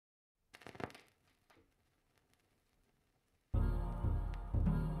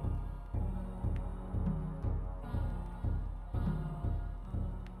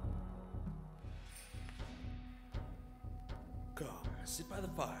sit by the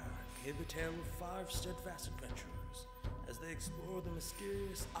fire and hear the tale of 5 steadfast adventurers as they explore the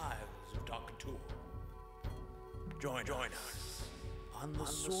mysterious isles of Doctor. Join us on the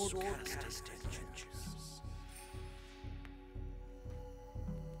sword-casting adventures.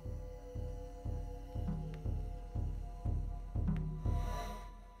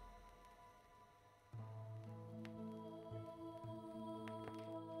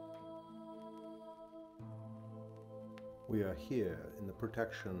 We are here in the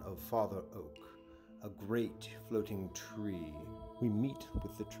protection of Father Oak, a great floating tree. We meet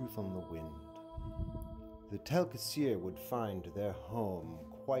with the truth on the wind. The Telkasir would find their home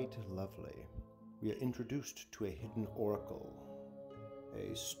quite lovely. We are introduced to a hidden oracle,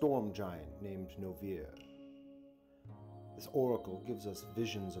 a storm giant named Novir. This oracle gives us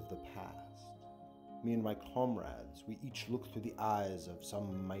visions of the past. Me and my comrades, we each look through the eyes of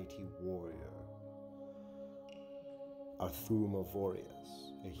some mighty warrior. Arthur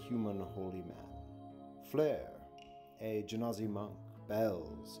Mavorius, a human holy man. Flair, a Genazi monk.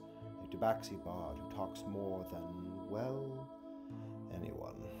 Bells, a Tabaxi bard who talks more than, well,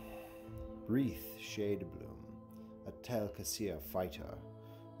 anyone. Wreath Shadebloom, a Telkasir fighter.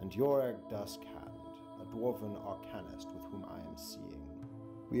 And Yoreg Duskhand, a dwarven arcanist with whom I am seeing.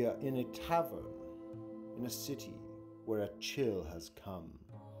 We are in a tavern, in a city where a chill has come.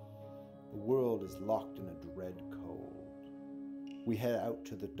 The world is locked in a dread cold. We head out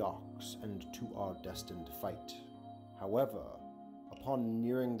to the docks and to our destined fight. However, upon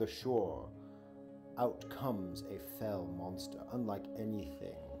nearing the shore, out comes a fell monster, unlike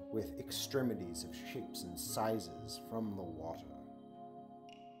anything, with extremities of shapes and sizes from the water.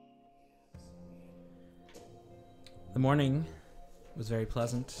 The morning was very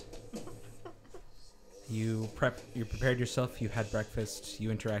pleasant. You prepared yourself, you had breakfast, you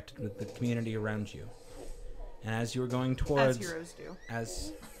interacted with the community around you. And as you were going towards... As heroes do.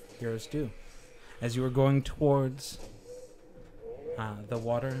 As heroes do. As you were going towards the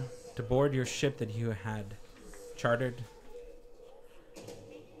water to board your ship that you had chartered,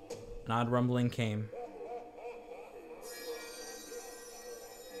 an odd rumbling came.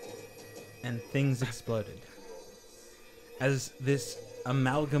 And things exploded. As this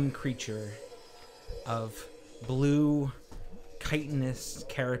amalgam creature of blue, chitinous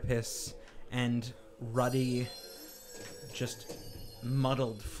carapace and ruddy, just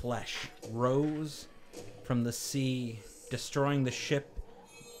muddled flesh rose from the sea, destroying the ship,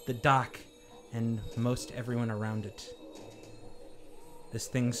 the dock, and most everyone around it. This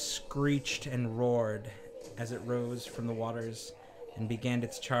thing screeched and roared as it rose from the waters and began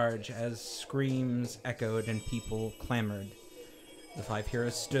its charge as screams echoed and people clamored. The 5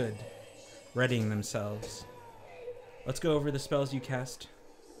 heroes stood, readying themselves. Let's go over the spells you cast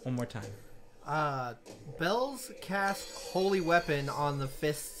one more time. Bells cast Holy Weapon on the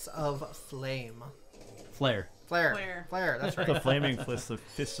Fists of Flame. Flare. Flare, that's right. The flaming fists of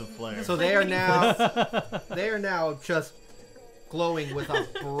flare. So they are now just glowing with a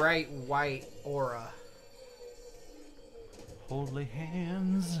bright white aura. Holy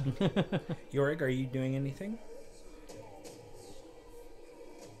hands. Yorig, are you doing anything?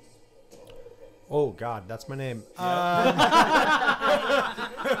 Oh God, that's my name.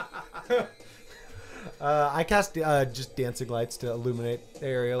 I cast just dancing lights to illuminate the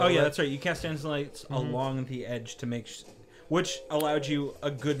area. Oh yeah, that's right. You cast dancing lights along the edge to make, which allowed you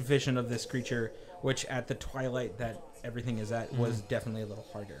a good vision of this creature, which at the twilight that everything is at was definitely a little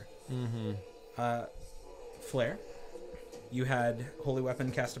harder. Flare, you had Holy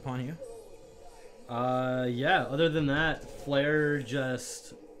Weapon cast upon you. Yeah. Other than that, Flare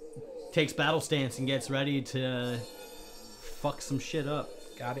just takes battle stance and gets ready to fuck some shit up.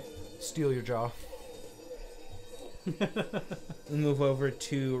 Got it. Steal your jaw. We move over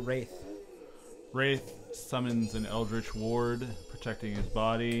to Wraith. Wraith summons an Eldritch Ward, protecting his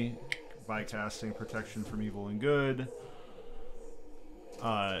body by casting Protection from Evil and Good,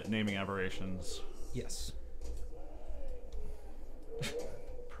 naming aberrations. Yes.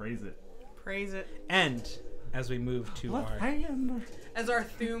 Praise it. Praise it. And as we move to As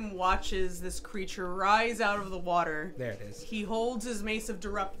Arthur watches this creature rise out of the water, there it is. He holds his mace of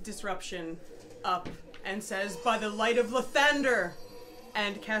disruption up and says, "By the light of Lathander,"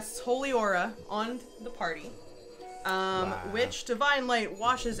 and casts Holy Aura on the party, which divine light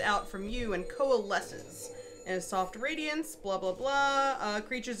washes out from you and coalesces in a soft radiance, blah, blah, blah.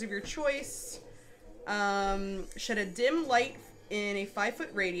 Creatures of your choice shed a dim light in a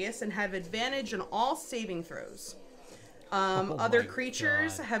 5-foot radius and have advantage on all saving throws. Other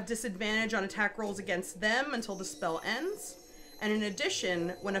creatures have disadvantage on attack rolls against them until the spell ends. And in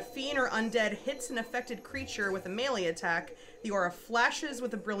addition, when a fiend or undead hits an affected creature with a melee attack, the aura flashes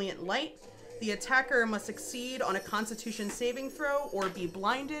with a brilliant light. The attacker must succeed on a Constitution saving throw or be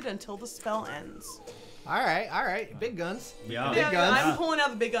blinded until the spell ends. All right. Big guns. Yeah. Big guns. I'm pulling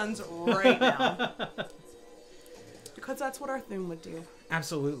out the big guns right now. Because that's what our thing would do.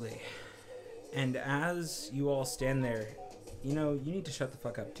 Absolutely. And as you all stand there, you need to shut the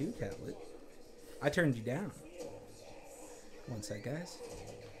fuck up too, Catlet. I turned you down. One sec, guys.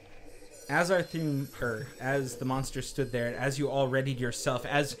 As as the monster stood there, as you all readied yourself,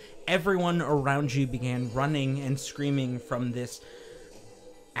 as everyone around you began running and screaming from this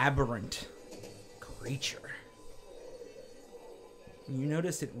aberrant creature, you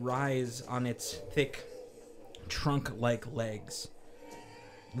notice it rise on its thick trunk-like legs,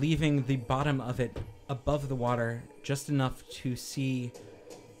 leaving the bottom of it above the water just enough to see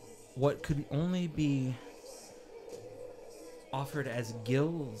what could only be offered as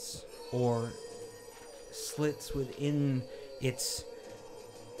gills or slits within its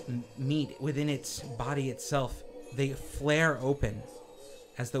meat, within its body itself. They flare open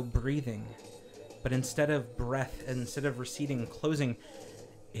as though breathing, but instead of breath, instead of receding and closing,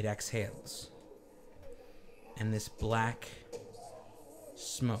 it exhales. And this black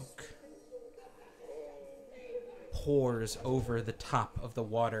smoke pours over the top of the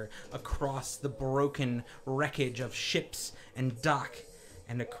water, across the broken wreckage of ships and dock,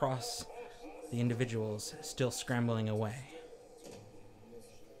 and across the individuals still scrambling away.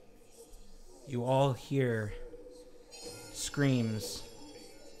 You all hear screams,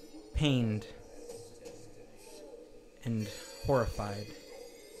 pained and horrified,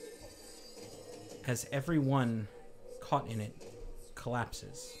 as everyone caught in it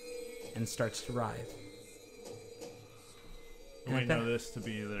collapses and starts to writhe. And we know this to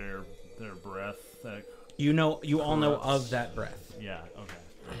be their breath. That you all know corrupts. of that breath. Yeah. Okay.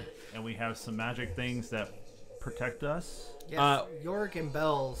 And we have some magic things that protect us. Yes, Yorick and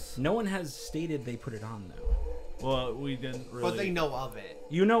Bells. No one has stated they put it on, though. Well, we didn't really. But they know of it.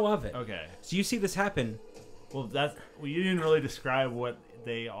 You know of it. Okay. So you see this happen. Well, you didn't really describe what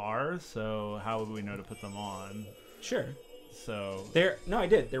they are, so how would we know to put them on? Sure. So. I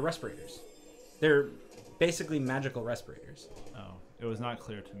did. They're respirators. They're basically magical respirators. Oh, it was not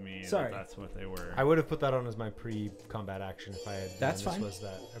clear to me Sorry. that that's what they were. I would have put that on as my pre-combat action if I had. That's known fine. This was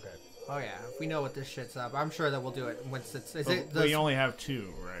that. Okay. Oh yeah, if we know what this shit's up, I'm sure that we'll do it once it's. Is But it? we only have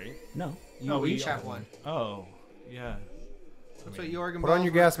two, right? No. We each have one. Oh, yeah. That's what Yorick and Put on Bells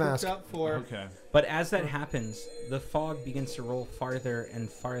your were gas cooped mask. up for. Okay. But as that happens, the fog begins to roll farther and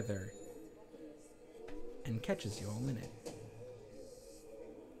farther and catches you all in it.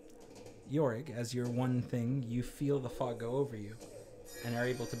 Yorick, as your one thing, you feel the fog go over you and are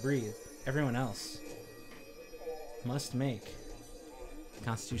able to breathe. Everyone else must make a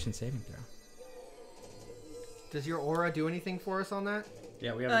Constitution saving throw. Does your aura do anything for us on that?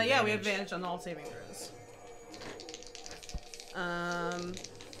 Yeah, we have We have advantage. advantage on all saving throws.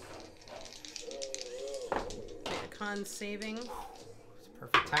 Make a con saving. It's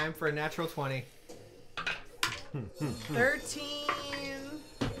perfect time for a natural 20. 13.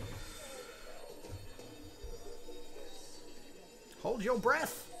 Hold your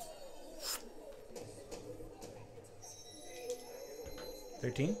breath.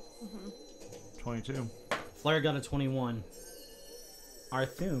 13? 22. Flare got a 21.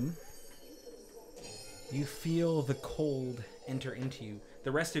 Arthum, you feel the cold enter into you.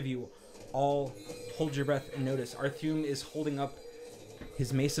 The rest of you all hold your breath and notice. Arthum is holding up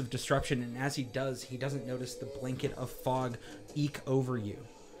his mace of disruption, and as he does, he doesn't notice the blanket of fog eke over you.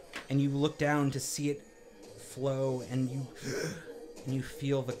 And you look down to see it flow, and you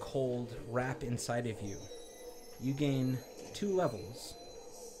feel the cold wrap inside of you. You gain 2 levels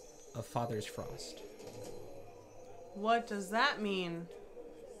of Father's Frost. What does that mean?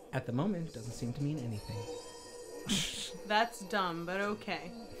 At the moment, it doesn't seem to mean anything. That's dumb, but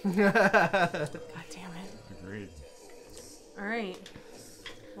okay. God damn it. Agreed. Alright.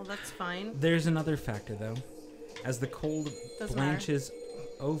 Well, that's fine. There's another factor, though. As the cold Doesn't blanches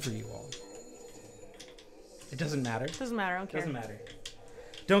over you all. It doesn't matter. Doesn't matter, I don't care. Doesn't matter.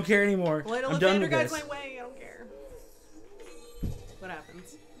 Don't care anymore. Well, I'm if done Vander with guides this. my way, I don't care. What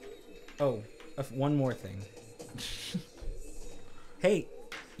happens? Oh, one more thing. Hey,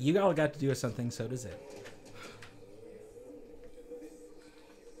 you all got to do something, so does it.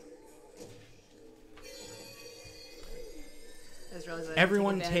 I just realized I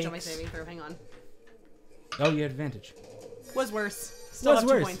Everyone took advantage on my takes- saving throw. Hang on. Oh, you had advantage. Was worse. Still Was have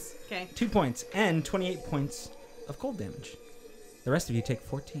 2 worse. points. Okay. 2 points and 28 points of cold damage. The rest of you take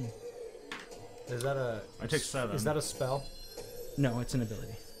 14. Is that a? I take 7. Is that a spell? No, it's an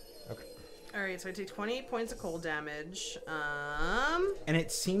ability. Okay. All right, so I take 28 points of cold damage. And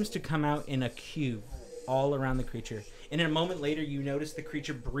it seems to come out in a cube all around the creature. And a moment later, you notice the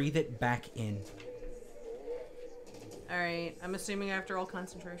creature breathe it back in. All right, I'm assuming I have to roll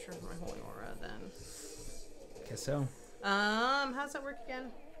concentration for my holy aura then. Guess so. How does that work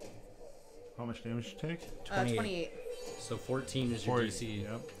again? How much damage you take? 28. So 14 is your 40. DC.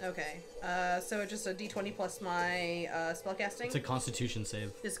 Yep. Okay. So just a d20 plus my spellcasting. It's a Constitution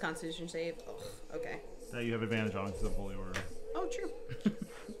save. This is Constitution save. Ugh, okay. That you have advantage on because of Holy Order. Oh, true.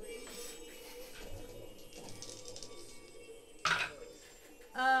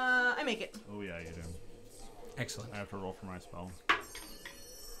 I make it. Oh yeah, you do. Excellent. I have to roll for my spell,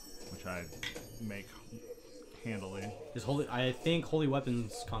 which I make handily. Is holy? I think holy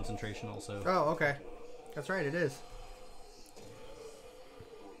weapons concentration also. Oh, okay. That's right, it is.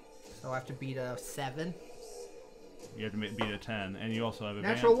 So I have to beat a 7. You have to beat a 10, and you also have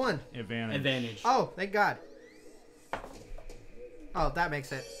Natural 1. advantage. Advantage. Oh, thank God. Oh, that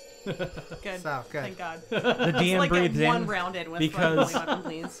makes it. Good. So, good. Thank God. The DM Like breathes get one in round in with because- holy weapon,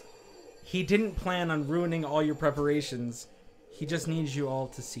 please. he didn't plan on ruining all your preparations. He just needs you all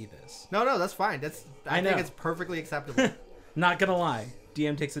to see this. No, that's fine. I I think know. it's perfectly acceptable. Not gonna lie.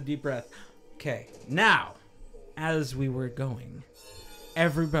 DM takes a deep breath. Okay, now, as we were going,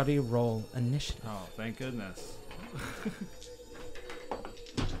 everybody roll initiative. Oh, thank goodness.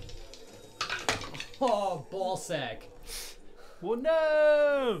 Oh, ballsack. Well,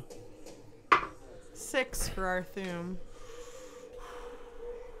 no! 6 for Arthum.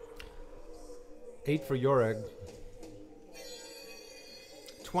 8 for Yoreg.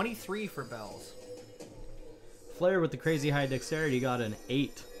 23 for Bells. Flair with the crazy high dexterity got an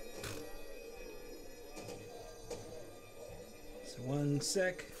 8. So 1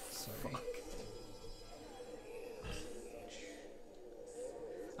 sec. Sorry.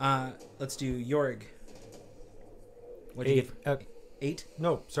 Let's do Yorg. What do you 8. get? 8?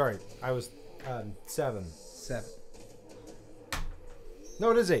 No, sorry. I was 7. 7.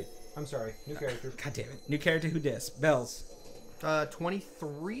 No, it is 8. I'm sorry. New character. God damn it. New character who dis. Bells.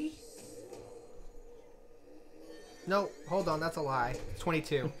 23? No, hold on, that's a lie.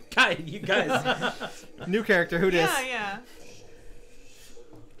 22. God, you guys. New character, who dis? Yeah.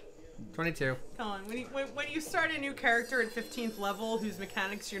 22. Come on. When you start a new character at 15th level whose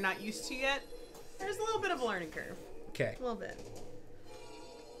mechanics you're not used to yet, there's a little bit of a learning curve. Okay. A little bit.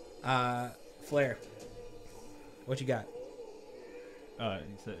 Flair. What you got? You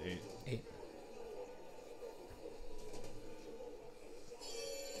said 8. 8.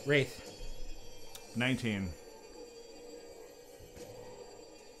 Wraith. 19.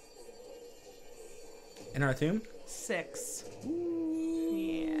 And Arthum? 6.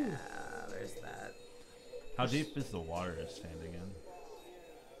 Yeah, there's that. How deep is the water it's standing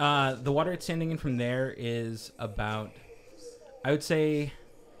in? The water it's standing in from there is about, I would say,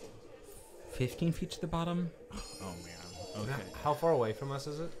 15 feet to the bottom. Oh man. Okay. How far away from us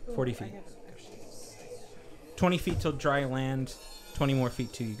is it? 40 feet. 20 feet till dry land. 20 more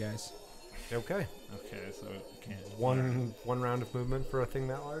feet to you guys. Okay. Okay, so it can't. One round of movement for a thing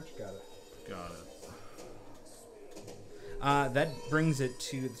that large? Got it. Got it. That brings it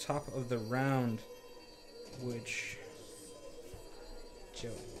to the top of the round, which... Joe,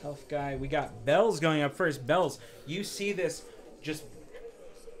 elf guy. We got Bells going up first. Bells, you see this just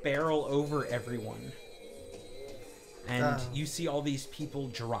barrel over everyone. And you see all these people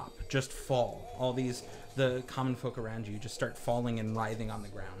drop, just fall. All these, the common folk around you just start falling and writhing on the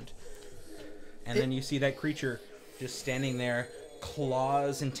ground. And then you see that creature just standing there,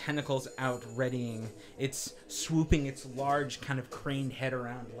 claws and tentacles out, readying. It's swooping its large kind of craned head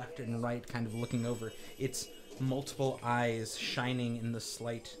around left and right, kind of looking over. Its multiple eyes shining in the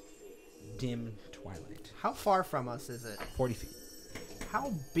slight, dim twilight. How far from us is it? 40 feet.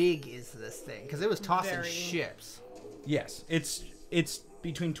 How big is this thing? Because it was tossing Very. ships. Yes, it's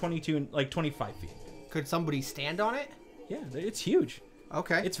between 22 and like 25 feet. Could somebody stand on it? Yeah, it's huge.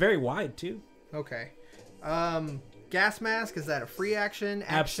 Okay. It's very wide too. Okay. Gas mask, is that a free action?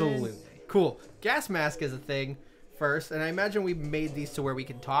 Absolutely. Cool. Gas mask is a thing first, and I imagine we made these to where we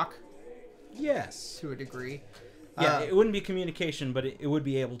can talk Yes. to a degree. Yeah, it wouldn't be communication, but it would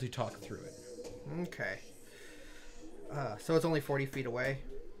be able to talk through it. Okay. So it's only 40 feet away.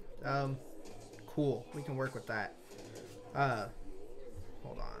 Cool. We can work with that.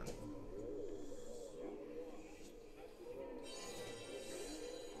 Hold on.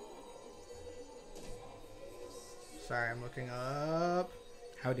 Sorry, I'm looking up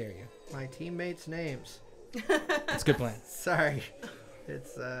How dare you? my teammates' names. That's a good plan. Sorry.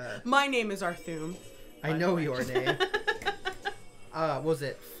 It's My name is Arthum. I know your name. Was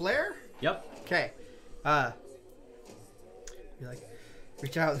it Flare? Yep. Okay. You like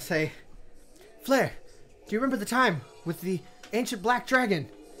reach out and say, Flare, do you remember the time with the ancient black dragon?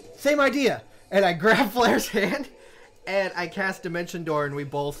 Same idea. And I grab Flare's hand and I cast Dimension Door and we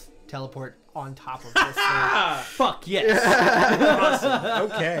both teleport on top of this thing. Fuck yes.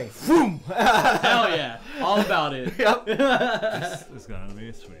 Awesome. Okay. Boom! Hell yeah. All about it. Yep. This is gonna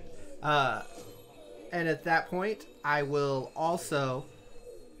be sweet. And at that point, I will also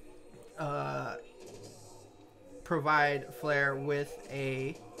provide Flare with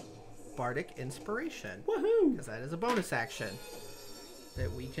a Bardic Inspiration. Woohoo. Because that is a bonus action that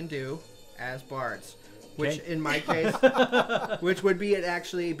we can do as bards. Which, Okay. in my case, which would be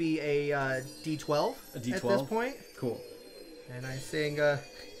actually be a D12, A D12? at this point. Cool. And I sing,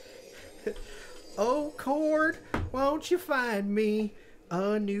 Oh, Cord, won't you find me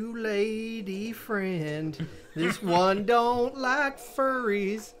a new lady friend? This one don't like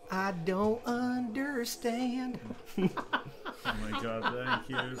furries. I don't understand. Oh my god, thank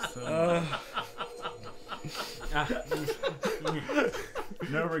you so much.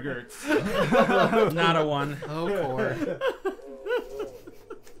 No regrets. Not a one. Oh, Cord.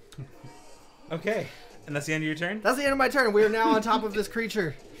 Okay. And that's the end of your turn? That's the end of my turn. We are now on top of this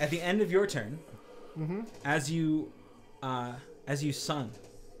creature. At the end of your turn, as you sung,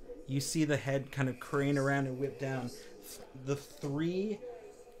 you see the head kind of crane around and whip down. The three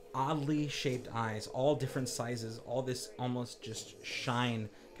oddly shaped eyes, all different sizes, all this almost just shine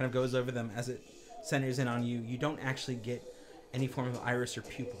kind of goes over them as it centers in on you. You don't actually get any form of iris or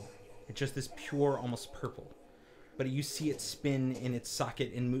pupil. It's just this pure, almost purple. But you see it spin in its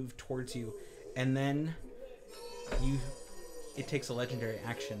socket and move towards you, and then it takes a legendary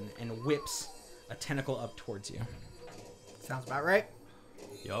action and whips a tentacle up towards you. Sounds about right.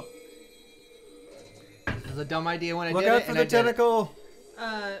 Yup. This is a dumb idea when I Look did out it. for and the I did it. tentacle.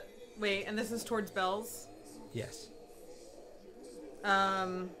 Wait, and this is towards Bells? Yes.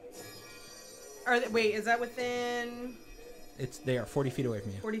 Wait, is that within They are 40 feet away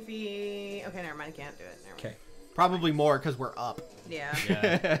from you. 40 feet? Okay, never mind. I can't do it. Never mind. Okay. Probably more because we're up. Yeah.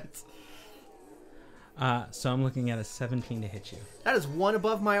 Yeah. So I'm looking at a 17 to hit you. That is one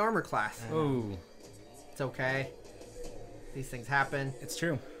above my armor class. Oh. It's okay. These things happen. It's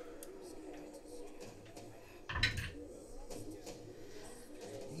true.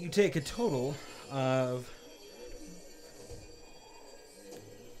 You take a total of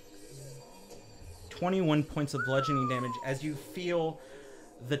 21 points of bludgeoning damage as you feel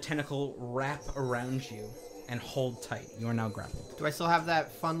the tentacle wrap around you and hold tight. You are now grappled. Do I still have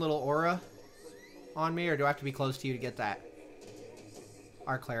that fun little aura on me, or do I have to be close to you to get that?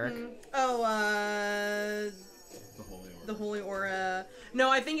 Our cleric. The Holy Aura.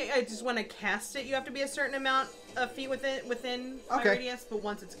 No, I think I just want to cast it. You have to be a certain amount of feet within my Okay. radius, but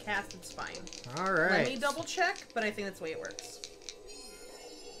once it's cast, it's fine. All Let right. me double check, but I think that's the way it works.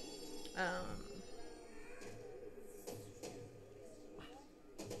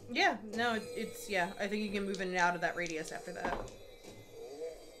 Yeah, no, yeah. I think you can move in and out of that radius after that.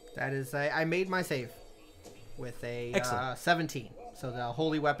 That is, I made my save with a Excellent. 17, so the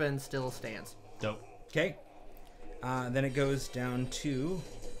holy weapon still stands. Dope. Okay. Then it goes down to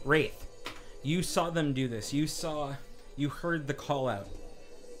Wraith. You saw them do this. You heard the call out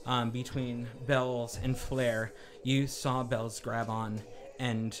between Bells and Flare. You saw Bells grab on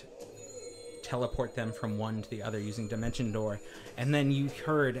and teleport them from one to the other using Dimension Door. And then you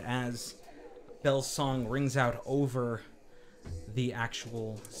heard as Bells' song rings out over the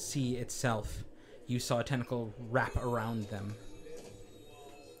actual sea itself, you saw a tentacle wrap around them.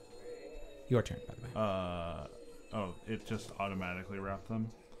 Your turn, by the way. Oh, it just automatically wrapped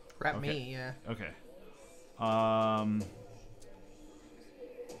them? Wrap Okay. me, yeah. Okay.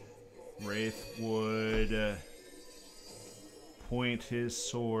 Wraith would point his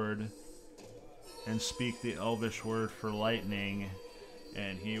sword and speak the Elvish word for lightning,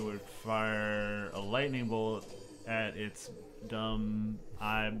 and he would fire a lightning bolt at its big dumb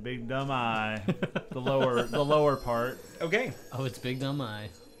eye, the lower part, Okay. Oh, it's big dumb eye.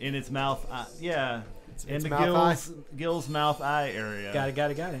 in its mouth. Yeah, in its the mouth gills, mouth, eye area. Got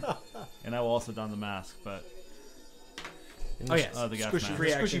it. And I will also don the mask, but Oh, yes. the gas Squishy,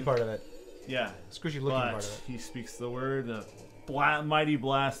 mask. the squishy part of it. Yeah. Squishy looking But part of it. he speaks the word, a mighty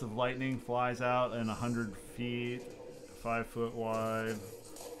blast of lightning flies out in 100 feet, 5 foot wide.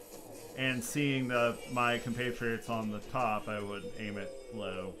 And seeing my compatriots on the top, I would aim it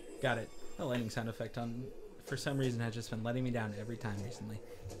low. Got it. The lightning sound effect for some reason, has just been letting me down every time recently.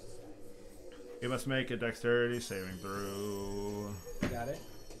 It must make a dexterity saving throw. Got it.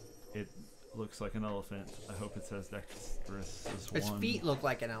 looks like an elephant. I hope it says dexterous as Its one. feet look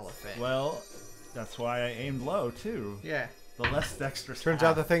like an elephant. Well, that's why I aimed low too. Yeah. The less dexterous. Turns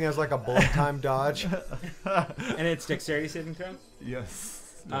out the thing has like a bullet time dodge. And it's dexterity saving throw.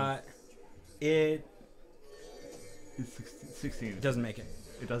 Yes. It It's 16. doesn't make it.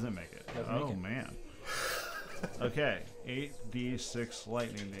 It doesn't make it. Doesn't make Oh it. man. Okay, 8d6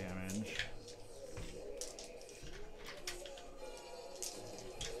 lightning damage.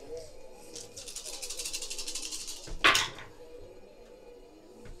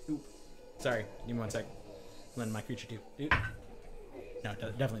 Sorry, give me 1 sec. Let my creature do. Oop. No, it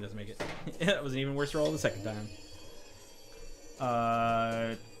definitely doesn't make it. That was an even worse roll the second time.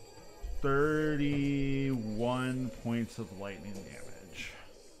 31 points of lightning damage.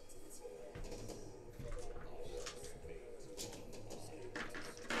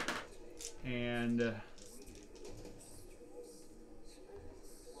 And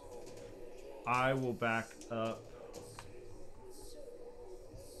I will back up.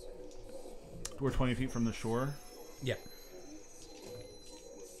 We're 20 feet from the shore. Yeah.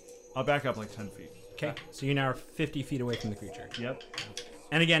 I'll back up like 10 feet. Okay, so you now are 50 feet away from the creature. Yep.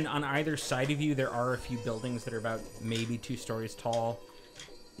 And again, on either side of you, there are a few buildings that are about maybe 2 stories tall,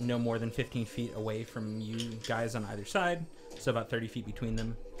 no more than 15 feet away from you guys on either side, so about 30 feet between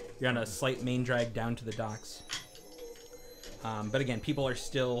them. You're on a slight main drag down to the docks. But again, people are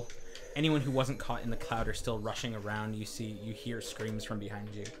still, anyone who wasn't caught in the cloud are still rushing around. You hear screams from behind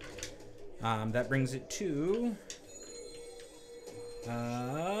you. That brings it to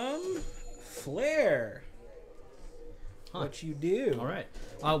Flare. What you do? All right.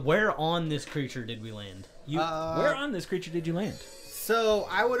 Where on this creature did we land? Where on this creature did you land? So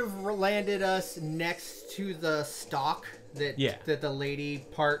I would have landed us next to the stalk that the lady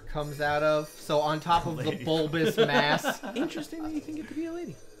part comes out of. So on top of the bulbous mass. Interesting that you think it to be a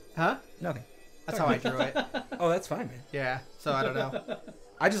lady. Huh? Nothing. That's how I drew it. Oh, that's fine, man. Yeah. So I don't know.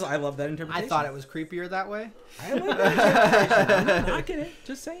 I love that I interpretation. thought it was creepier that way. I like that interpretation. I'm not knocking it.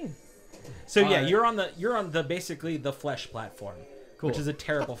 Just saying. So yeah, you're on the basically the flesh platform, which is a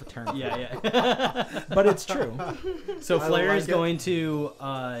terrible term. Yeah. But it's true. So Flare like is going to,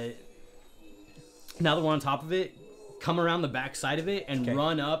 now that we're on top of it, come around the back side of it and Okay.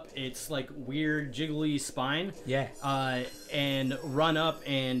 run up its like weird jiggly spine. Yeah. And run up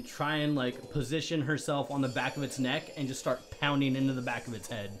and try and like position herself on the back of its neck and just start pounding into the back of its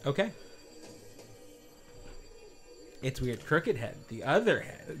head. Okay. It's weird. Crooked head. The other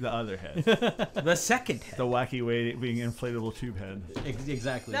head. The other head. The second head. The wacky way being inflatable tube head.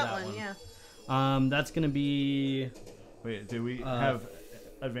 Exactly That that one, yeah. That's gonna be Wait, do we have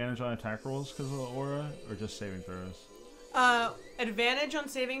advantage on attack rolls because of the aura, or just saving throws? Advantage on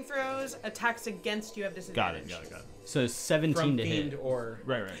saving throws. Attacks against you have Got disadvantage. it. so 17 from to fiend hit. or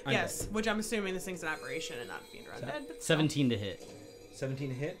Right. undead. Yes, which I'm assuming this thing's an aberration and not fiend or undead. But 17 to hit. 17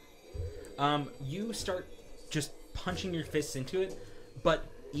 to hit. You start just punching your fists into it, but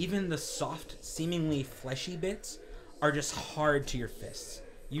even the soft, seemingly fleshy bits are just hard to your fists.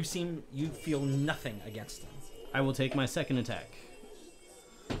 You feel nothing against them. I will take my second attack.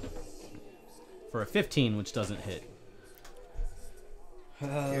 For a 15, which doesn't hit.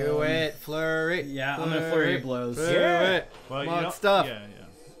 Do it, flurry. Yeah, I'm gonna flurry of blows. Do Yeah. it. Well, Come on, stuff. Yeah.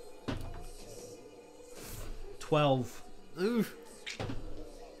 12. Oof.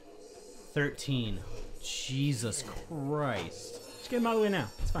 13. Jesus Christ. Just get them out of the way now.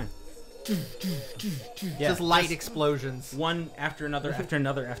 It's fine. Just light explosions. One after another, after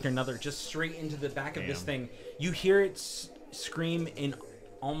another, after another, just straight into the back of this Damn. thing. You hear it scream in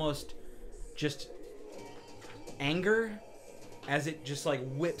almost just anger as it just like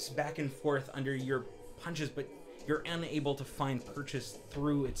whips back and forth under your punches, but you're unable to find purchase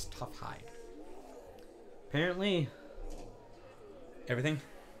through its tough hide. Apparently, Everything?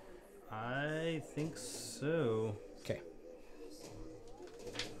 I think so. Okay.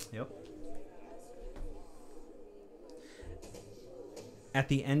 Yep. At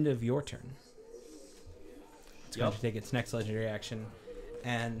the end of your turn, it's going to take its next legendary action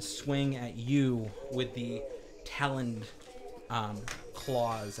and swing at you with the taloned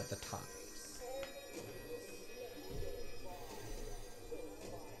claws at the top.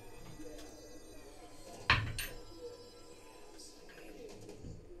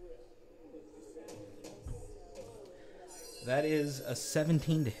 That is a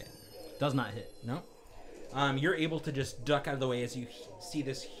 17 to hit. Does not hit. No. You're able to just duck out of the way as you see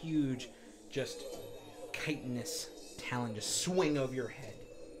this huge, just chitinous talon just swing over your head.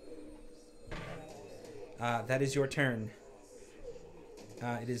 That is your turn.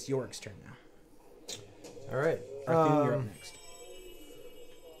 It is Yorick's turn now. All right. Arthur, you're up next.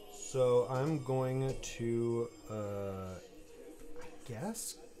 So I'm going to, I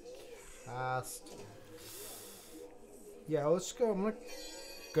guess, cast. Yeah, let's go. I'm gonna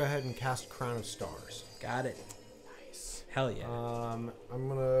go ahead and cast Crown of Stars. Got it. Nice. Hell yeah. I'm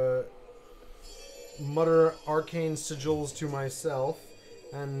gonna mutter arcane sigils to myself,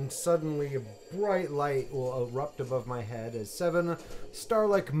 and suddenly a bright light will erupt above my head as 7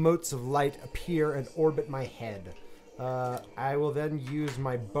 star-like motes of light appear and orbit my head. I will then use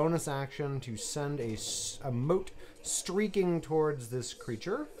my bonus action to send a mote streaking towards this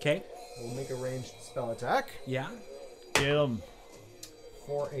creature. Okay. We'll make a ranged spell attack Yeah. Get him.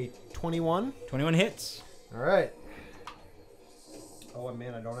 for a 21. 21 hits. All right. Oh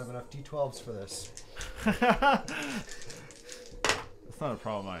man, I don't have enough d12s for this. That's not a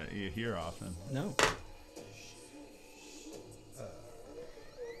problem you hear often. No.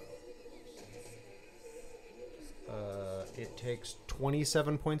 It takes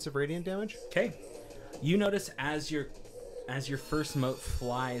 27 points of radiant damage. Okay. You notice as your first mote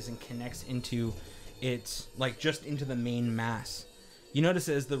flies and connects into it, like just into the main mass, you notice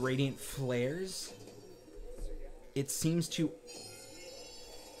as the radiant flares, it seems to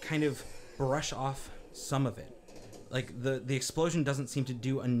kind of brush off some of it. Like the explosion doesn't seem to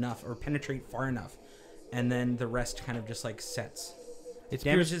do enough or penetrate far enough, and then the rest kind of just like sets.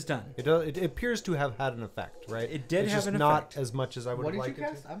 Damage is done. It appears to have had an effect, right? It did it's have just an not effect. as much as I would What have did liked you it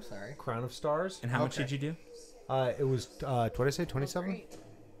cast? to. I'm sorry. Crown of Stars. And how much Okay. did you do? It was, what did I say, 27?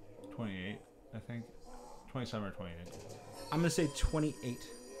 28, I think. 27 or 28. I'm gonna say 28.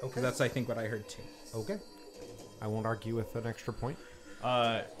 Okay. That's I think what I heard too. Okay. I won't argue with an extra point.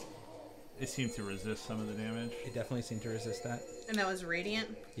 It seemed to resist some of the damage. It definitely seemed to resist that. And that was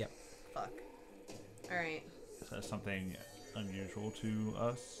radiant? Yep. Fuck. Alright. Is that something unusual to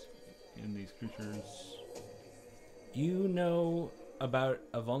us in these creatures? You know about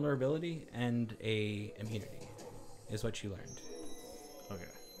a vulnerability and a immunity, is what you learned.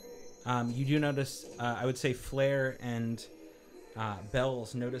 Okay. You do notice, I would say, Flare and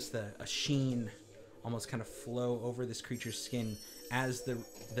Bells notice a sheen almost kind of flow over this creature's skin as the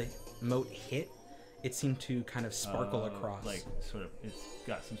mote hit. It seemed to kind of sparkle across, Like, sort of, it's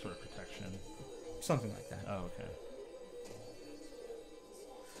got some sort of protection. something like that. Oh, okay.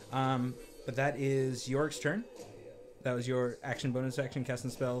 But that is Yorick's turn. That was your action, bonus action, cast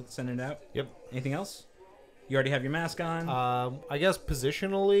and spell, send it out. Yep. Anything else? You already have your mask on. I guess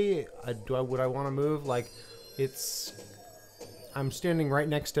positionally, would I want to move? Like, I'm standing right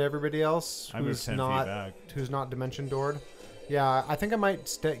next to everybody else I moved who's 10 feet not back. dimension doored. Yeah, I think I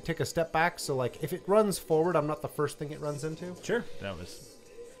might take a step back. So like, if it runs forward, I'm not the first thing it runs into. Sure. That was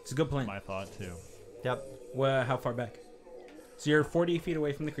It's a good plan. my thought, too. Yep. Well, how far back? So you're 40 feet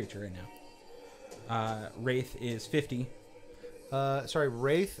away from the creature right now. Wraith is 50. Sorry,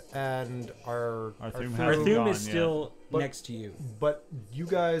 Wraith and our Arthum Our hasn't Thum gone is yet. still But- next to you. But you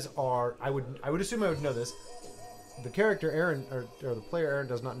guys are. I would assume I would know this. The character Aaron or the player Aaron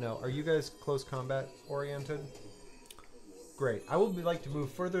does not know. Are you guys close combat oriented? Great. I would like to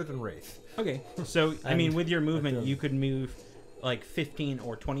move further than Wraith. Okay. So, I mean, And with your movement, Arthum. you could move like 15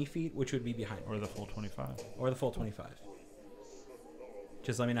 or 20 feet, which would be behind. Or the full 25. Or the full 25.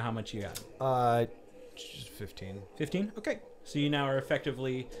 Just let me know how much you got. Just 15. 15? Okay. So you now are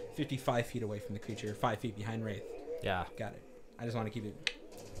effectively 55 feet away from the creature, 5 feet behind Wraith. Yeah. Got it. I just want to keep it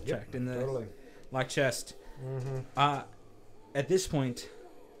Yep, tracked in the Totally. lock chest. Mm-hmm. At this point,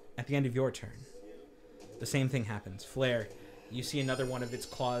 at the end of your turn, the same thing happens. Flare, you see another one of its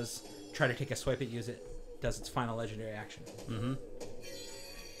claws try to take a swipe at you as it does its final legendary action. Mm-hmm.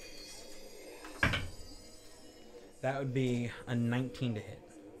 That would be a 19 to hit.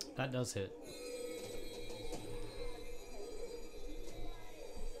 That does hit.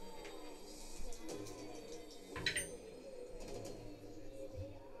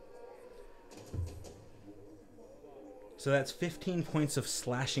 So that's 15 points of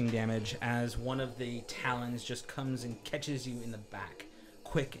slashing damage as one of the talons just comes and catches you in the back.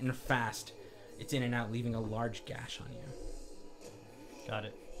 Quick and fast. It's in and out, leaving a large gash on you. Got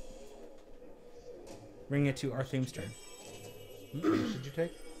it. Bring it to Arthum's turn. How much did you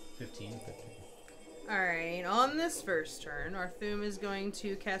take? 15. Alright, on this first turn, Arthum is going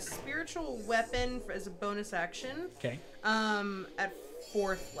to cast Spiritual Weapon as a bonus action. Okay, At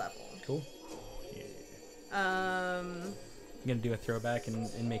 4th level. cool. I'm gonna do a throwback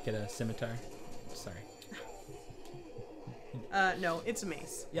and make it a scimitar. Sorry. No, it's a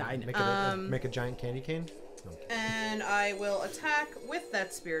mace. Yeah, I know. Make a giant candy cane? And I will attack with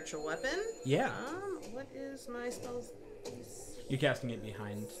that spiritual weapon. Yeah. What is my spells? You're casting it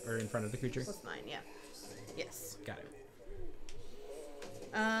behind or in front of the creature. +9, yeah. Yes. Got it.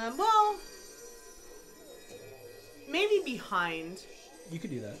 Well, maybe behind. You could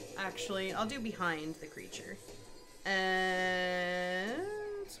do that. Actually, I'll do behind the creature. And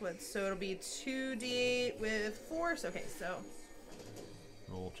what? So it'll be 2d8 with force. Okay, so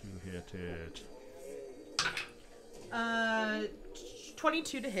Roll to hit it.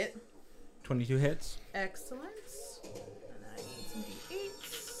 22 to hit. 22 hits. Excellent. And I need some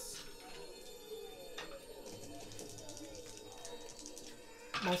d8s.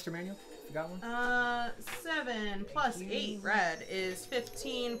 Monster manual. You got one? 7 plus 8 red is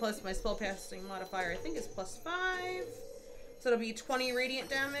 15 plus my spellcasting modifier I think is plus 5. So it'll be 20 radiant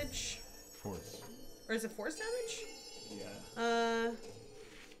damage. Force. Or is it force damage? Yeah.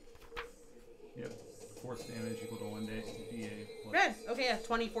 Yep. Force damage equal to 1 d8. plus- Red. Okay, yeah,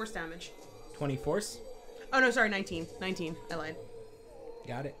 20 force damage. 20 force. Oh no, sorry, 19. 19. I lied.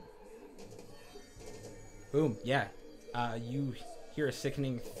 Got it. Boom. Yeah. You hear a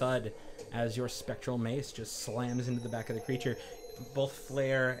sickening thud as your spectral mace just slams into the back of the creature. Both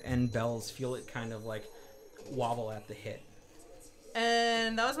Flare and Bells feel it kind of like wobble at the hit.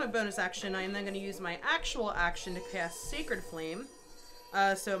 And that was my bonus action. I am then going to use my actual action to cast Sacred Flame.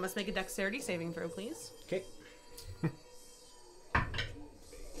 So it must make a dexterity saving throw, please. Okay.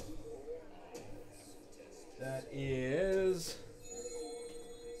 That is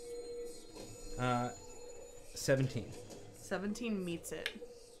 17. 17 meets it.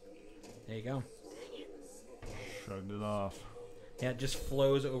 There you go. Shrugged it off. Yeah, it just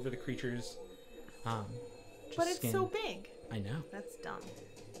flows over the creature's But it's skin. so big. I know. That's dumb.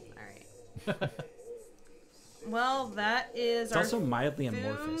 Alright. Well, that is It's our also mildly Thune's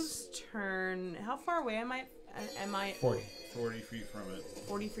amorphous. turn. How far away am I? 40. 40 feet from it.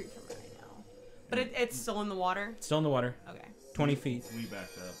 40 feet from it right now. But it's still in the water? Still in the water. Okay. 20 feet. We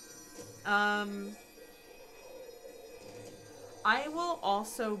backed up. I will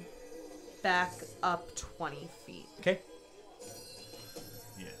also back up 20 feet. Okay.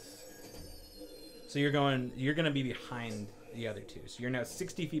 Yes. So you're going to be behind the other two. So you're now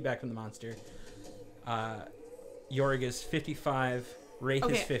 60 feet back from the monster. Yorig is 55. Wraith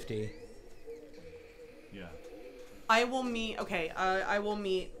is Okay. 50. Yeah. I will meet. Okay. I will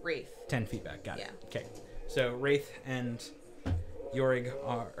meet Wraith. 10 feet back. Got it. Yeah. Okay. So Wraith and Yorig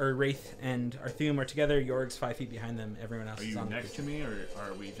or Wraith and Arthum are together. Yorig's 5 feet behind them. Everyone else Are is you on the next to creature. me, or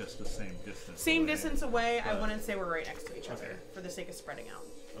are we just the same distance? Same away? distance away. I But- wouldn't say we're right next to each other Okay. for the sake of spreading out.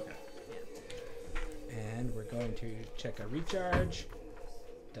 Okay. And we're going to check a recharge.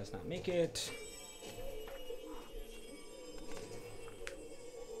 Does not make it.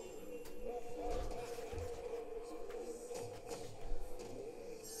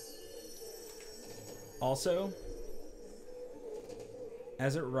 Also,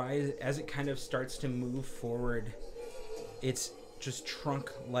 as it kind of starts to move forward, its just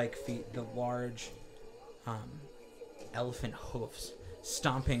trunk-like feet, the large elephant hoofs,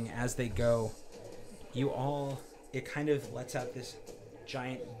 stomping as they go. It kind of lets out this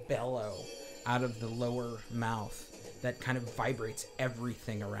giant bellow out of the lower mouth that kind of vibrates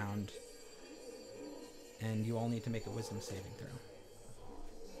everything around. And you all need to make a wisdom saving throw.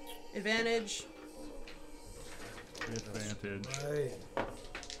 Advantage. Advantage. Right.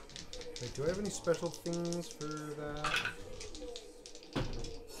 Wait, do I have any special things for that?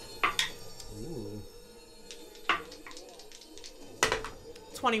 Ooh.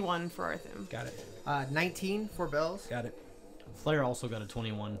 21 for Arthum. Got it. 19 for bells. Got it. Flare also got a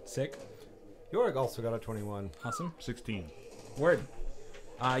 21. Sick. Yorick also got a 21. Awesome. 16. Word.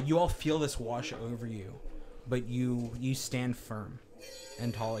 You all feel this wash over you, but you stand firm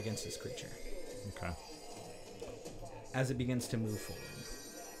and tall against this creature Okay. as it begins to move forward.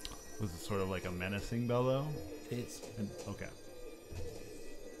 Was it sort of like a menacing bellow? It is. Okay.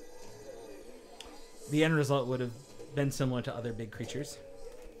 The end result would have been similar to other big creatures.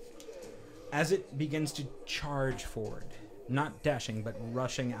 As it begins to charge forward, not dashing, but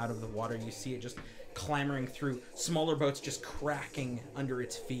rushing out of the water, you see it just clambering through, smaller boats just cracking under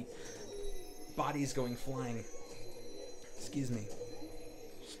its feet, bodies going flying. Excuse me.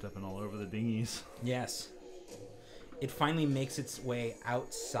 Stepping all over the dinghies. Yes. It finally makes its way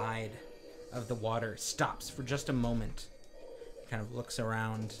outside of the water, stops for just a moment, kind of looks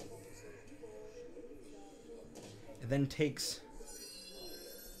around. It then takes...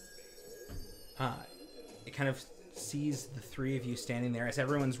 it kind of sees the three of you standing there as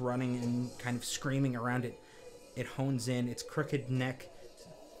everyone's running and kind of screaming around it. It hones in, its crooked neck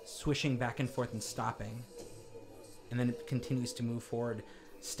swishing back and forth and stopping. And then it continues to move forward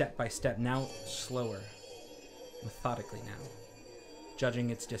step by step, now slower, methodically now, judging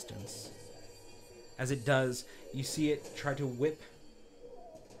its distance. As it does, you see it try to whip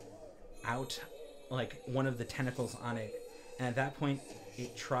out like one of the tentacles on it, and at that point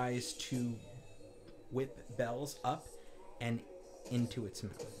it tries to whip Bells up and into its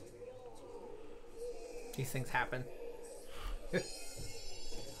mouth. These things happen.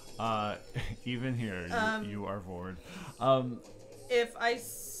 Even here, you are bored. If I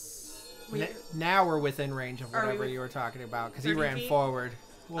Now we're within range of Are we whatever with- you were talking about because he 30 ran feet? forward.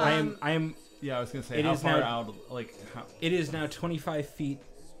 Well, I am. yeah, I was gonna say It how is far now- out, like how. It is now 25 feet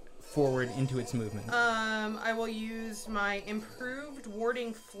forward into its movement. I will use my improved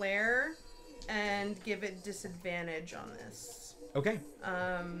warding flare and give it disadvantage on this. Okay.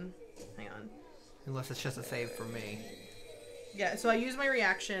 Hang on. Unless it's just a save for me. Yeah, so I use my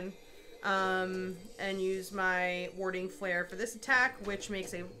reaction, and use my warding flare for this attack, which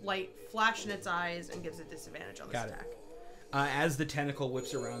makes a light flash in its eyes and gives it disadvantage on this Got it. attack. As the tentacle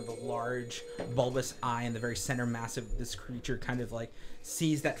whips around, the large bulbous eye in the very center mass of this creature kind of like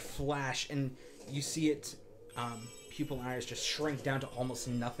sees that flash, and you see its pupil eyes just shrink down to almost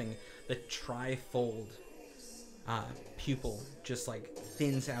nothing. The trifold pupil just like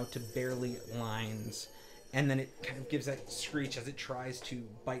thins out to barely lines, and then it kind of gives that screech as it tries to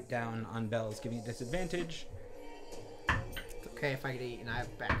bite down on Bells, giving it disadvantage. It's okay if I get eaten. I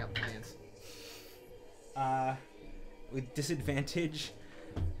have backup plans. With disadvantage,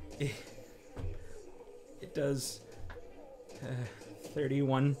 it does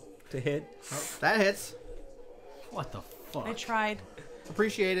 31 to hit. Oh, that hits. What the fuck? I tried.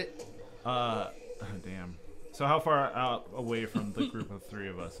 Appreciate it. Damn. So how far out away from the group of three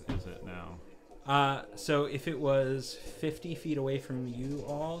of us is it now? So if it was 50 feet away from you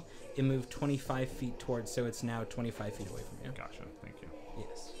all, it moved 25 feet towards, so it's now 25 feet away from you. Gotcha. Thank you.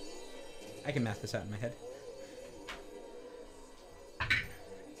 Yes. I can math this out in my head.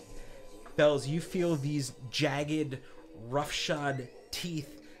 Bells, you feel these jagged, roughshod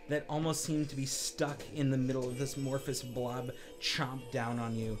teeth that almost seem to be stuck in the middle of this amorphous blob chomp down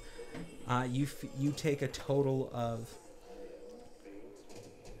on you. You take a total of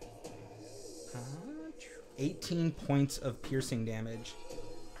 18 points of piercing damage.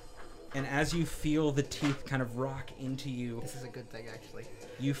 And as you feel the teeth kind of rock into you, This is a good thing, actually.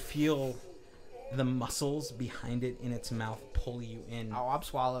 you feel the muscles behind it in its mouth pull you in. Oh, I'm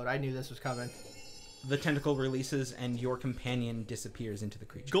swallowed. I knew this was coming. The tentacle releases and your companion disappears into the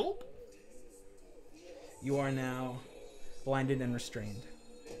creature. Gulp. You are now blinded and restrained.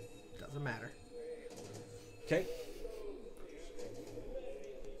 Doesn't matter. Okay.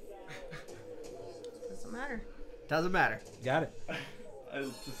 Doesn't matter. Doesn't matter. Got it. I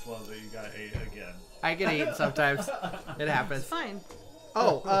just love that you got 8 again. I get eaten sometimes. It It's happens. fine.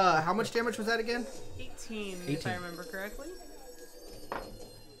 Oh, how much damage was that again? 18, if 18. I remember correctly.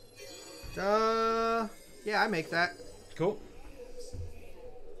 Yeah, I make that. Cool.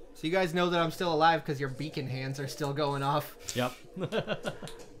 So you guys know that I'm still alive because your beacon hands are still going off. Yep.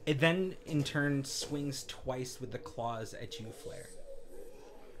 It then, in turn, swings twice with the claws at you, Flare.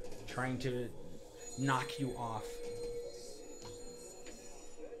 Trying to knock you off.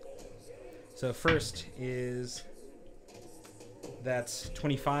 So first is... That's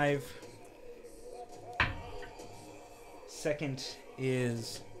 25. Second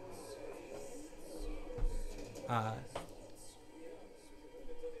is...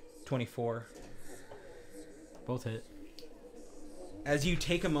 24. Both hit. As you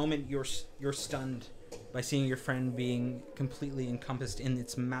take a moment, you're stunned by seeing your friend being completely encompassed in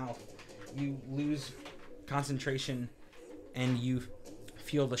its mouth. You lose concentration, and you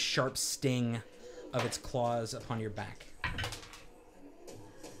feel the sharp sting of its claws upon your back.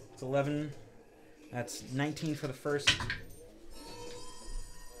 It's 11. That's 19 for the first.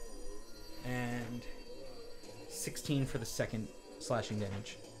 And 16 for the second slashing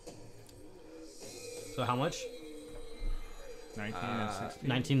damage. So how much? 19 and 16.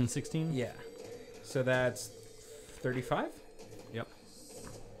 19 and 16? Yeah. So that's 35? Yep.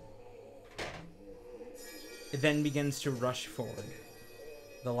 It then begins to rush forward.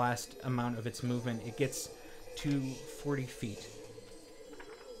 The last amount of its movement, it gets to 40 feet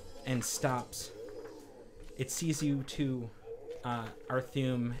and stops. It sees you two,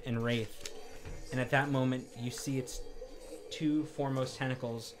 Arthum and Wraith, and at that moment you see its two foremost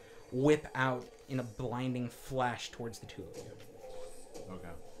tentacles whip out in a blinding flash towards the two of you. Okay.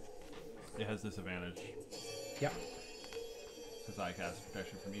 It has disadvantage Yep, because I cast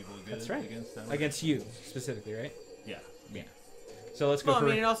protection from evil good that's right. against them. Against you specifically, right? Yeah. Yeah. So let's go Well, I for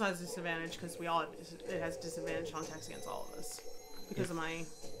mean, it also has disadvantage because we all it has disadvantage on attacks against all of us because of my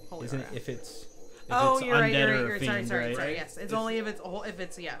holy isn't it aura. if it's Oh, it's you're right. undead You're or right. a You're sorry. fiend, Sorry. right? Sorry. Yes, it's only if it's.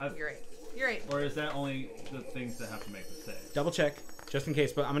 You're right. You're right. Or is that only the things that have to make the save? double check. just in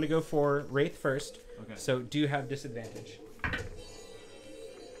case. But I'm gonna go for Wraith first. Okay. So do you have disadvantage?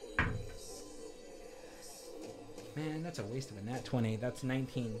 Man, that's a waste of a nat 20. That's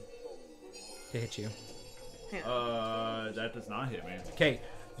 19 to hit you. That does not hit me. Okay,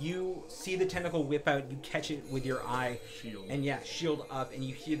 you see the tentacle whip out, you catch it with your eye, Shield. and shield up, and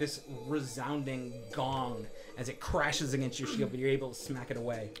you hear this resounding gong as it crashes against your shield, but you're able to smack it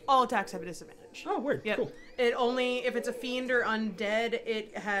away. All attacks have a disadvantage. Oh, word. Yep. Cool. It only if it's a fiend or undead,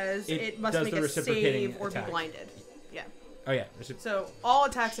 it must does make the a reciprocating save or attack. be blinded. Yeah. Oh, yeah. So all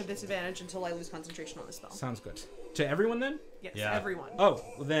attacks have disadvantage until I lose concentration on the spell. Sounds good. To everyone, then? Yes, Yeah. everyone. Oh,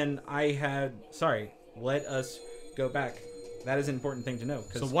 then I had... Sorry. Let us go back. That is an important thing to know.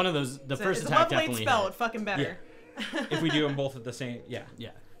 So one of those, the first it's attack a level 8 definitely spell. hit. It's fucking better. If we do them both at the same... Yeah. Yeah.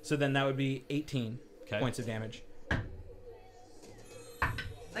 So then that would be 18 Okay. points of damage.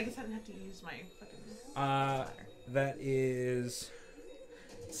 I guess I didn't have to use my fucking... That is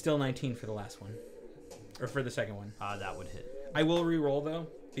still 19 for the last one. Or for the second one. That would hit. I will re-roll, though,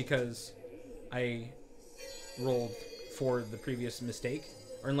 because I rolled for the previous mistake.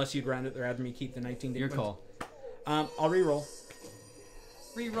 Or unless you'd rather me keep the 19 Your points. call. I'll re-roll.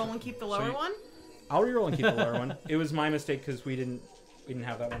 Re-roll and keep the lower one? I'll re-roll and keep the lower one. It was my mistake because we didn't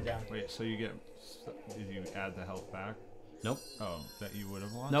have that one down. Wait, so you get... Did you add the health back? Nope. Oh, that you would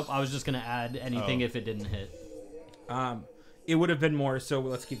have lost? Nope, I was just going to add anything Oh. if it didn't hit. It would have been more, so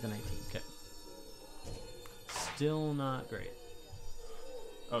let's keep the 19. Okay. Still not great.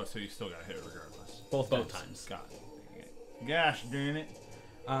 Oh, so you still got hit regardless. Both times. God dang it. Gosh darn it.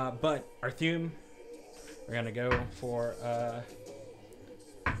 But Arthume, we're gonna go for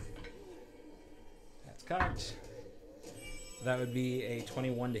that's cocked. That would be a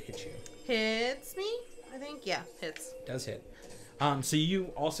 21 to hit you. Hits me, I think. Yeah, hits. Does hit. So you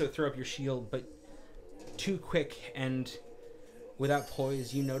also throw up your shield, but too quick and without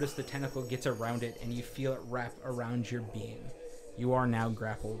poise, you notice the tentacle gets around it and you feel it wrap around your being. You are now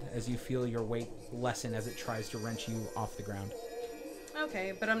grappled as you feel your weight lessen as it tries to wrench you off the ground.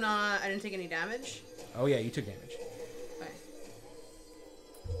 Okay, but I didn't take any damage. Oh yeah, you took damage. Okay.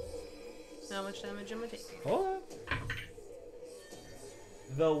 How much damage am I taking? Hold on.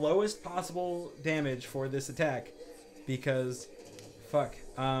 The lowest possible damage for this attack, because, fuck,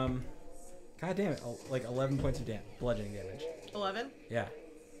 god damn it, like 11 points of bludgeoning damage. 11? Yeah.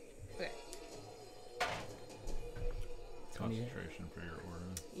 Okay. Concentration for your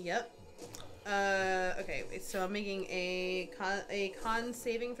aura. Yep. Okay, so I'm making a con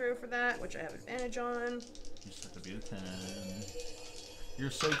saving throw for that, which I have advantage on. You just have to be a 10. You're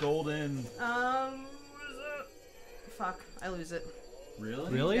so golden. What is it? Fuck, I lose it.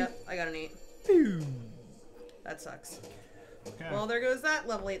 Really? Really? Yep, I got an 8. That sucks. Okay. Well, there goes that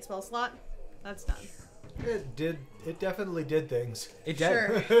level 8 spell slot. That's done. It definitely did things. It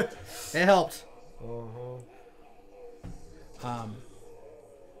did. Sure. It helped.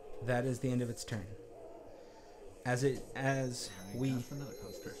 That is the end of its turn. As we That's another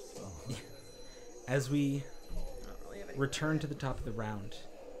concentration spell. as we Not really have any- return to the top of the round,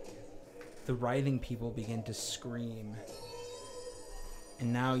 the writhing people begin to scream.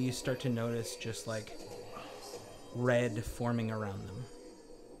 And now you start to notice just like red forming around them.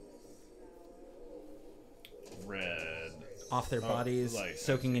 Red. Off their bodies, like-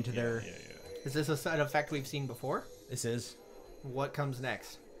 soaking into yeah, their... Yeah. Is this a side effect we've seen before? This is What comes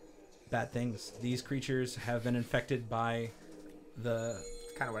next? bad things. These creatures have been infected by the...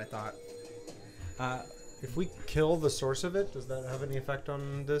 It's kind of what I thought. If we kill the source of it, does that have any effect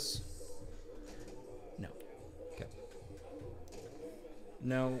on this? No. Okay.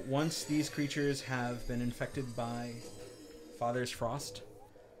 No, once these creatures have been infected by Father's Frost,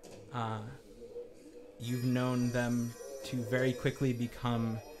 you've known them to very quickly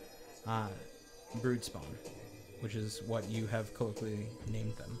become brood spawn, which is what you have colloquially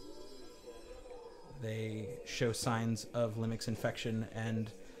named them. They show signs of Limix infection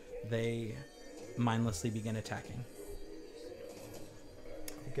and they mindlessly begin attacking.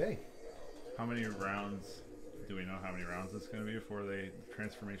 Okay. How many rounds? Do we know how many rounds it's going to be before the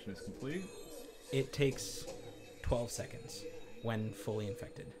transformation is complete? It takes 12 seconds when fully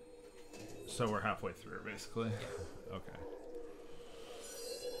infected. So we're halfway through, basically. Okay.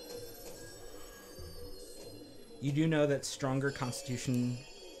 You do know that stronger constitution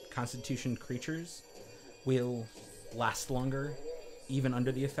creatures will last longer, even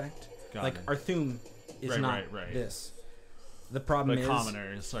under the effect. Got like it. Arthume is Right, not right. this. The problem The is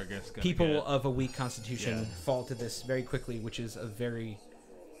commoners, I guess, gonna people get... of a weak constitution Yeah. fall to this very quickly, which is a very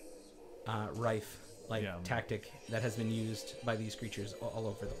rife tactic that has been used by these creatures all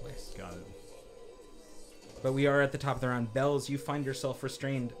over the place. Got it. But we are at the top of the round. Bells, you find yourself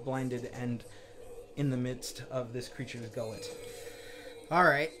restrained, blinded, and in the midst of this creature's gullet. All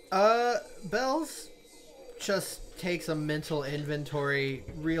right. Bells just takes a mental inventory,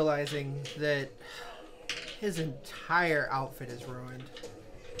 realizing that his entire outfit is ruined.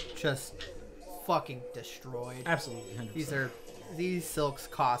 Just fucking destroyed. Absolutely, 100%. These silks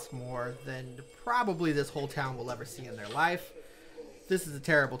cost more than probably this whole town will ever see in their life. This is a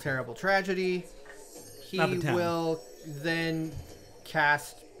terrible, terrible tragedy. He Not the town. will then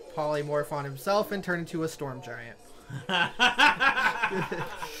cast polymorph on himself and turn into a storm giant.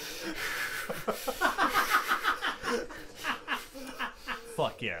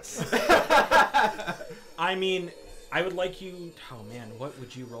 Fuck yes. I mean, I would like you... Oh, man, what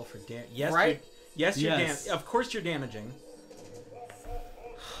would you roll for damage? Yes, Right? You're Yes. Of course you're damaging.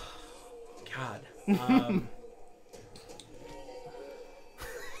 God.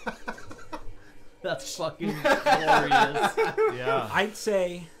 That's fucking glorious. Yeah. I'd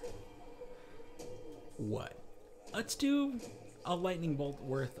say... What? Let's do a lightning bolt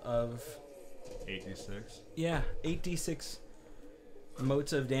worth of... 86. Yeah, 8d6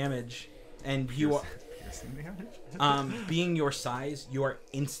 motes of damage. And you are... Piercing damage? Being your size, you are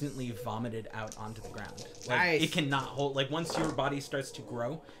instantly vomited out onto the ground. Like, Nice. It cannot hold... Like, once your body starts to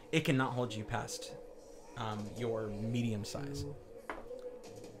grow, it cannot hold you past your medium size.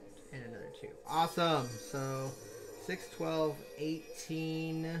 And another 2. Awesome. So 6, 12,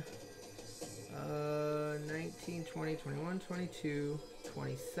 18, 19, 20, 21, 22,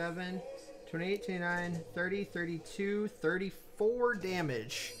 27, 28, 29, 30, 32, 34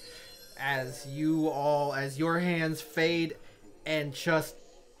 damage. As your hands fade and just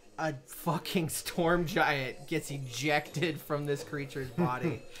a fucking storm giant gets ejected from this creature's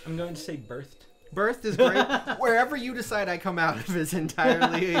body. I'm going to say birthed. Birth is great. Wherever you decide I come out of is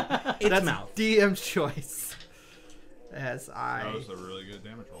entirely that's mouth. DM's choice. As That was a really good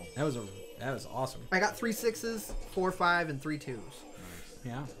damage roll. That was awesome. I got 3 6s, 4 5, and 3 2s.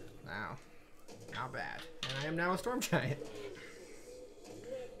 Yeah. Wow. Not bad. And I am now a storm giant.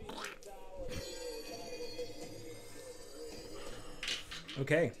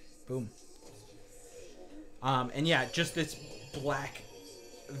 Okay. Boom. And yeah, just this black,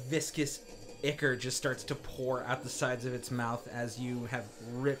 viscous ichor just starts to pour out the sides of its mouth as you have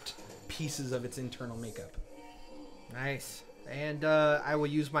ripped pieces of its internal makeup. Nice. And I will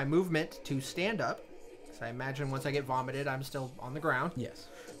use my movement to stand up. Because I imagine once I get vomited, I'm still on the ground. Yes.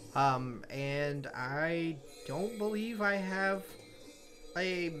 And I don't believe I have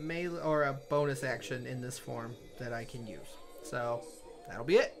a melee or a bonus action in this form that I can use. So that'll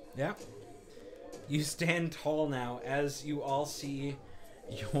be it. Yeah. You stand tall now as you all see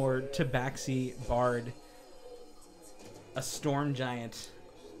your Tabaxi bard, a storm giant.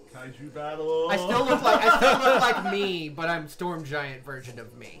 Kaiju battle. I still look like me, but I'm storm giant version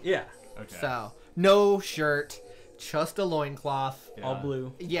of me. Yeah. Okay. So no shirt, just a loincloth. Yeah. All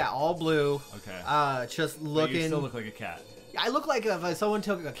blue. Yeah, all blue. Okay. Just But looking. you still look like a cat. I look like if someone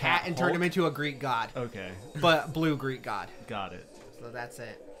took a cat and turned him into a Greek god, Okay. but blue Greek god. Got it. So that's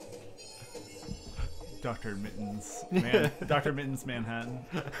it. Dr. Mittens. Dr. Mittens Manhattan.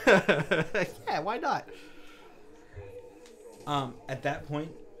 Yeah, why not? At that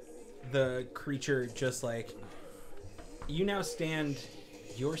point, the creature just like... You now stand...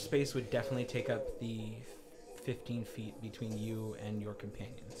 Your space would definitely take up the 15 feet between you and your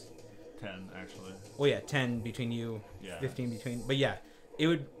companions. 10, actually. Well, yeah, 10 between you, Yeah. 15 between... But yeah, it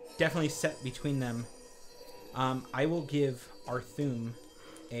would definitely set between them. I will give Arthum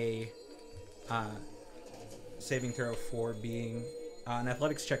a saving throw for being an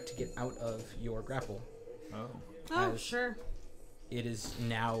athletics check to get out of your grapple. Oh. Oh, As- sure. It is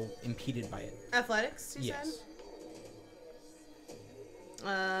now impeded by it. Athletics, you Yes. said?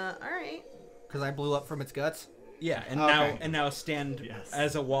 Alright. Because I blew up from its guts. Yeah, and Okay. now stand Yes.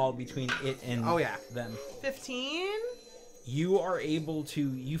 as a wall between it and Oh, yeah. them. 15? You are able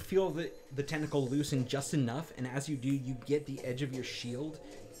to... You feel the tentacle loosen just enough, and as you do, you get the edge of your shield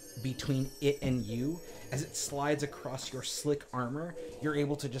between it and you. As it slides across your slick armor, you're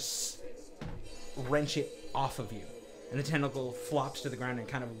able to just wrench it off of you. And the tentacle flops to the ground and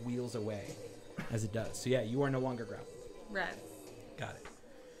kind of wheels away as it does. So yeah, you are no longer grappled. Red. Got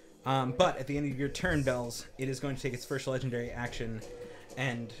it. But at the end of your turn, Bells, it is going to take its first legendary action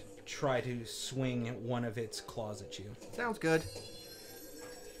and try to swing one of its claws at you. Sounds good.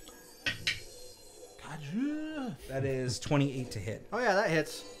 Kaiju. That is 28 to hit. Oh yeah, that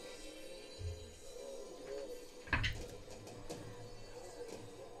hits.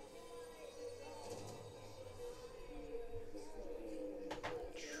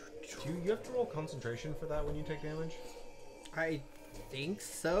 Do you have to roll concentration for that when you take damage? I think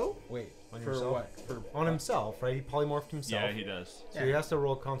so. Wait, On for yourself? what? For On himself, right? He polymorphed himself. Yeah, he does. So he has to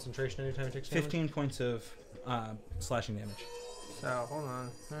roll concentration anytime he takes damage? 15 points of slashing damage. So hold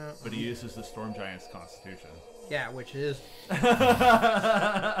on. But he uses the Storm Giant's Constitution. Yeah, which is fucking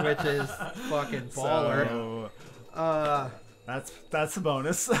baller. So, that's a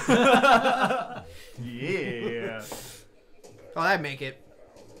bonus. Yeah. Oh, I make it.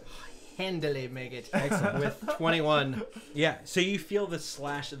 Handily make it. Excellent. With 21. Yeah, so you feel the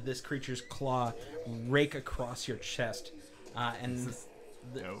slash of this creature's claw rake across your chest, and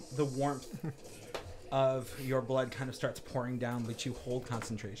the warmth of your blood kind of starts pouring down, but you hold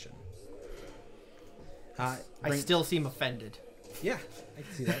concentration. I still seem offended. Yeah, I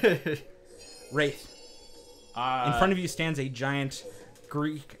can see that. Wraith. In front of you stands a giant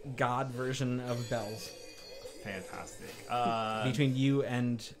Greek god version of Bells. Fantastic. Between you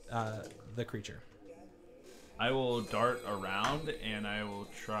and the creature. I will dart around and I will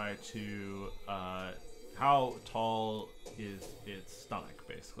try to. How tall is its stomach,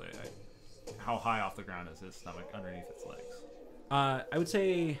 basically? How high off the ground is its stomach underneath its legs? I would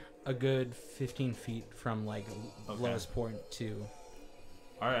say a good 15 feet from like lowest point to.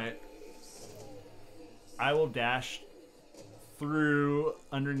 All right. I will dash through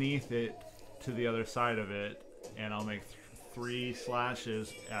underneath it to the other side of it, and I'll make 3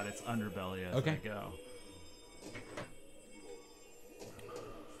 slashes at its underbelly as I go.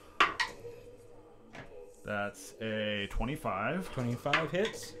 That's a 25. 25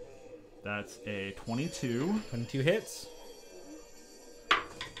 hits. That's a 22. 22 hits.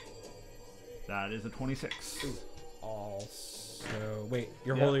 That is a 26. Also, wait,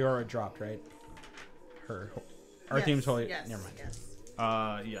 your holy aura dropped, right? Our theme's holy. Yes, Never mind. Yes.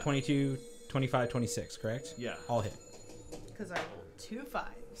 Yeah. 22, 25, 26, correct? Yeah. All hit. Because I rolled 2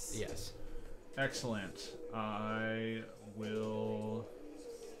 5s. Yes. Excellent. I will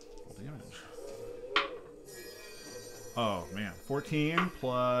roll damage. Oh man, 14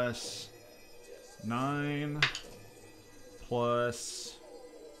 plus 9 plus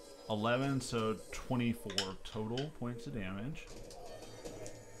 11, so 24 total points of damage.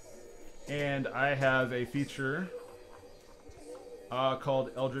 And I have a feature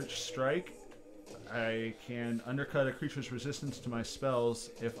called Eldritch Strike. I can undercut a creature's resistance to my spells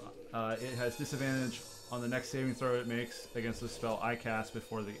if it has disadvantage on the next saving throw it makes against the spell I cast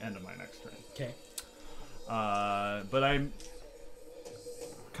before the end of my next turn. Okay. But I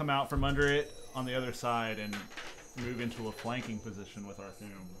come out from under it on the other side and move into a flanking position with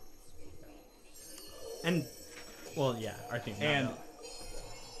Arthum. And, well, yeah, our theme. And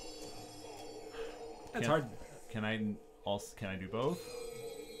that's hard. Can I do both?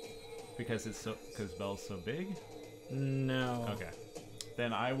 Because Bell's so big? No. Okay.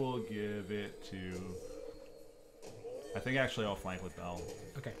 Then I will give it to. I think actually I'll flank with Bell.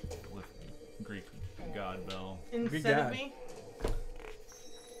 Okay. With Greek god Bell. Instead of me?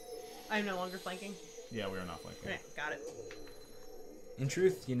 I'm no longer flanking. Yeah, we are not flanking. Okay, got it. In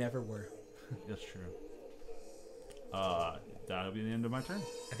truth, you never were. That's true. That'll be the end of my turn.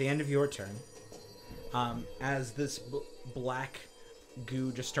 At the end of your turn, as this black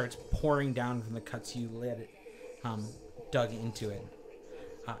goo just starts pouring down from the cuts you let it dug into it,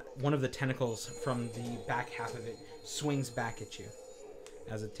 one of the tentacles from the back half of it swings back at you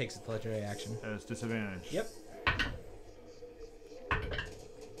as it takes its legendary action. As disadvantage. Yep.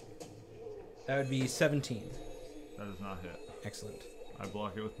 That would be 17. That does not hit. Excellent. I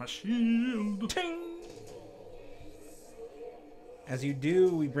block it with my shield. Ting! As you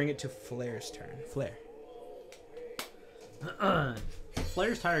do, we bring it to Flair's turn. Flair.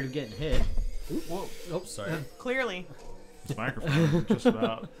 Flair's tired of getting hit. Whoa. Oh, sorry. Clearly. This microphone just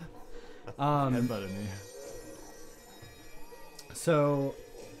about headbutted me. So,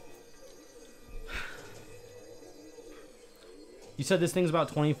 you said this thing's about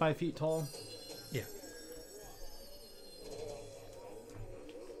 25 feet tall? Yeah.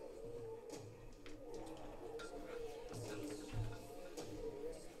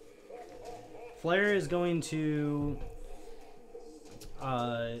 Flair is going to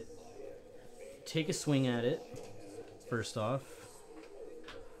take a swing at it, first off.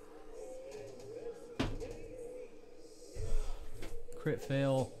 Crit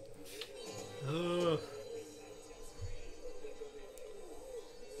fail.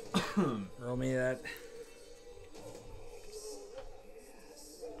 Roll me that.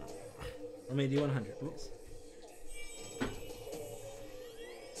 Roll me a D100, please.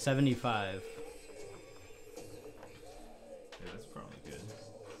 75. Yeah, that's probably good.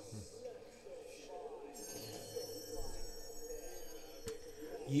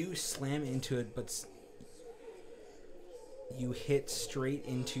 You slam into it, but you hit straight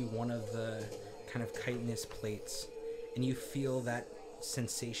into one of the kind of chitinous plates, and you feel that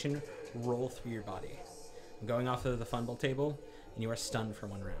sensation roll through your body. Going off of the fumble table, and you are stunned for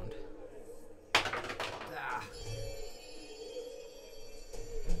 1 round. Ah.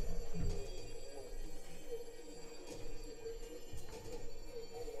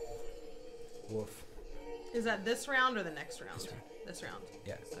 Woof. Is that this round or the next round? This round. This round.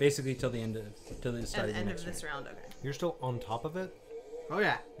 Yeah, basically till the start At of the end next of this round. round, okay. You're still on top of it? Oh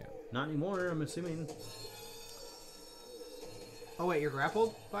yeah. Not anymore, I'm assuming. Oh wait, you're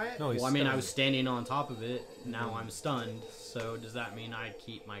grappled by it? No, he's Well, I mean, I stunned. was standing on top of it. Now I'm stunned. So does that mean I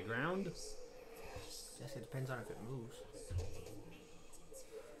keep my ground? Guess it depends on if it moves.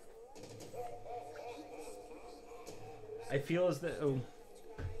 I feel as though,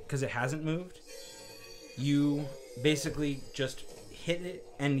 because it hasn't moved, you basically just hit it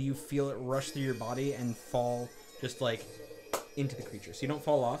and you feel it rush through your body and fall just like into the creature. So you don't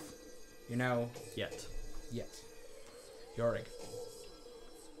fall off. You're now Yet. Yorig.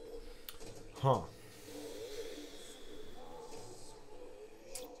 Huh.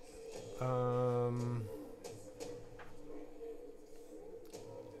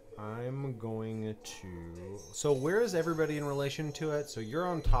 I'm going to. So where is everybody in relation to it? So you're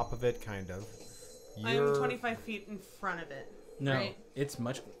on top of it, kind of. I'm 25 feet in front of it. No, Right? it's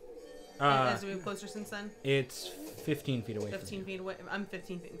much. Has it moved closer since then? It's 15 feet away. 15 feet away. I'm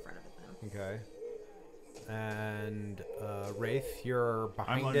 15 feet in front of it then. Okay. And Wraith, you're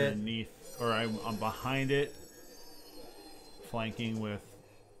I'm behind it. underneath, or I'm behind it, flanking with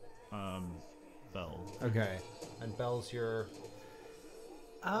Bell. Okay. And Bells, you're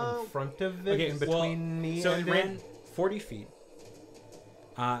Oh. in front of it, Okay, in between me so and it ran 40 feet.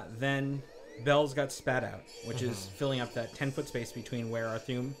 Then Bells got spat out, which is filling up that 10-foot space between where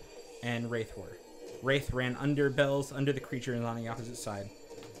Arthum and Wraith were. Wraith ran under Bells, under the creature, and on the opposite side.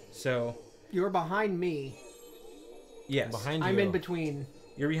 So, You're behind me. yes. behind you. I'm in between.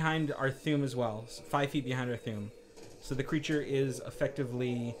 You're behind Arthum as well, 5 feet behind Arthum. So the creature is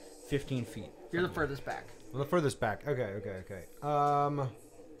effectively 15 feet. You're the furthest back. I'm the furthest back. Okay.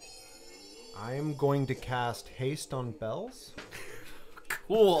 I'm going to cast Haste on Bells.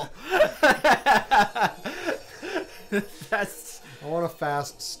 Cool. That's I want a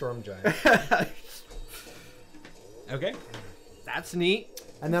fast Storm Giant. Okay. that's neat.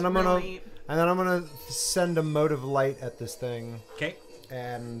 And then I'm Really- gonna send a mote of light at this thing Okay.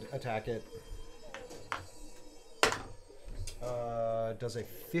 and attack it. Does a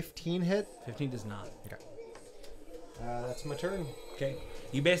 15 hit? 15 does not. That's my turn. Okay.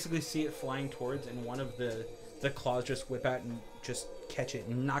 You basically see it flying towards, and one of the claws just whip out and just catch it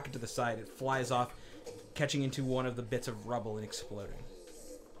and knock it to the side. It flies off, catching into one of the bits of rubble and exploding.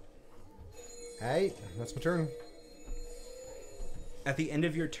 Hey, that's my turn. At the end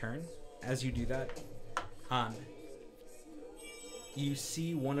of your turn, as you do that, you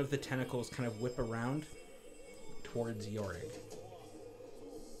see one of the tentacles kind of whip around towards Yorig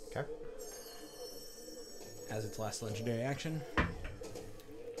Okay. as its last legendary action.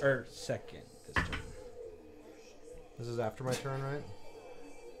 Or second this turn. This is after my turn, right?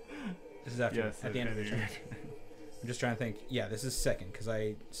 This is after Yes, at the end of your okay, turn. I'm just trying to think. Yeah, this is second because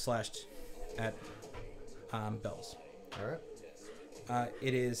I slashed at Bells. All right.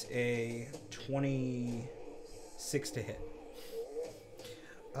 It is a 26 to hit.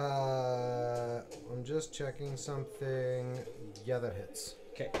 I'm just checking something. Yeah, that hits.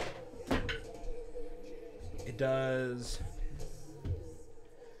 Okay. It does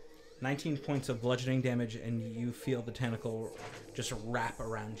 19 points of bludgeoning damage, and you feel the tentacle just wrap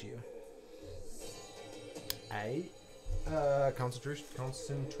around you.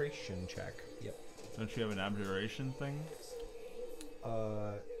 Concentration check. Yep. Don't you have an abjuration thing?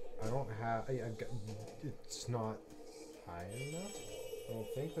 I don't have. I've got, it's not high enough. I don't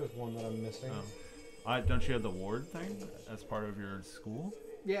think there's one that I'm missing. Don't you have the ward thing as part of your school?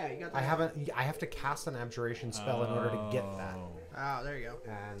 Yeah, you got that. I haven't. I have to cast an abjuration spell in order to get that, Oh, Oh, there you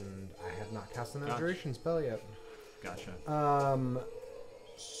go. and I have not cast an Gotcha. abjuration spell yet. Gotcha.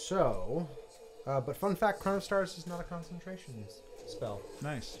 But fun fact: Crown of Stars is not a concentration spell,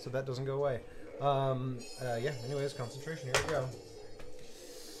 Nice. so that doesn't go away. Yeah. Anyways, concentration. Here we go.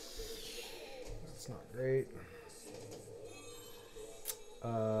 That's not great.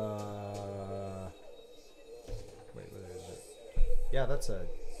 Wait, where is it? Yeah, that's a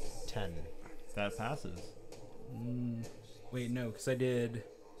 10. That passes. Wait, no, because I did.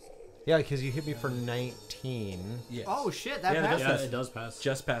 Yeah, because you hit me for 19. Yes. Oh shit, that Yeah, passes. Yeah, it does pass.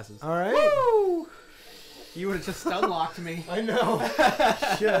 Just passes. All right. You would have just stun locked me. I know.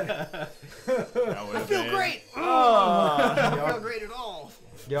 Shit. I feel great. Oh. I don't feel great at all.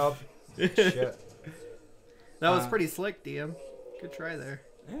 Yup. Shit. That was pretty slick, DM. Good try there.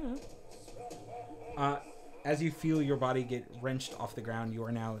 Yeah. As you feel your body get wrenched off the ground, you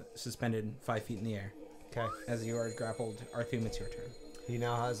are now suspended 5 feet in the air. Okay. As you are grappled, Arthum, it's your turn. He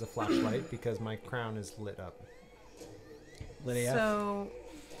now has a flashlight because my crown is lit up. Lydia. So,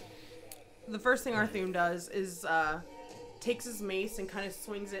 the first thing Arthum does is takes his mace and kind of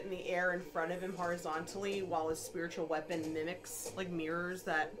swings it in the air in front of him horizontally while his spiritual weapon mimics, like mirrors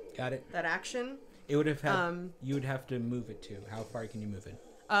that Got it. that action. It would have had, you would have to move it to. How far can you move it?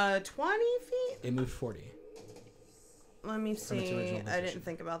 20 feet? It moved 40. Let me From its see. original I position. didn't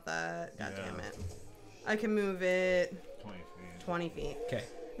think about that. God Yeah. damn it. I can move it 20 feet. 20 feet. Okay.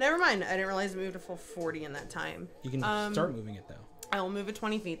 Never mind. I didn't realize it moved a full 40 in that time. You can start moving it, though. I will move it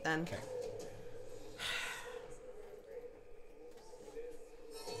 20 feet then. Okay.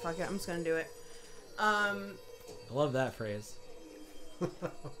 Fuck it. I'm just gonna do it. I love that phrase.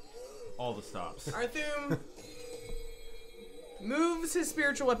 All the stops. Arthum moves his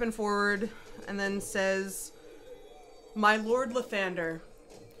spiritual weapon forward and then says, "My Lord Lathander,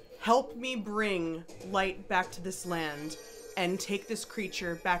 help me bring light back to this land and take this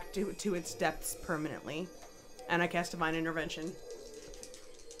creature back to its depths permanently." And I cast Divine Intervention.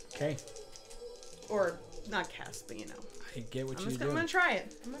 Okay. Or, not cast, but you know. I get what I'm you're gonna doing. try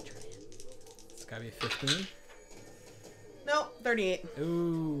it. I'm gonna try it. It's gotta be a 15. No, 38.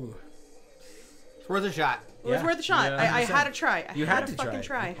 Ooh. It's worth a shot. It was Yeah. worth a shot. Yeah, I 100%. had to try. You had to fucking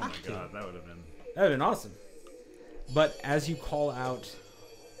try. try. Oh my god, that would have been. That would have been awesome. But as you call out,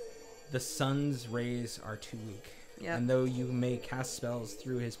 the sun's rays are too weak. Yep. And though you may cast spells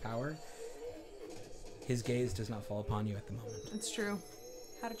through his power, his gaze does not fall upon you at the moment. It's true.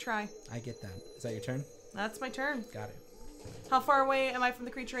 Had to try. I get that. Is that your turn? That's my turn. Got it. How far away am I from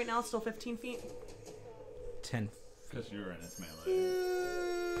the creature right now? Still 15 feet? 10. Because you're in its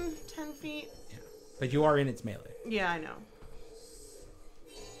melee. 10 feet? Yeah. But you are in its melee. Yeah, I know.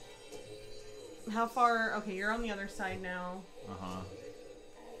 How far? Okay, you're on the other side now. Uh huh.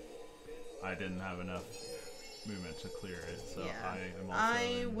 I didn't have enough movement to clear it, so Yeah. I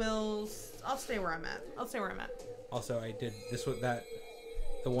am also. I'll stay where I'm at. I'll stay where I'm at. Also, I did this with that.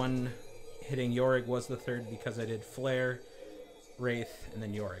 The one hitting Yorig was the third because I did Flare, Wraith, and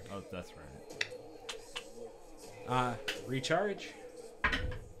then Yorig. Oh, that's right. Recharge.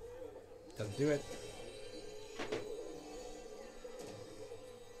 Doesn't do it.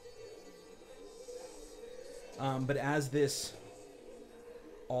 But as this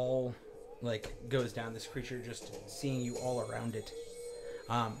all goes down, this creature just seeing you all around it,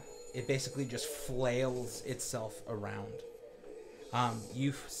 it basically just flails itself around.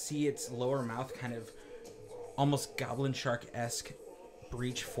 You see its lower mouth kind of almost goblin shark-esque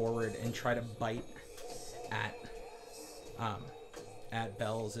breach forward and try to bite at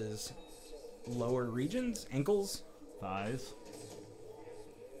Bell's lower regions, ankles, Thighs.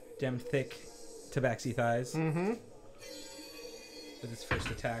 dem thick tabaxi thighs. Mm-hmm. With its first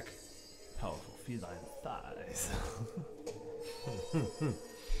attack. Powerful feline thighs.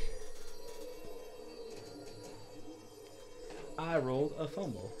 I rolled a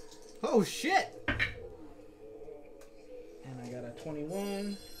fumble. Oh, shit. And I got a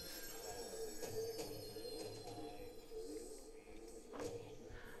 21.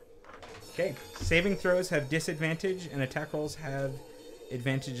 Okay. Saving throws have disadvantage, and attack rolls have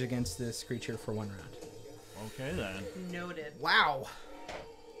advantage against this creature for 1 round. Okay then. Noted. Wow.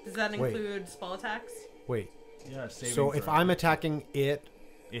 Does that Wait. include spell attacks? Wait. Yeah, saving So if throw. I'm attacking it,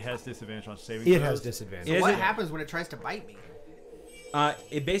 It has disadvantage on saving it throws. has disadvantage. Is What it? happens when it tries to bite me?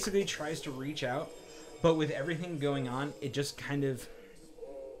 It basically tries to reach out, but with everything going on, it just kind of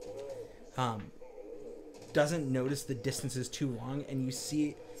doesn't notice the distance is too long, and you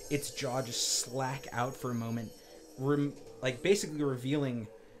see its jaw just slack out for a moment, basically revealing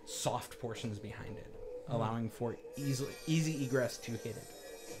soft portions behind it, allowing for easy egress to hit it.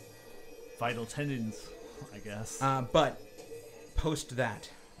 Vital tendons, I guess. But post that,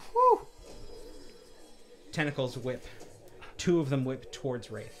 tentacles whip. 2 of them whip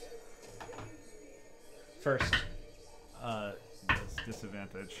towards Wraith. First. That's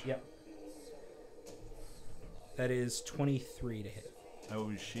disadvantage. Yep. That is 23 to hit. I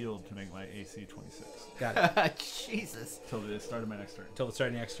will use shield to make my AC 26 Got it. Jesus. till the start of my next turn. Until the start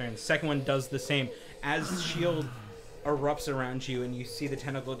of the next turn. The second one does the same. As shield erupts around you and you see the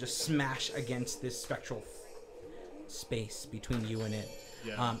tentacle just smash against this spectral space between you and it.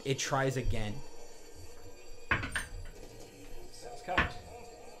 Yeah. It tries again. Sounds cocked.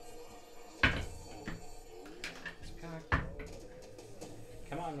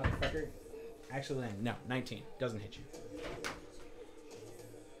 motherfucker actually land. No, 19 doesn't hit you.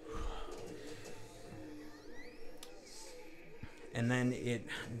 And then it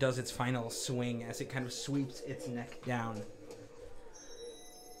does its final swing as it kind of sweeps its neck down.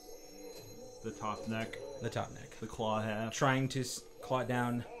 The top neck, The top neck. the claw half. Trying to claw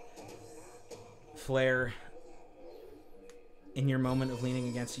down. Flare, in your moment of leaning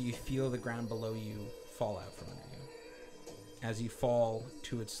against it, you feel the ground below you fall out from under you. As you fall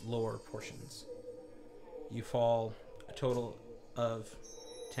to its lower portions. You fall a total of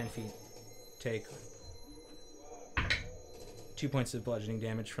 10 feet. Take 2 points of bludgeoning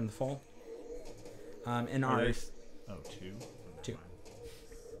damage from the fall. And are two. Two.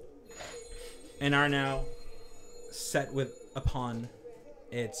 And are now set with upon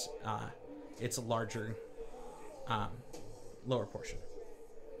its larger lower portion.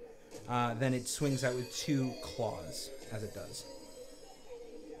 Then it swings out with 2 claws as it does.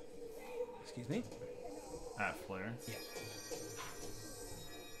 Excuse me. At Flare. Yeah.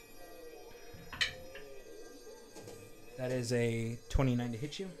 That is a 29 to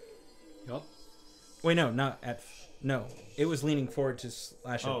hit you. Yup. Wait, no, not at. No, it was leaning forward to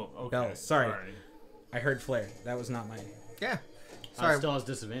slash at Okay. Bells. Sorry. I heard flare. That was not mine. Yeah. Sorry. Sorry. Still has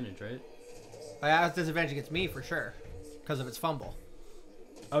disadvantage, right? I was disadvantage against me for sure. Because of its fumble.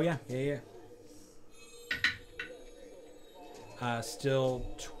 Oh, yeah. Still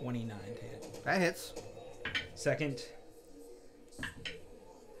 29 to hit. That hits. Second.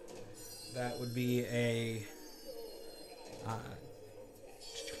 That would be a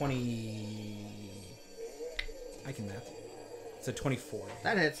 20. I can math. It's a 24.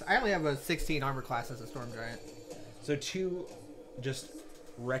 That hits. I only have a 16 armor class as a Storm Giant. So 2 just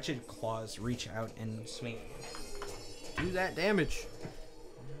wretched claws reach out and swing. Do that damage.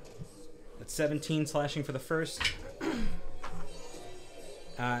 That's 17 slashing for the first.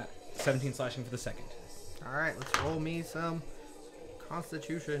 17 slashing for the second. Alright, let's roll me some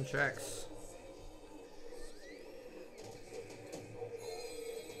Constitution checks.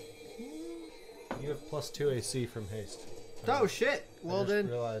 You have +2 AC from haste. Oh shit! Well just then,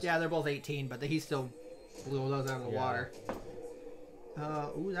 realized. yeah, they're both 18, but he still blew those out of the Yeah. water.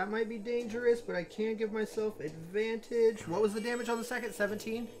 Ooh, that might be dangerous, but I can give myself advantage. What was the damage on the second?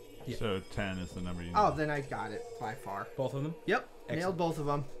 17? Yeah. So 10 is the number you need. Oh, then I got it by far. Both of them? Yep, Excellent. nailed both of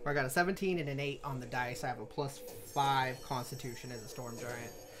them. I got a 17 and an 8 on the dice. I have a +5 Constitution as a Storm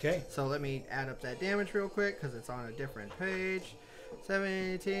Giant. Okay. So let me add up that damage real quick because it's on a different page.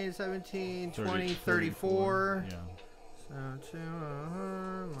 17, 17, 20, 34. Yeah. So 2,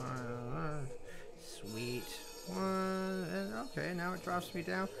 sweet. 1, and okay, now it drops me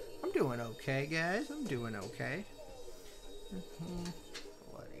down. I'm doing okay, guys. I'm doing okay.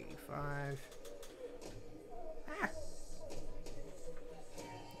 What, 85? Ah.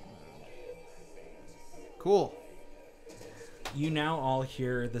 Cool. You now all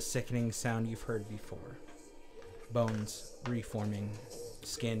hear the sickening sound you've heard before. Bones reforming,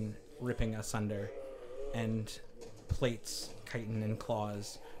 skin ripping asunder, and plates, chitin, and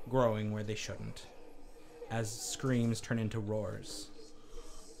claws growing where they shouldn't, as screams turn into roars.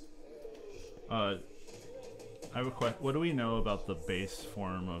 I have a question. What do we know about the base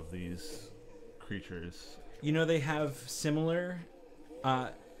form of these creatures? You know, they have similar...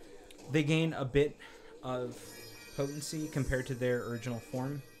 they gain a bit of potency compared to their original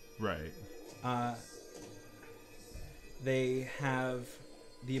form. Right. They have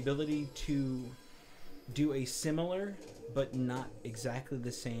the ability to do a similar, but not exactly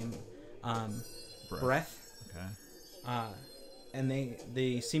the same breath. Okay. And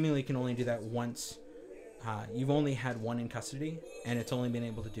they seemingly can only do that once. You've only had one in custody, and it's only been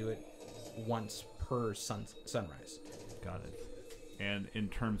able to do it once per sunrise. Got it. And in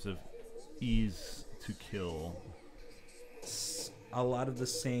terms of ease to kill, A lot of the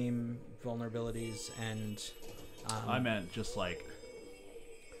same vulnerabilities and... I meant just like,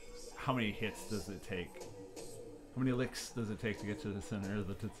 how many hits does it take? How many licks does it take to get to the center of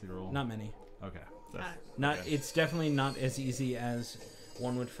the Tootsie Roll? Not many. Okay. Not. Okay. It's definitely not as easy as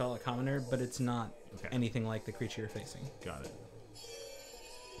one would fell a commoner, but it's not Okay. anything like the creature you're facing. Got it.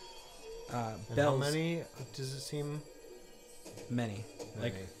 And Bells, how many does it seem? Many.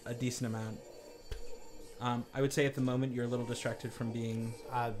 Like Many. a decent amount. I would say at the moment you're a little distracted from being...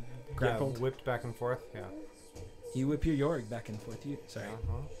 grappled? Yeah, whipped back and forth. Yeah. You whip your Yorg back and forth. Sorry.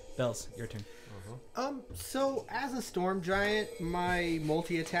 Bells, your turn. So as a Storm Giant, my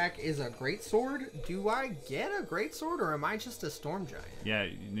multi-attack is a greatsword. Do I get a greatsword, or am I just a Storm Giant? Yeah,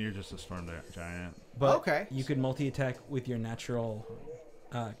 you're just a storm giant. But Okay. you could multi-attack with your natural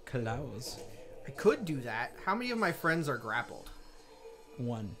claws. I could do that. How many of my friends are grappled?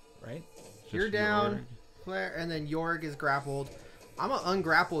 one, right? You're Just down, Jorg. Flare, and then Yorg is grappled. I'm gonna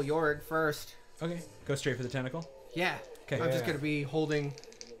ungrapple Yorg first. Okay. Go straight for the tentacle. Yeah. Okay. I'm just gonna be holding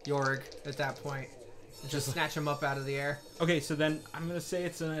Yorg at that point. Just snatch him up out of the air. Okay, so then I'm gonna say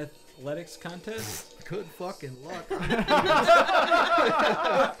it's an athletics contest. Good fucking luck.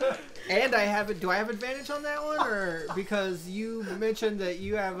 And do I have advantage on that one, or because you mentioned that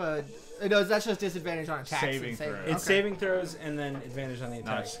you have a? No, that's just disadvantage on attacks. Saving and throws. It's saving throws and then advantage on the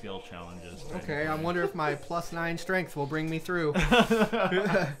attack. Not skill challenges. Okay, I wonder if my +9 strength will bring me through.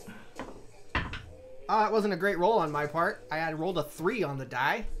 It wasn't a great roll on my part. I had rolled a 3 on the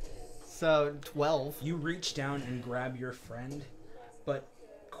die, so 12. You reach down and grab your friend, but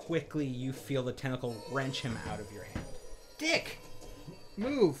quickly you feel the tentacle wrench him out of your hand. Dick,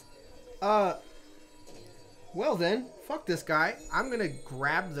 move. Well then, fuck this guy. I'm gonna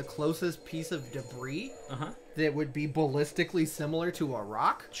grab the closest piece of debris that would be ballistically similar to a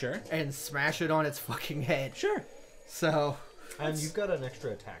rock. Sure. And smash it on its fucking head. Sure. So. And you've got an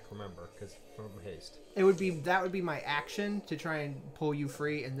extra attack, remember, because from haste. That would be my action to try and pull you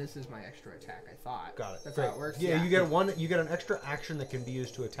free, and this is my extra attack. I thought. Got it. That's Great. how it works. Yeah, you get an extra action that can be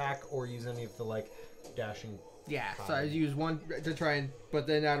used to attack or use any of the dashing. Yeah, so I use one to try and, but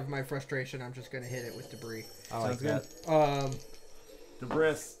then out of my frustration, I'm just gonna hit it with debris. I like Sounds that.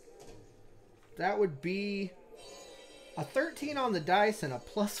 Debris. That would be a 13 on the dice and a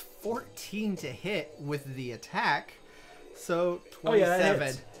 +14 to hit with the attack. So 27. Oh, yeah, that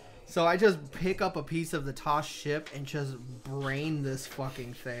hits. So I just pick up a piece of the tossed ship and just brain this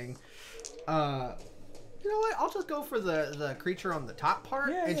fucking thing. You know what? I'll just go for the creature on the top part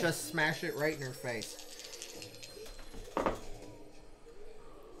and just smash it right in her face.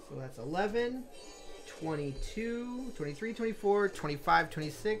 So that's 11, 22, 23, 24, 25,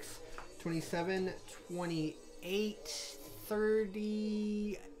 26, 27, 28,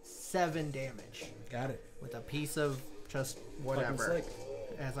 37 damage. Got it. With a piece of just Fucking whatever. slick.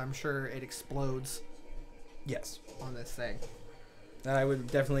 As I'm sure it explodes Yes. on this thing. I would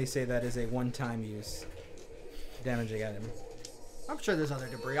definitely say that is a one-time use damaging item. I'm sure there's other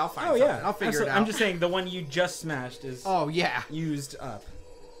debris. I'll find Oh something. yeah, I'll figure Absolutely. it out. I'm just saying the one you just smashed is Oh, yeah. used up.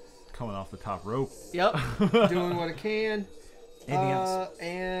 Coming off the top rope. Yep. Doing what I can. Anything else?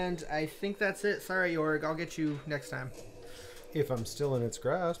 And I think that's it. Sorry, Yorg. I'll get you next time. If I'm still in its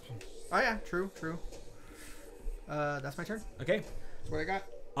grasp. Oh, yeah. True. That's my turn. Okay. That's what I got.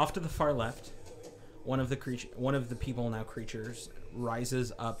 Off to the far left, one of the people now creatures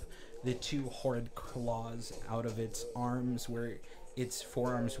rises up, the two horrid claws out of its arms where its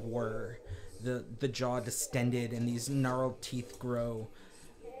forearms were. The jaw distended and these gnarled teeth grow.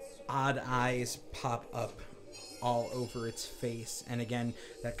 Odd eyes pop up all over its face, and again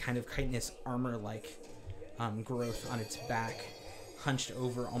that kind of chitinous armor-like growth on its back, hunched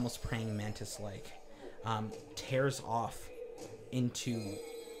over, almost praying mantis-like, tears off into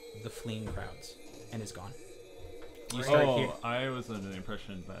the fleeing crowds and is gone. You start here. I was under the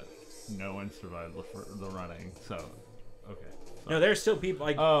impression that no one survived the running, so okay. No, there are still people.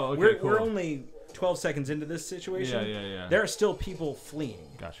 Like, okay, we're cool. only 12 seconds into this situation. Yeah. There are still people fleeing.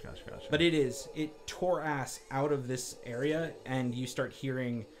 Gotcha. But it tore ass out of this area, and you start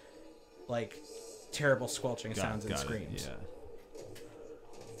hearing like terrible squelching sounds and screams.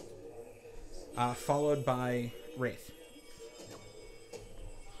 Yeah. Followed by Wraith,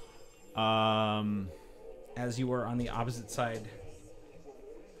 as you were on the opposite side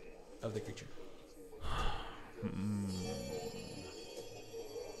of the creature.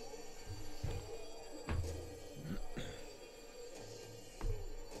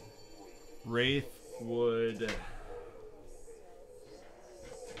 Wraith would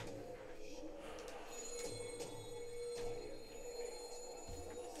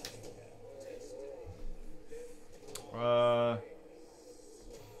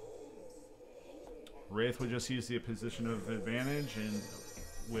Wraith would just use the position of advantage and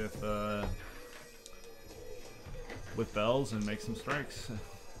with bells and make some strikes.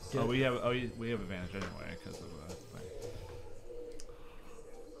 We have advantage anyway because of thing.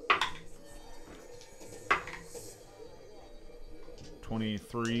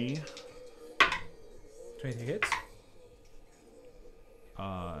 23. 23 hits.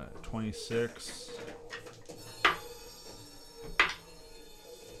 26.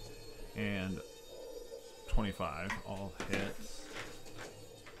 And 25. All hits.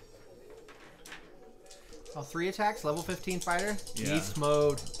 All 3 attacks, level 15 fighter. Yeah. Beast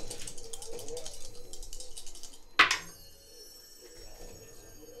mode.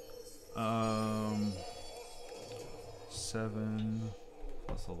 Seven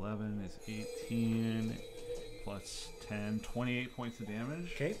plus 11 is 18. plus 10, 28 points of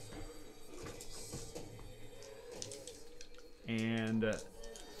damage. Okay. And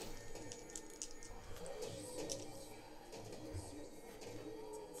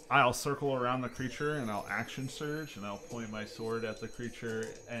I'll circle around the creature and I'll action surge and I'll point my sword at the creature,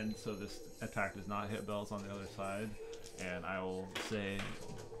 and so this attack does not hit Bells on the other side. And I will say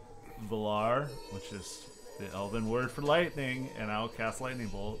Valar, which is the elven word for lightning, and I'll cast Lightning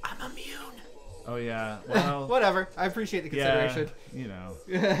Bolt. I'm immune. Oh yeah, well, Whatever. I appreciate the consideration. yeah, you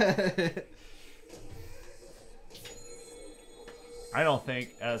know. I don't think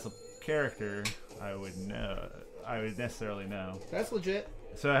as a character I would necessarily know. That's legit.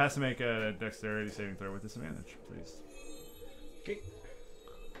 So it has to make a dexterity saving throw with disadvantage, please. Okay.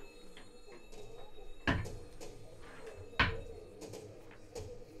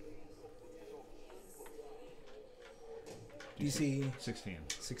 DC 16.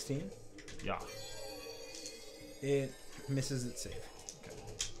 16. Yeah. It misses its save.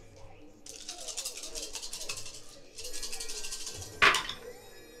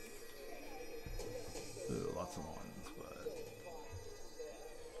 Ooh, lots of ones, but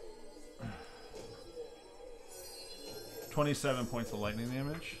 27 points of lightning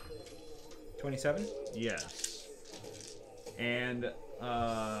damage. 27. Yes. And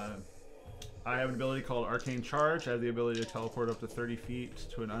I have an ability called Arcane Charge. I have the ability to teleport up to 30 feet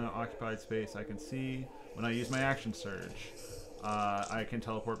to an unoccupied space I can see. When I use my action surge, I can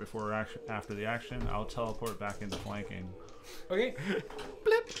teleport before or after the action. I'll teleport back into flanking. Okay.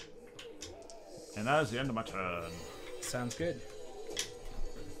 Blip. And that is the end of my turn. Sounds good.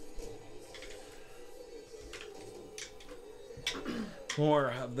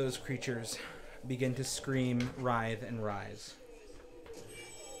 More of those creatures begin to scream, writhe, and rise.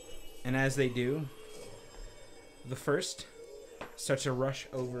 And as they do, the first starts to rush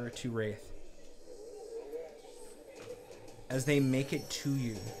over to Wraith. As they make it to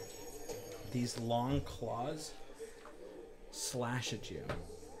you, these long claws slash at you.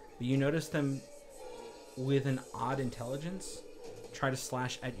 But you notice them, with an odd intelligence, try to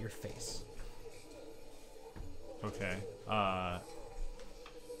slash at your face. Okay.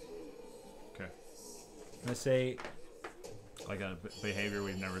 Okay. I say, Like a behavior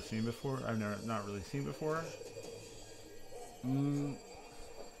we've never seen before. I've not really seen before.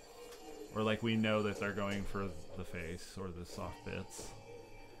 Or like we know that they're going for the face or the soft bits.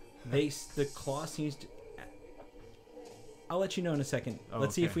 the claw seems to... I'll let you know in a second. Oh,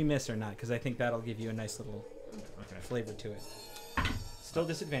 Let's see if okay. we miss or not, because I think that'll give you a nice little Okay. flavor to it. Still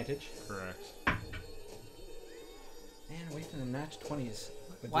disadvantage. Correct. Man, away from the match 20s.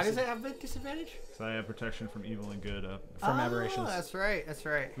 Why does it have a disadvantage? So I have protection from evil and good up. From aberrations. That's right. That's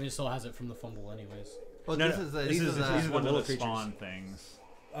right. I mean, it still has it from the fumble, anyways. Well, No, this no, is this these is- are these These are are the the little creatures. spawn things.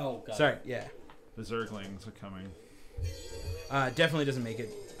 Oh, God. Sorry, yeah. The Zerglings are coming. Definitely doesn't make it.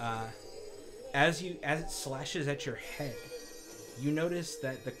 As it slashes at your head, you notice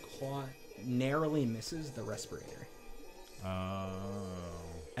that the claw narrowly misses the respirator Oh,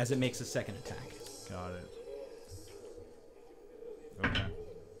 as it makes a second attack. got it. Okay.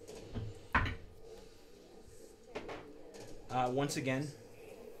 Once again,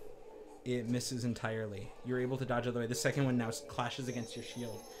 it misses entirely. You're able to dodge out of the way. The second one now clashes against your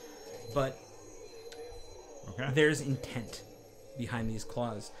shield. But Okay. there's intent behind these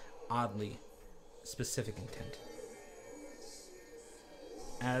claws. Oddly specific intent.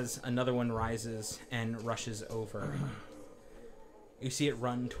 As another one rises and rushes over, you see it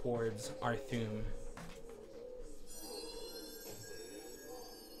run towards Arthum.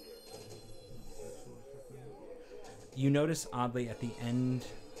 You notice oddly at the end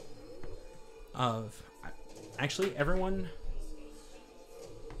of... Actually, everyone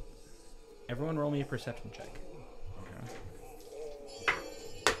roll me a perception check. Okay.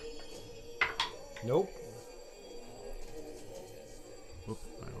 Nope. Whoop,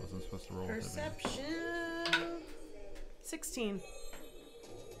 I wasn't supposed to roll. with it. Perception. 16.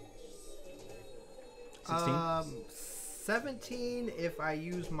 16? 17 if I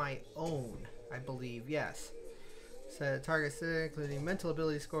use my own, I believe. Yes. Set target, including mental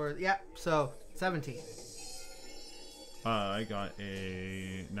ability scores. Yeah, so 17. I got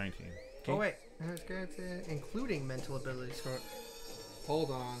a 19. Oh, wait. That's good, including mental ability score.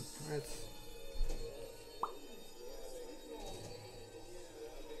 Hold on. That's...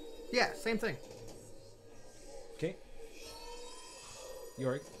 Yeah, same thing. Okay.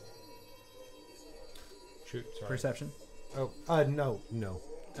 Yorick, Shoot, sorry. perception. Oh, no. No.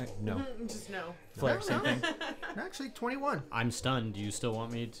 Just no. Flare, No, same no. thing. Actually, 21. I'm stunned. Do you still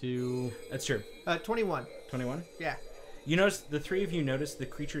want me to... That's true. 21. 21. Yeah. You notice, the three of you notice the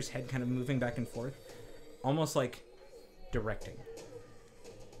creature's head kind of moving back and forth, almost like directing.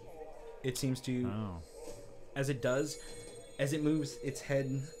 It seems to, as it does, as it moves its head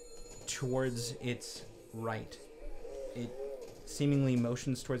towards its right, it seemingly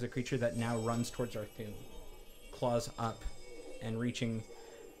motions towards a creature that now runs towards Arthune, claws up, and reaching.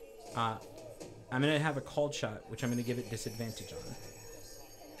 I'm going to have a called shot, which I'm going to give it disadvantage on,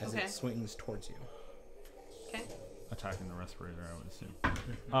 as it swings towards you. Okay. Attacking the respirator, I would assume.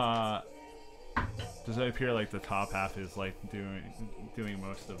 Does it appear like the top half is like doing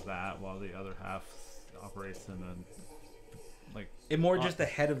most of that, while the other half operates in a like? It more just the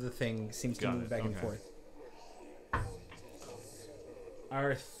head of the thing seems to move back and forth.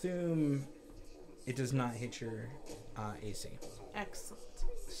 Arthune, it does not hit your AC. Excellent.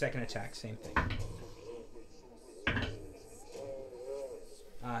 Second attack, same thing.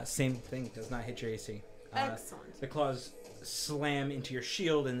 Same thing, does not hit your AC. Excellent. The claws slam into your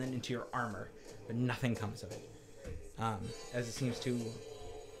shield and then into your armor, but nothing comes of it. As it seems to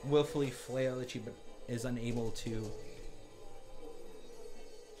willfully flail at you, but is unable to.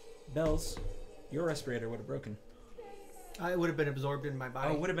 Bells, your respirator would have broken. It would have been absorbed in my body.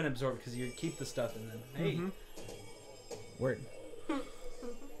 Oh, it would have been absorbed because you'd keep the stuff and then, hey, word.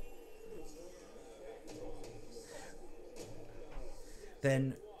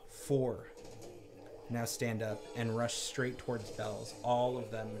 Then 4 now stand up and rush straight towards Bells, all of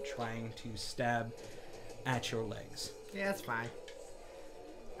them trying to stab at your legs. Yeah, that's fine.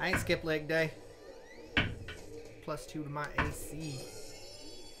 I ain't skip leg day. +2 to my AC.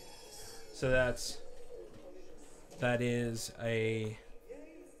 So that is a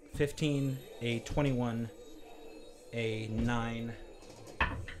 15, a 21, a 9, a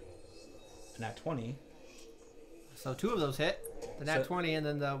nat 20. So 2 of those hit. The nat 20 and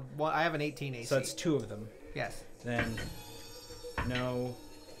then the one. I have an 18 AC. So that's 2 of them. Yes. Then no,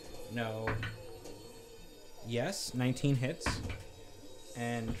 yes, 19 hits,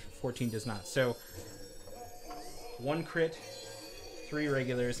 and 14 does not. So 1 crit, 3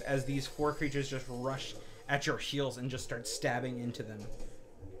 regulars, as these 4 creatures just rush at your heels and just start stabbing into them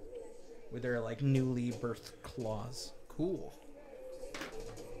with their like newly birthed claws. Cool.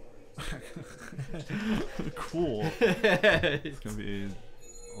 Cool. It's gonna be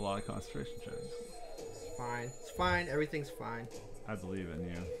a lot of concentration checks. Fine. It's fine. Everything's fine. I believe in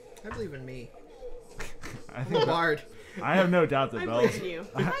you. I believe in me. I I'm think a bard. I have no doubt that I Bells. believe in you.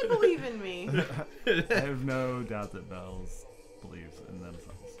 I believe in me. I have no doubt that Bells believes in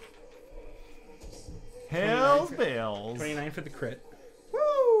themselves. Hails Bells. 29 for the crit.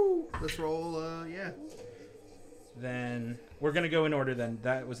 Woo! Let's roll. Yeah. Then we're gonna go in order. Then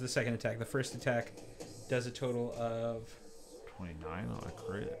that was the second attack. The first attack does a total of 29 on a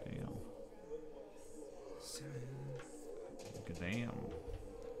crit. Damn. 7. Good damn.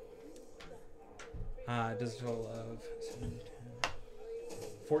 Does a total of 7, 10,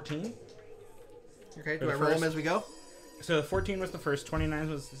 14. Okay. For Do I the roll them first? as we go? So the 14 was the first. 29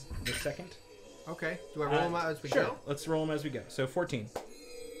 was the second. Okay. Do I roll them as we Sure. go? Let's roll them as we go. So 14.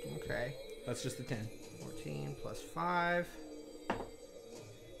 Okay. That's just the 10. 14 plus 5.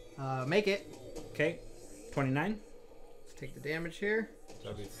 Make it. Okay. 29. Let's take the damage here.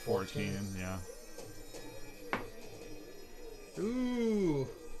 That'd be 14, yeah. Ooh.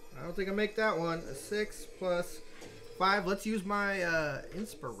 I don't think I make that one. A 6 plus 5. Let's use my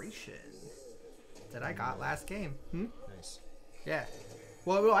inspiration that I got last game. Nice. Yeah.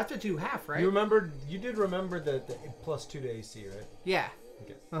 Well, I have to do half, right? You did remember the +2 to AC, right? Yeah.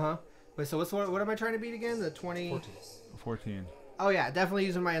 Okay. Uh-huh. Wait, so what am I trying to beat again? The 20? 14. 14. Oh, yeah. Definitely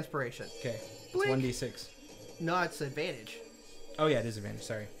using my inspiration. Okay. It's Blink. 1d6. No, it's advantage. Oh yeah, it is advantage.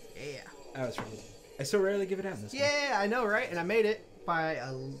 Sorry. Yeah. I was wrong. I so rarely give it out in this one. Yeah, I know, right? And I made it by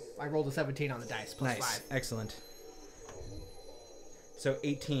I rolled a 17 on the dice plus Nice. 5. Excellent. So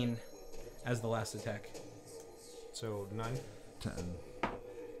 18 as the last attack. So 9? 10.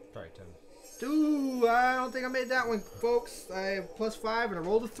 Sorry, 10. Ooh, I don't think I made that one, folks. I have plus 5 and I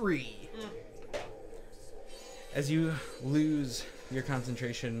rolled a 3. As you lose your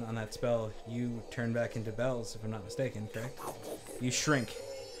concentration on that spell, you turn back into Bells, if I'm not mistaken, correct? You shrink.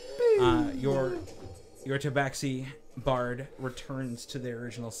 Your Tabaxi bard returns to their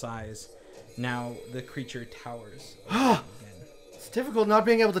original size. Now the creature towers over you again. It's difficult not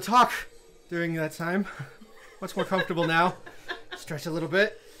being able to talk during that time. Much more comfortable now. Stretch a little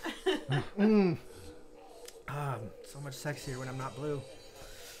bit. So much sexier when I'm not blue.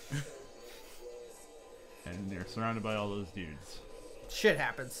 And you're surrounded by all those dudes. Shit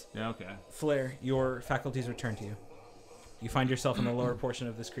happens. Yeah, okay. Flare, your faculties return to you. You find yourself in the lower portion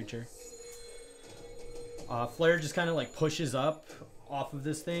of this creature. Flare just kind of like pushes up off of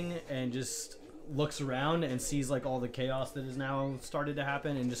this thing and just looks around and sees like all the chaos that has now started to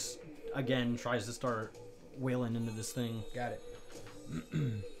happen, and just again tries to start wailing into this thing. Got it.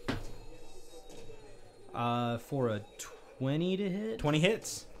 For a 20 to hit. 20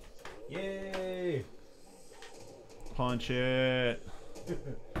 hits. Yay! Punch it.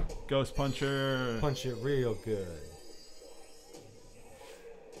 Ghost puncher. Punch it real good.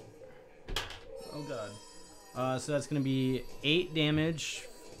 Oh god. So that's gonna be 8 damage.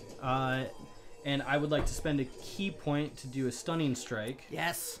 And I would like to spend a key point to do a stunning strike.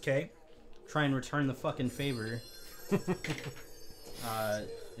 Yes. Okay. Try and return the fucking favor.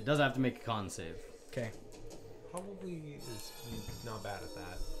 It does have to make a con save, Okay. Probably is not bad at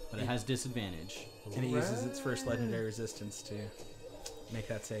that. but it has disadvantage. And it uses its first legendary resistance to make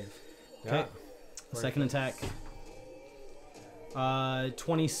that save. Yeah. Second attack.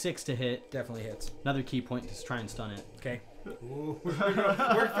 26 to hit. Definitely hits. Another key point to try and stun it. Okay. Ooh,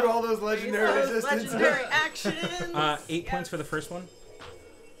 work through all those legendary Those resistance. legendary actions. 8 points for the first one.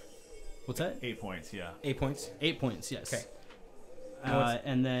 What's that? 8 points, yeah. 8 points. 8 points, yes. Okay.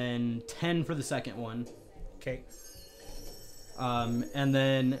 And then 10 for the second one. Okay. And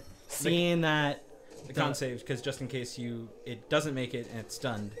then seeing that The con saves, because just in case it doesn't make it and it's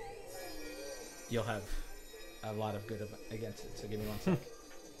stunned, you'll have a lot of good against it. So give me 1 sec.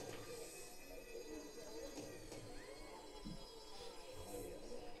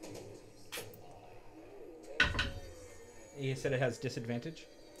 You said it has disadvantage?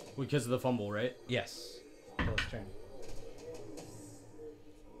 because of the fumble, right? Yes. Till its turn.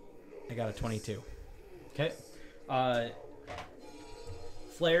 I got a 22. Okay.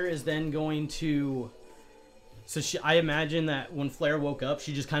 Flare is then going to. So I imagine that when Flare woke up,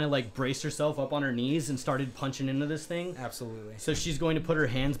 she just kind of like braced herself up on her knees and started punching into this thing. Absolutely. So she's going to put her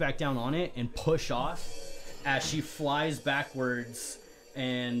hands back down on it and push off as she flies backwards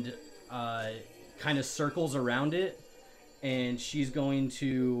and kind of circles around it. And she's going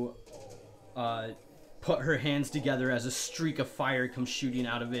to put her hands together as a streak of fire comes shooting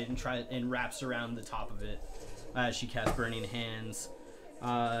out of it and wraps around the top of it as she casts Burning Hands,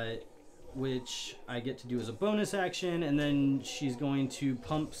 which I get to do as a bonus action. And then she's going to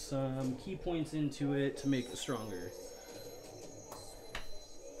pump some key points into it to make it stronger.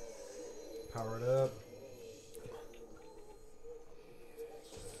 Power it up.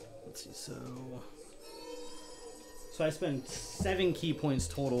 Let's see, so I spend 7 key points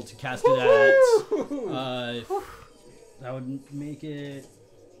total to cast it at. That would make it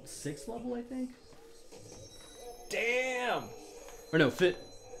 6th level, I think. Damn! Or no,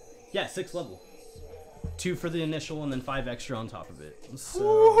 6th level. 2 for the initial, and then 5 extra on top of it.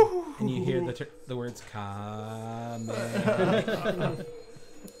 So And you hear the words "Kame." It's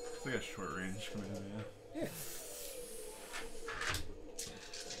like a short range command, yeah.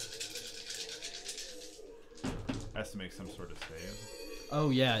 Has to make some sort of save. oh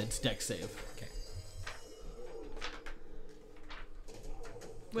yeah, it's deck save. Okay.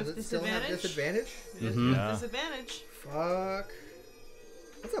 With Does it still have disadvantage? disadvantage? Mhm. Yeah. Disadvantage. Fuck.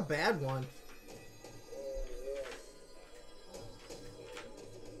 That's a bad one.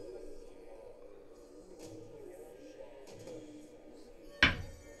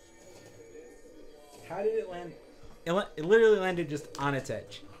 How did it land? It literally landed just on its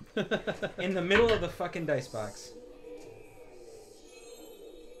edge. In the middle of the fucking dice box.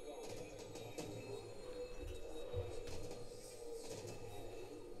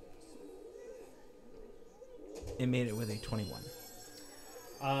 It made it with a 21.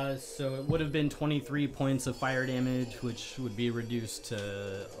 So it would have been 23 points of fire damage, which would be reduced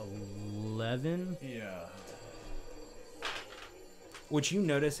to 11. Yeah. What you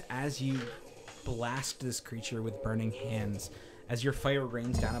notice as you blast this creature with burning hands, as your fire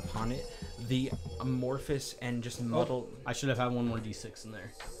rains down upon it, the amorphous and just muddled... I should have had one more d6 in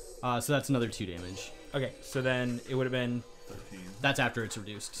there. So that's another 2 damage. Okay, so then it would have been... 13. That's after it's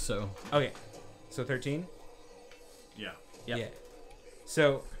reduced, so... Okay, so 13? Yeah. Yep. Yeah.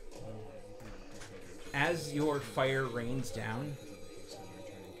 So, as your fire rains down,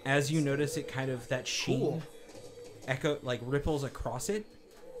 as you notice it kind of, that sheen echo, like ripples across it,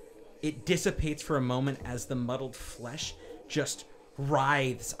 it dissipates for a moment as the muddled flesh just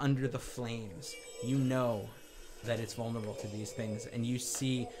writhes under the flames. You know that it's vulnerable to these things, and you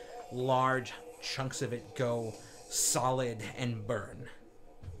see large chunks of it go solid and burn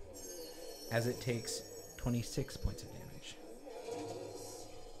as it takes 26 points of damage.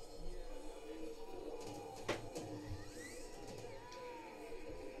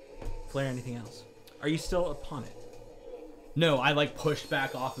 Flare, anything else? Are you still upon it? No, I like pushed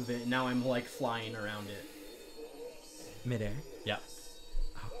back off of it, and now I'm like flying around it. Midair? Yeah.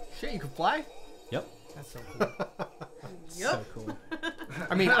 Shit, you can fly? Yep. That's so cool. Yep. So cool.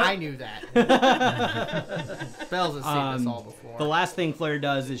 I mean, I knew that. Bells has seen this all before. The last thing Flare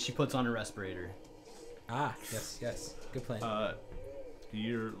does is she puts on a respirator. Ah, yes. Good plan. Do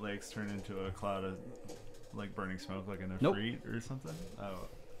your legs turn into a cloud of like burning smoke, like in their Nope. feet or something?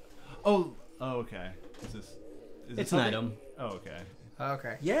 Oh, Oh, okay. Is this? Is it it's an something- item. Oh, okay.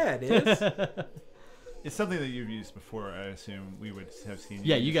 Okay. yeah, it is. It's something that you've used before. I assume we would have seen.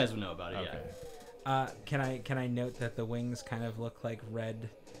 Yeah, use. you guys would know about it. Okay. Yeah. Can I note that the wings kind of look like red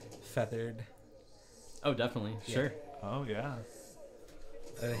feathered? Oh, definitely. Yeah. Sure. Oh yeah.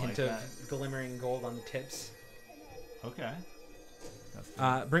 A hint like of that. glimmering gold on the tips. Okay.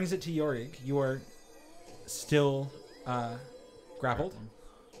 That's Brings it to Yorig. You are still grappled.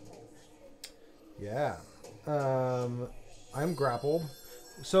 Yeah. I'm grappled.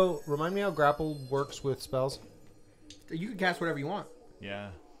 So, remind me how grapple works with spells. You can cast whatever you want. Yeah.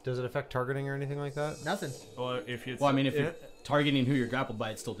 Does it affect targeting or anything like that? Nothing. Well, if it's Well, I mean, if you're targeting who you're grappled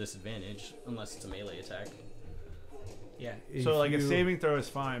by, it's still disadvantage unless it's a melee attack. Yeah. so like a you- saving throw is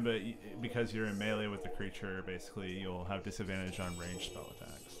fine, but because you're in melee with the creature, basically you'll have disadvantage on ranged spell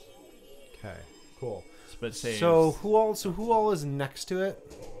attacks. Okay, cool. But saves. So who all is next to it?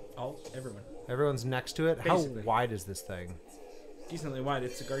 Everyone. Everyone's next to it. Basically. How wide is this thing? Decently wide.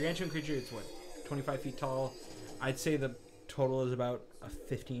 It's a gargantuan creature. It's what, 25 feet tall. I'd say the total is about a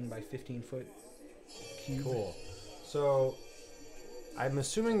 15 by 15 foot cube. Cool. So, I'm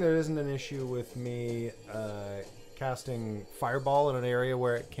assuming there isn't an issue with me casting fireball in an area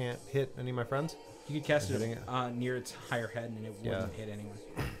where it can't hit any of my friends. You could cast Hitting it it. near its higher head and it Yeah. wouldn't hit anyone.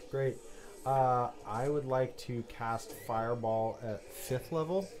 Great. I would like to cast fireball at 5th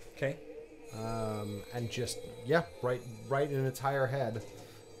level. Okay. And just right in its higher head.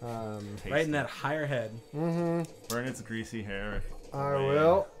 Taste Right in it. that higher head. Burn its greasy hair. I away.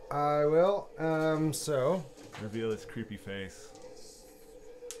 will. So Reveal its creepy face.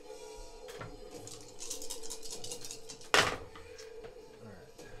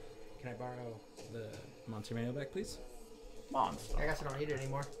 Can I borrow the monster manual back, please? Monster. I guess I don't need it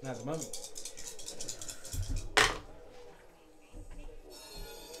anymore. Not at the moment.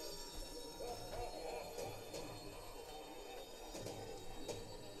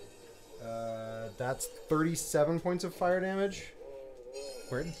 that's 37 points of fire damage.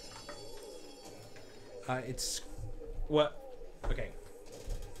 Word. It's what? Okay.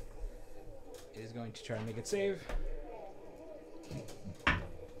 It is going to try and make it save.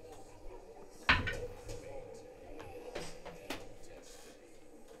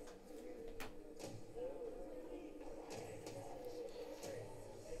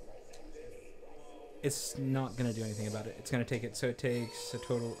 It's not going to do anything about it. It's going to take it. So it takes a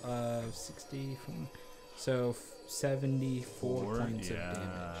total of 60 from. So 74 points of damage.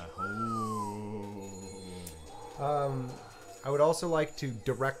 Ooh. I would also like to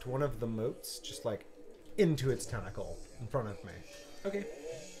direct one of the motes just like into its tentacle in front of me. Okay.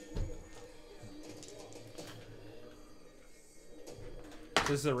 So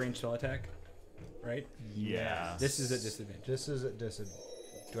this is a ranged spell attack, right? Yeah. This is a disadvantage. This is at disadvantage.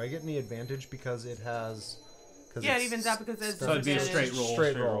 Do I get any advantage because it has? Yeah, it evens out because it's So it'd be a disadvantage. straight roll.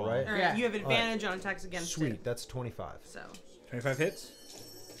 Straight roll, right? Or Yeah. you have advantage on attacks against Sweet, it. that's 25. So 25 hits.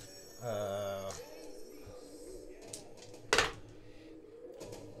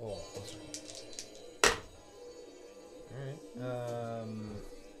 Alright.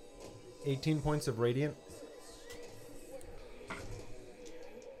 18 points of radiant.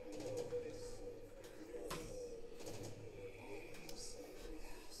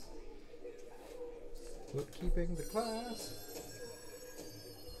 Bookkeeping the class.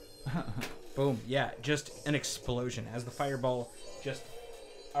 Boom. Yeah, just an explosion as the fireball just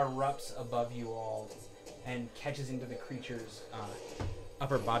erupts above you all and catches into the creature's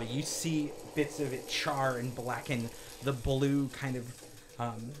upper body. You see bits of it char and blacken. The blue kind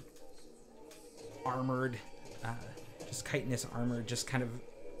of armored, just chitinous armor just kind of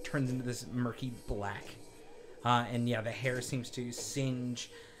turns into this murky black. And yeah, the hair seems to singe.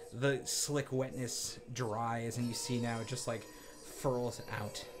 The slick wetness dries, and you see now it just like furls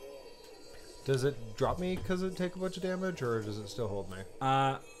out. Does it drop me because it take a bunch of damage, or does it still hold me?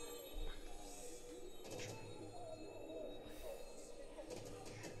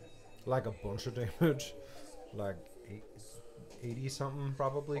 Like a bunch of damage, like 80 something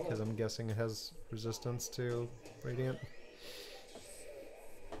probably, because I'm guessing it has resistance to radiant,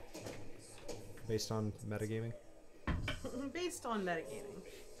 based on metagaming. based on metagaming.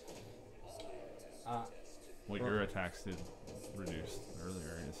 Well, your attacks did reduce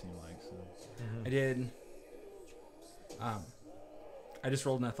earlier, it seemed like. So. I did. I just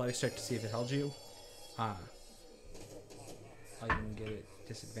rolled an athletics check to see if it held you. I'll even get it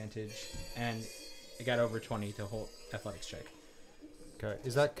disadvantage, and it got over 20 to hold athletics check. Okay.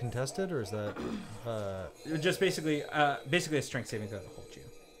 Is that contested or is that Just basically a strength saving throw to hold you.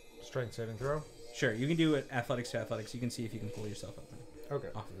 strength saving throw? Sure, you can do it athletics to athletics. You can see if you can pull yourself up Okay.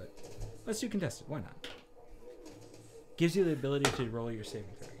 off of it. Let's do contested. Why not? Gives you the ability to roll your saving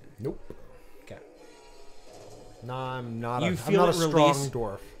throw again. Nope. Okay. Nah, I'm not. You I'm feel not a it strong release-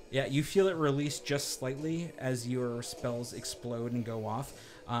 dwarf. Yeah, you feel it release just slightly as your spells explode and go off.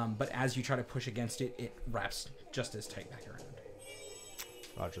 But as you try to push against it, it wraps just as tight back around.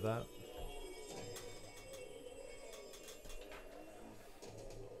 Roger that.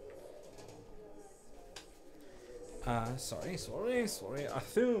 Sorry.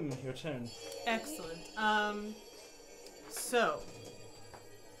 Athum, your turn. Excellent. So,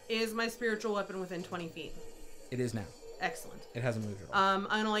 is my spiritual weapon within 20 feet? It is now. Excellent. It hasn't moved at all. I'm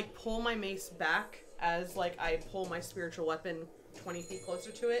gonna like pull my mace back as like I pull my spiritual weapon 20 feet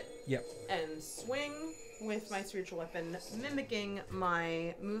closer to it. Yep. And swing with my spiritual weapon, mimicking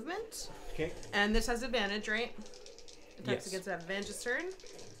my movement. Okay. And this has advantage, right? Yes. Attacks against that advantage this turn.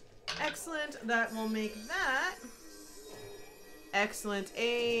 Excellent. That will make that. Excellent.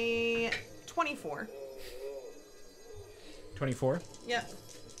 A 24. 24. Yep.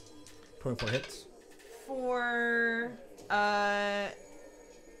 24 hits. For can't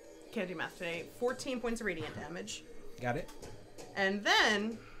do math today. 14 points of radiant damage. Got it. And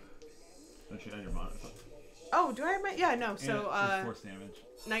then Don't you add your modifier? oh, do I have my yeah, no. So And force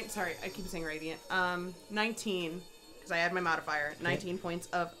damage. sorry, I keep saying radiant. 19 because I add my modifier. 19 points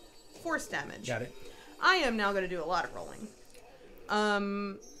of force damage. Got it. I am now going to do a lot of rolling.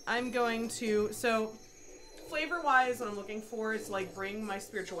 I'm going to so flavor-wise, what I'm looking for is like bring my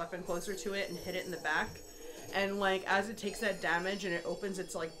spiritual weapon closer to it and hit it in the back, and like as it takes that damage and it opens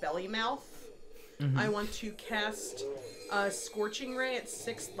its like belly mouth, I want to cast a scorching ray at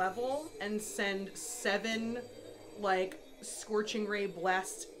 6th level and send 7 like scorching ray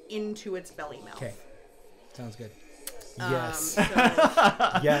blasts into its belly mouth. Okay. Sounds good. Yes. So,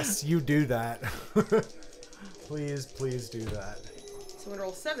 Yes, you do that. Please do that. so I'm gonna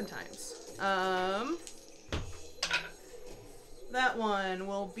roll 7 times. That one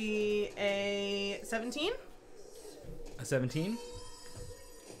will be a 17. A 17.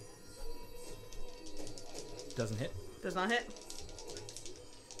 Doesn't hit. Does not hit.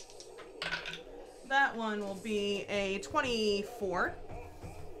 That one will be a 24.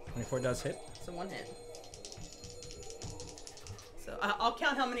 24 does hit. So 1 hit. So I'll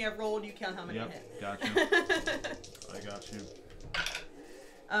count how many I've rolled. You count how many I hit. Yep, gotcha. I got you.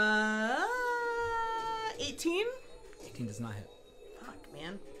 18. 18 does not hit. Fuck,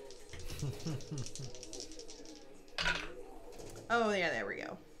 man. Oh yeah, there we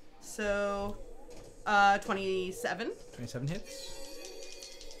go. So, 27. 27 hits.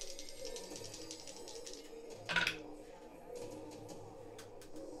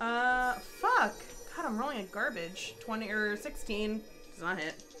 Fuck. God, I'm rolling a garbage. 20 or 16 does not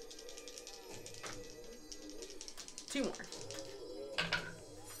hit. 2 more.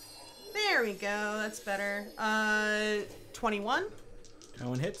 There we go. That's better. 21. No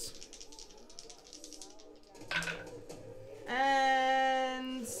one hits.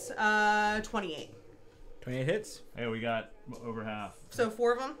 And 28. 28 hits. Hey, we got over half. So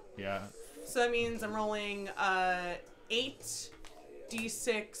 4 of them. Yeah. So that means I'm rolling 8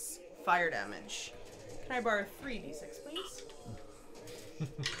 d6 fire damage. Can I borrow 3 d6, please?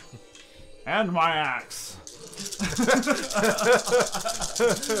 And my axe.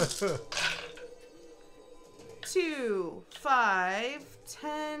 2, 5,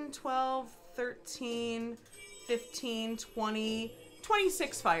 10, 12, 13, 15, 20,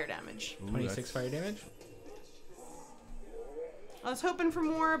 26 fire damage. Ooh, 26 that's fire damage. I was hoping for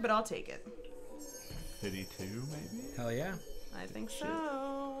more, but I'll take it. 52, maybe? Hell yeah. I think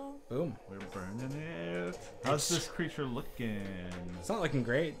so. Boom. We're burning it. How's this creature looking? It's not looking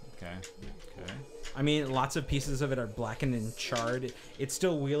great. Okay. Okay. I mean, lots of pieces of it are blackened and charred. It's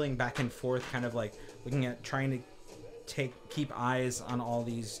still wheeling back and forth, kind of like looking at trying to keep eyes on all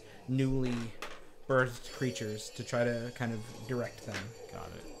these newly birthed creatures to try to kind of direct them. Got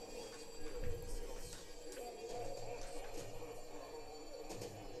it.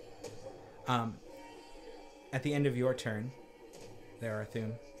 At the end of your turn, there,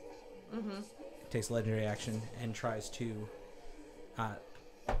 Arthune takes a legendary action and tries to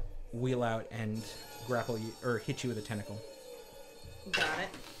wheel out and grapple you or hit you with a tentacle. Got it.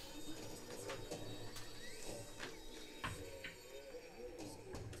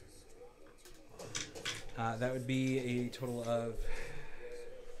 That would be a total of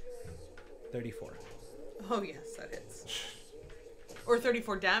 34. Oh, yes, that hits. Or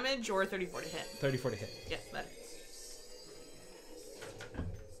 34 damage, or 34 to hit. 34 to hit. Yeah, that hits.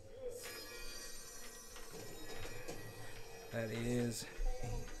 That is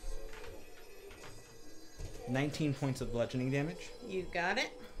 19 points of bludgeoning damage. You got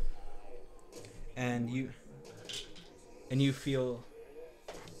it. And you feel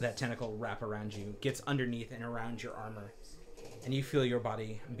that tentacle wrap around you, gets underneath and around your armor, and you feel your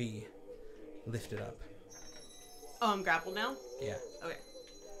body be lifted up. Oh, I'm grappled now? Yeah. Okay.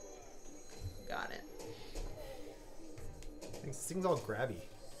 Got it. This thing's all grabby.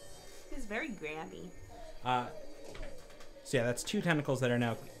 It's very grabby. So yeah, that's 2 tentacles that are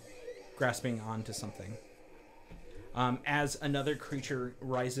now grasping onto something. As another creature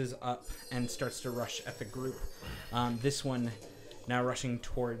rises up and starts to rush at the group, this one now rushing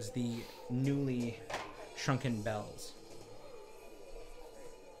towards the newly shrunken bells.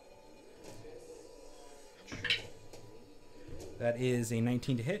 That is a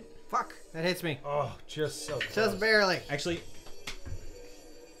 19 to hit. Fuck, that hits me. Oh, just so close. Just barely. Actually,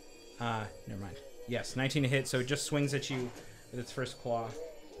 never mind. Yes, 19 to hit, so it just swings at you with its first claw,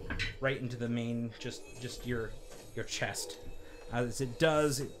 right into the main, just your chest. As it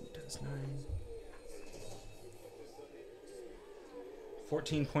does 9,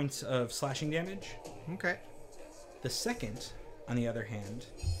 14 points of slashing damage. Okay. The second, on the other hand,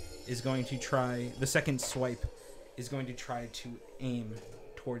 is going to try. The second swipe is going to try to aim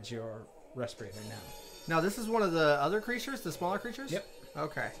towards your respirator now. Now, this is one of the other creatures, the smaller creatures? Yep.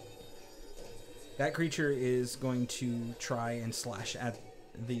 Okay. That creature is going to try and slash at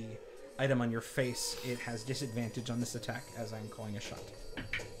the item on your face. It has disadvantage on this attack as I'm calling a shot.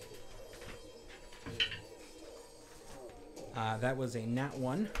 That was a nat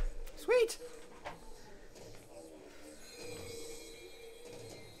 1. Sweet.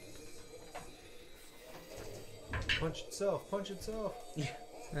 Punch itself, punch itself. Yeah.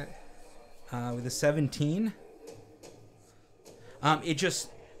 With a 17. It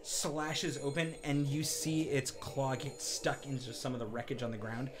just slashes open, and you see its claw get stuck into some of the wreckage on the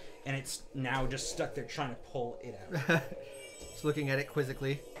ground, and it's now just stuck there trying to pull it out. Just looking at it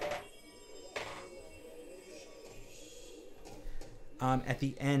quizzically. At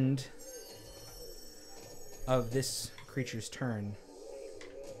the end of this creature's turn,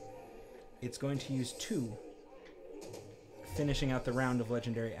 it's going to use 2, finishing out the round of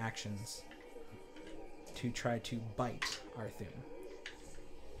legendary actions, to try to bite Arthur.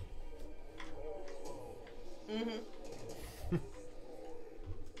 Mm-hmm.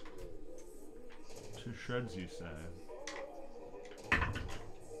 To shreds, you say?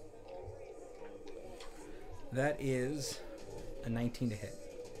 That is a 19 to hit,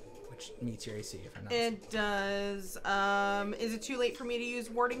 which meets your AC if I'm not It does. Is it too late for me to use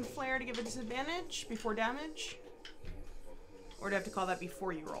Warding Flare to give a disadvantage before damage? Or do I have to call that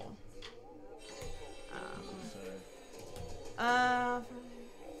before you roll?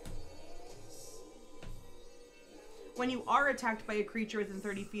 When you are attacked by a creature within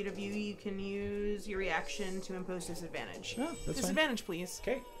 30 feet of you, you can use your reaction to impose disadvantage. Oh, that's disadvantage, please.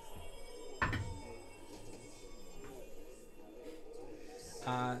 Okay.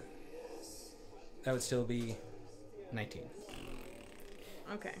 That would still be 19.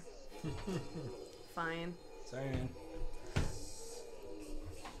 Okay. Fine. Sorry, man.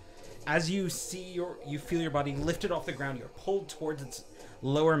 As you feel your body lifted off the ground, you're pulled towards its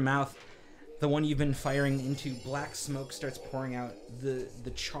lower mouth. The one you've been firing into, black smoke starts pouring out.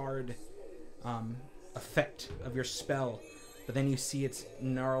 The charred effect of your spell, but then you see its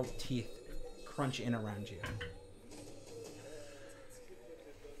gnarled teeth crunch in around you.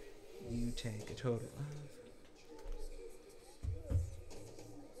 You take a total of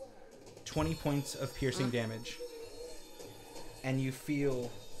 20 points of piercing damage, and you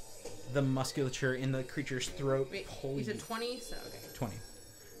feel the musculature in the creature's throat pull You you. said 20, so okay. 20.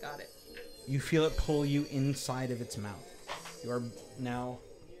 Got it. You feel it pull you inside of its mouth. You are now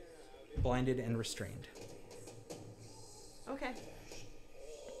blinded and restrained. Okay.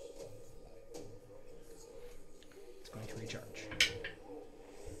 It's going to recharge.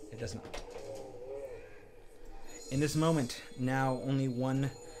 It does not. In this moment, now only one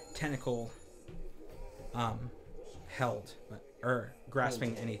tentacle held, or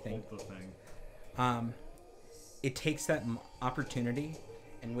grasping anything. Hold the thing. It takes that opportunity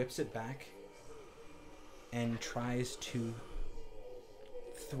and whips it back and tries to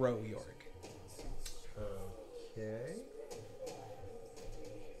throw York. Okay.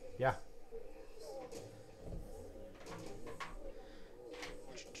 Yeah.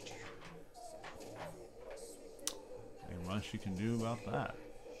 Ain't much you can do about that.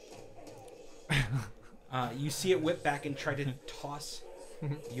 You see it whip back and try to toss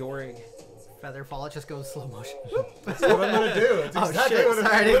Yorig. Feather fall. It just goes slow motion. That's what I'm gonna do. It's Oh, exactly shit. what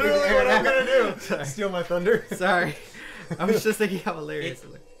Sorry, I didn't mean to literally air what I'm that. gonna do. Sorry. Steal my thunder. Sorry. I was just thinking how hilarious It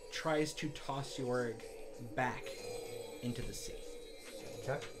it looked. tries to toss Yorig back into the sea.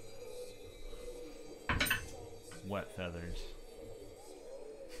 Okay. Wet feathers.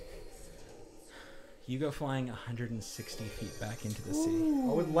 You go flying 160 feet back into the sea.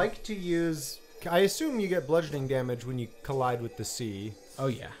 I would like to use. I assume you get bludgeoning damage when you collide with the sea. Oh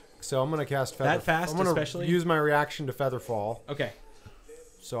yeah. So I'm gonna cast feather. That fast, I'm gonna especially? use my reaction to feather fall. Okay.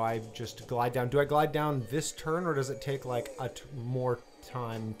 So I just glide down. Do I glide down this turn, or does it take like more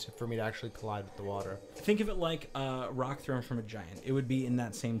time for me to actually collide with the water? Think of it like a rock thrown from a giant. It would be in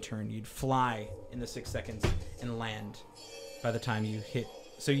that same turn. You'd fly in the 6 seconds and land by the time you hit.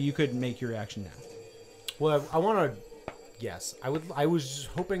 So you could make your reaction now. Well, I want to. Yes, I would. I was just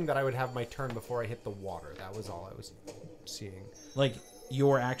hoping that I would have my turn before I hit the water. That was all I was seeing. Like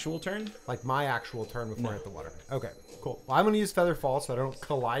your actual turn? Like my actual turn before I No. hit the water. Okay, cool. Well, I'm going to use feather fall so I don't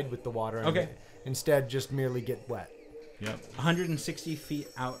collide with the water. And Okay. Instead, just merely get wet. Yep. 160 feet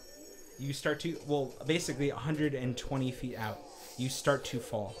out, you start to, well, basically 120 feet out, you start to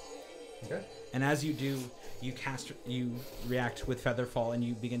fall. Okay. And as you do, you react with feather fall and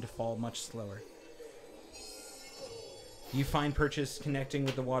you begin to fall much slower. You find purchase connecting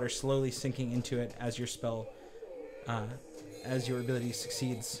with the water, slowly sinking into it as your spell, as your ability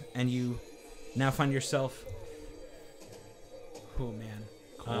succeeds, and you now find yourself, oh man,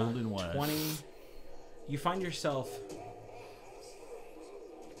 Cold and wet. 20. You find yourself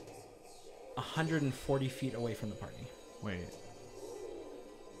 140 feet away from the party. Wait.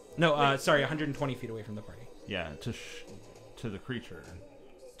 No, sorry, 120 feet away from the party. Yeah, to the creature.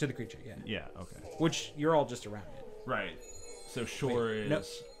 To the creature, yeah. Yeah, okay. Which you're all just around it. Right. So shore Wait, is... no.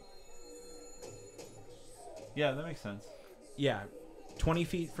 Yeah, that makes sense. Yeah, 20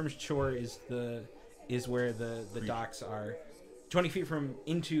 feet from shore is where the Creature. docks are. 20 feet from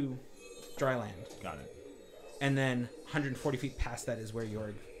into dry land. Got it. And then 140 feet past that is where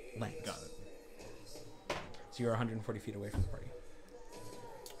your lands. Got it. So you're 140 feet away from the party.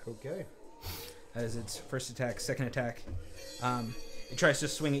 Okay. That is its first attack. Second attack, it tries to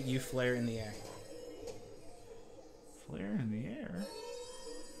swing at you, flare in the air. Flare in the air?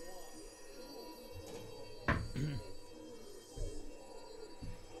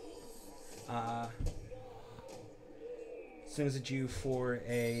 Swings at you for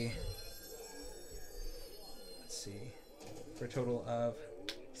a, let's see, for a total of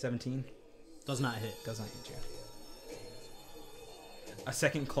 17. Does not hit. Does not hit you. A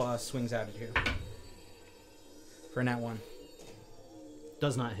second claw swings out at you for a nat 1.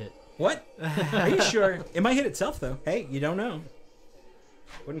 Does not hit. What? Are you sure? It might hit itself though. Hey, you don't know.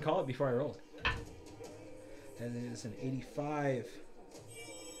 Wouldn't call it before I rolled. That is an 85.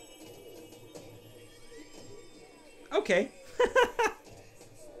 Okay.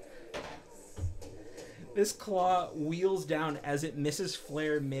 This claw wheels down as it misses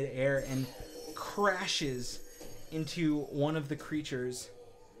Flare midair and crashes into one of the creatures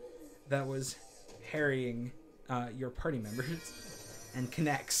that was harrying your party members and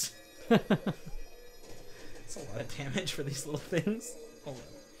connects. That's a lot of damage for these little things. Hold on.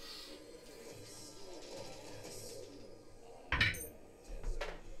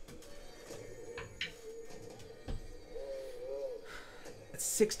 That's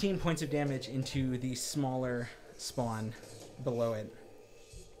 16 points of damage into the smaller spawn below it.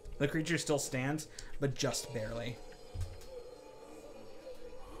 The creature still stands, but just barely.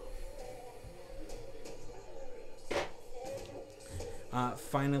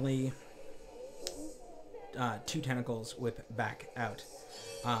 Finally, 2 tentacles whip back out.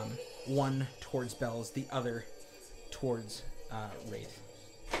 One towards Bells, the other towards Wraith.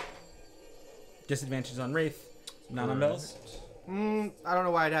 Disadvantage on Wraith, not on Bells. I don't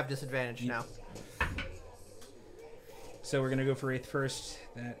know why I'd have disadvantage now. So we're going to go for Wraith first.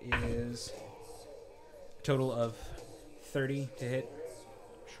 That is a total of 30 to hit.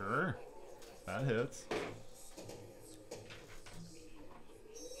 Sure. That hits.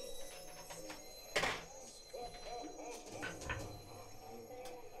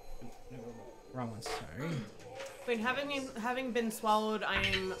 Wrong one, sorry. Wait, having been swallowed, I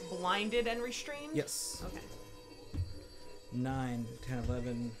am blinded and restrained? Yes. Okay. 9, 10,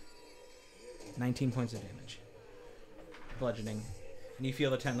 11, 19 points of damage. Bludgeoning. And you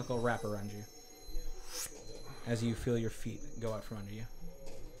feel the tentacle wrap around you as you feel your feet go out from under you.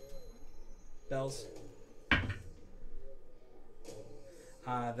 Bells.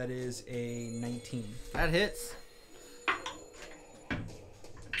 That is a 19. That hits.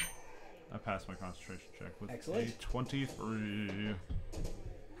 I passed my concentration check with Excellent. a 23.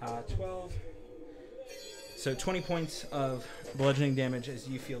 12. So 20 points of bludgeoning damage as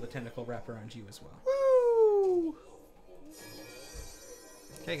you feel the tentacle wrap around you as well. Woo!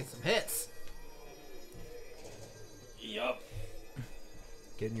 Taking some hits. Yup.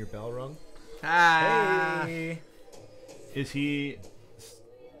 Getting your bell rung. Ah. Hey.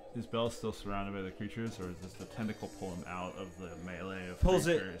 Is Bell still surrounded by the creatures, or is this the tentacle pull him out of the melee of Pulls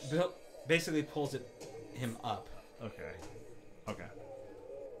creatures? basically pulls him up. Okay. Okay.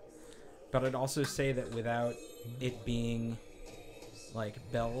 But I'd also say that without it being like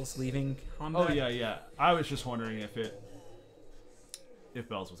bells leaving combat. Oh yeah. I was just wondering if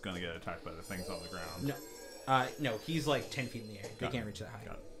Bells was going to get attacked by the things on the ground. No, he's like 10 feet in the air. They Got can't it. reach that high.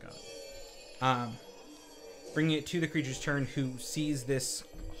 Got it. Bringing it to the creature's turn, who sees this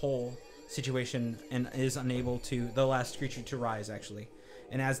whole situation and is unable to, the last creature to rise actually.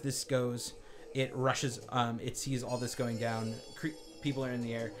 And as this goes, it rushes, it sees all this going down. People are in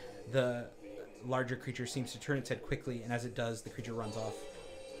the air. The larger creature seems to turn its head quickly, and as it does, the creature runs off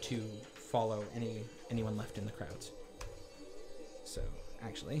to follow anyone left in the crowds. So,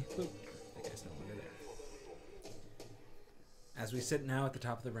 actually, that guy's no longer there. As we sit now at the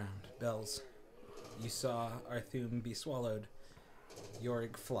top of the round, Bells, you saw Arthum be swallowed,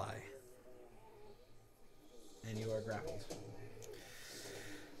 Yorick fly, and you are grappled.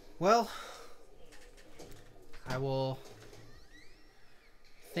 Well, I will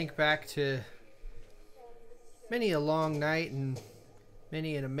think back to many a long night and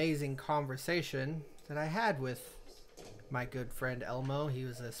many an amazing conversation that I had with my good friend Elmo. He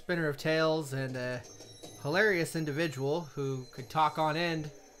was a spinner of tales and a hilarious individual who could talk on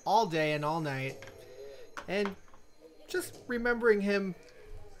end all day and all night. And just remembering him,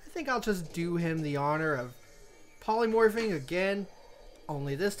 I think I'll just do him the honor of polymorphing again,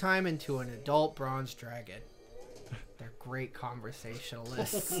 only this time into an adult bronze dragon. They're great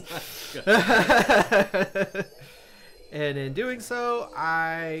conversationalists. And in doing so,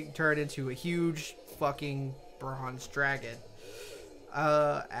 I turn into a huge fucking bronze dragon.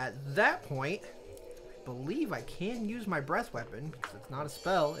 At that point, I believe I can use my breath weapon because it's not a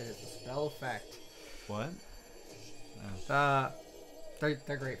spell, it is a spell effect. What?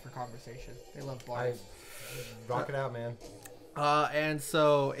 They're great for conversation. They love bars. Rock it out, man. And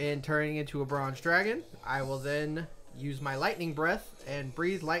so in turning into a bronze dragon, I will then use my lightning breath and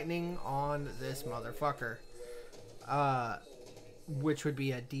breathe lightning on this motherfucker. Which would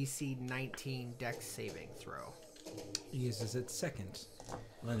be a DC 19 Dex saving throw. It uses its second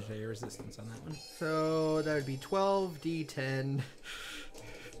legendary resistance on that one. So that would be 12 D10.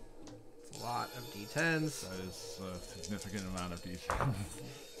 It's a lot of D10s. That is a significant amount of D10.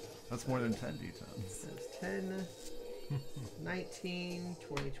 That's more than 10 D10s. That's 10, 19,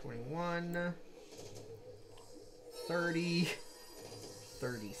 20, 21, 30,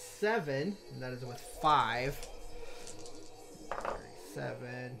 37, and that is with 5.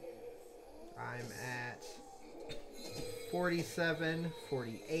 37. I'm at 47,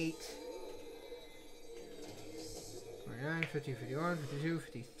 48, 49, 50, 51, 52,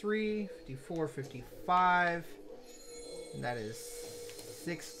 53, 54, 55. And that is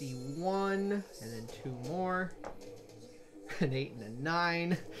 61, and then 2 more. An 8 and a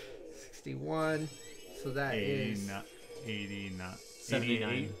 9. 61. So that is 89.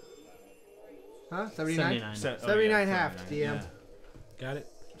 79. Huh? 79? 79. 79 half, DM. Yeah. Got it.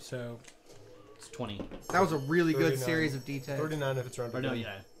 So It's 20. That was a really good 39. series of D10. 39 if it's rounded Or no, down.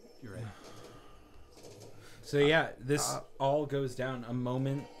 yeah. You're right. So yeah, this all goes down. A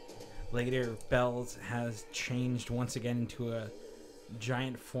moment later, Bells has changed once again into a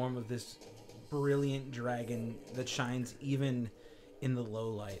giant form of this brilliant dragon that shines even in the low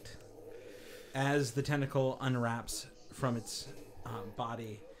light. As the tentacle unwraps from its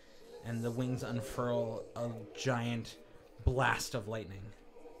body and the wings unfurl, a giant blast of lightning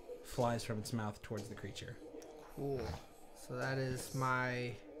flies from its mouth towards the creature. Cool. So that is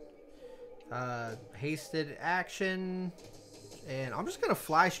my hasted action. And I'm just going to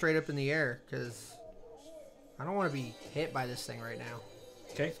fly straight up in the air because I don't want to be hit by this thing right now.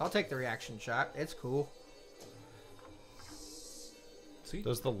 Okay. So I'll take the reaction shot. It's cool. Sweet.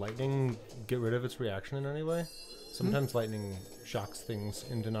 Does the lightning get rid of its reaction in any way? Sometimes lightning shocks things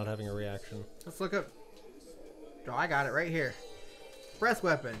into not having a reaction. Let's look up. Oh, I got it right here. Breath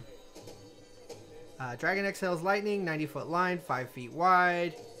weapon. Dragon exhales lightning, 90-foot line, 5 feet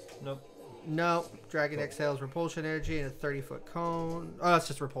wide. Nope. Dragon exhales repulsion energy in a 30-foot cone. Oh, that's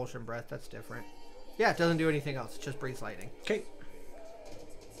just repulsion breath. That's different. Yeah, it doesn't do anything else. It just breathes lightning. Okay.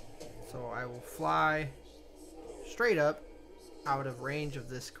 So I will fly straight up out of range of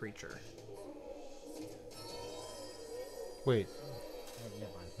this creature. Wait.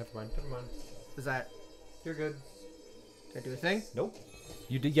 Never mind. Is that... You're good. Did I do a thing? Nope.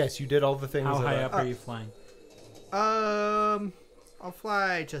 You did. Yes, you did all the things. How that high I- up are you flying? I'll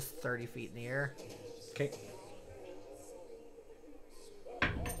fly just 30 feet in the air. Okay.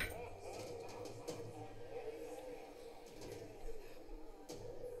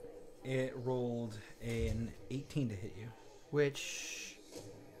 It rolled an 18 to hit you. Which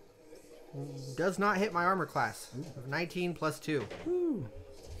does not hit my armor class of 19 plus 2. Woo.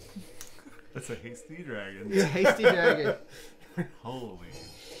 That's a hasty dragon. Yeah, hasty dragon. Holy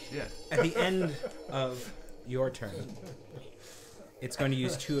shit. At the end of your turn, it's going to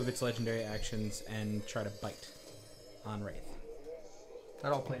use 2 of its legendary actions and try to bite on Wraith.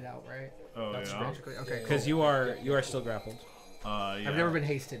 That all played out, right? Oh, That's yeah? magically okay. Because you are still grappled. Yeah. I've never been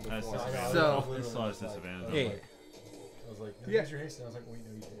hasted That's before, disadvantage. so This still has disadvantage. Yeah. I was like, Yeah. use your haste. And I was like, wait,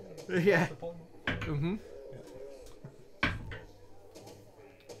 no, you didn't. yeah. The poem? Mm-hmm.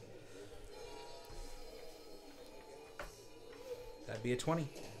 That'd be a 20.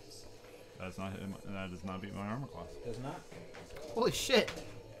 That does not beat my armor class. Does not. Holy shit!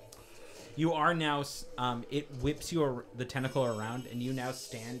 You are now. It whips the tentacle around, and you now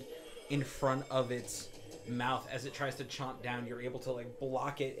stand in front of its mouth as it tries to chomp down. You're able to like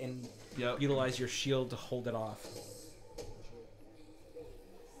block it and utilize your shield to hold it off.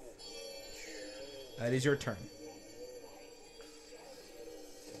 It is your turn.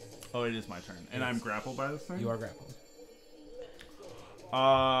 Oh, it is my turn. And I'm grappled by this thing? You are grappled.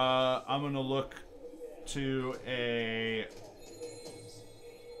 I'm gonna look to a...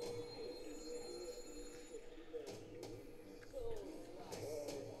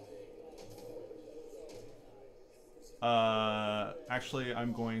 Actually,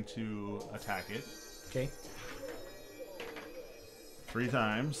 I'm going to attack it Okay. 3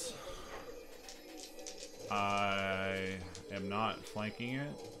 times. I am not flanking it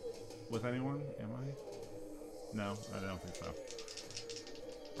with anyone, am I? No, I don't think so.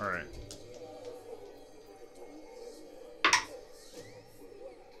 Alright.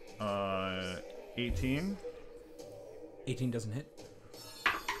 18. 18 doesn't hit.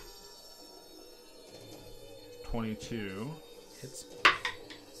 22. Hits.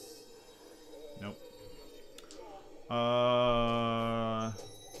 Nope.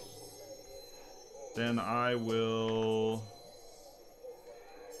 Then I will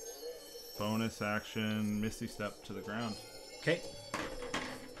bonus action Misty Step to the ground. Okay.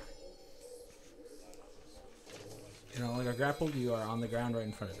 You're no longer grappled. You are on the ground right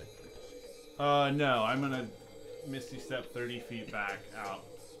in front of it. No, I'm gonna Misty Step 30 feet back out,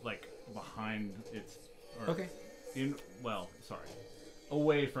 like behind its. Or Okay.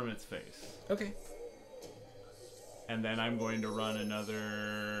 Away from its face. Okay. And then I'm going to run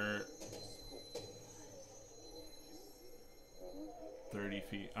another 30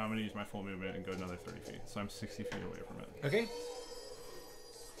 feet. I'm going to use my full movement and go another 30 feet. So I'm 60 feet away from it. Okay.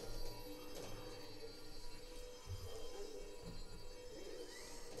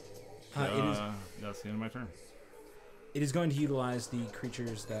 That's the end of my turn. It is going to utilize the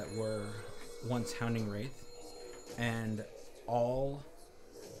creatures that were once hounding Wraith, and all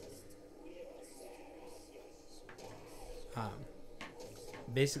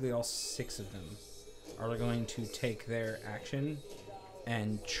basically all 6 of them are going to take their action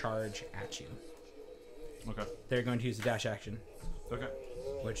and charge at you. Okay. They're going to use a dash action, Okay.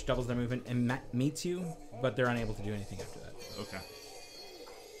 which doubles their movement and meets you, but they're unable to do anything after that. Okay.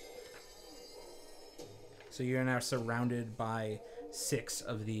 So you're now surrounded by 6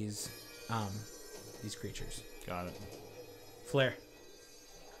 of these creatures. Got it. Flare.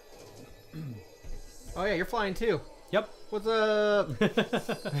 Oh yeah, you're flying too. Yep. What's up?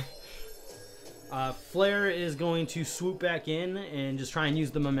 Flare is going to swoop back in and just try and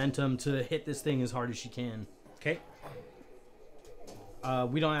use the momentum to hit this thing as hard as she can. Okay.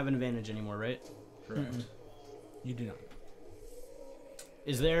 We don't have an advantage anymore, right? Correct. You do not.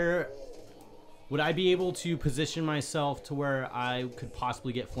 Is there... Would I be able to position myself to where I could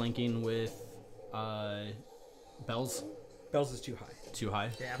possibly get flanking with Bells? Bells is too high. Too high?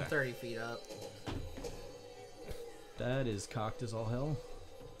 Yeah, I'm Okay. 30 feet up. That is cocked as all hell.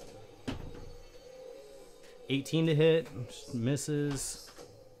 18 to hit. Just misses.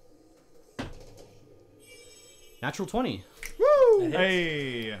 Natural 20. Woo!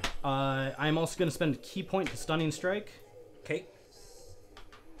 Hey! I'm also going to spend a key point to Stunning Strike. Okay.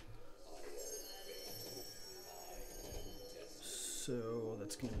 So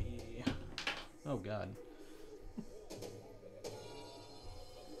that's going to be... Oh, God.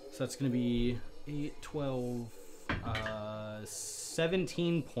 So that's going to be 8, 12,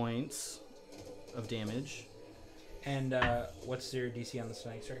 17 points of damage. And what's your DC on the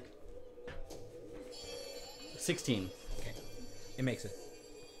Stunning Strike? 16. Okay. It makes it.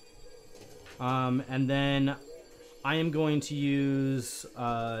 And then I am going to use.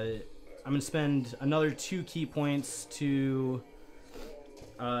 I'm going to spend another 2 key points to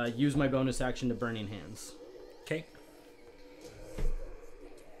use my bonus action to Burning Hands. Okay.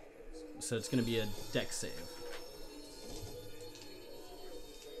 So it's going to be a dex save.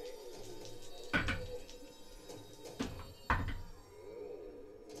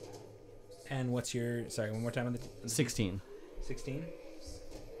 And what's your... Sorry, one more time on the... 16. 16?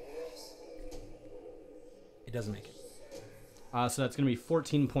 It doesn't make it. So that's going to be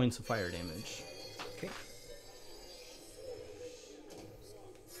 14 points of fire damage. Okay.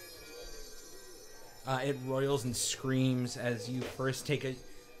 It roils and screams as you first take a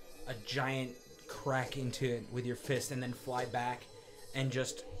giant crack into it with your fist and then fly back and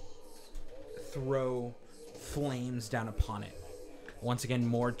just throw flames down upon it. Once again,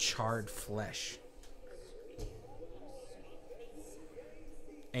 more charred flesh.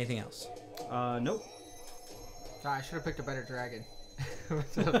 Anything else? Nope. I should have picked a better dragon.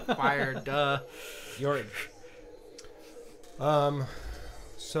 With the fire, duh. Yorig.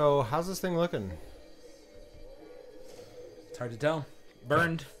 So how's this thing looking? It's hard to tell.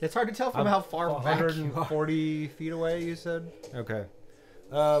 Burned. It's hard to tell from how far back you are. 140 feet away, you said? Okay.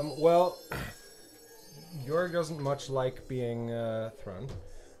 Well, Jorg doesn't much like being thrown.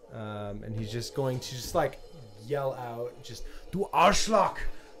 And he's just going to just like yell out, just, Du Arschloch!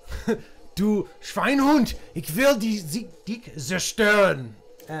 Du Schweinhund! Ich will dich zerstören!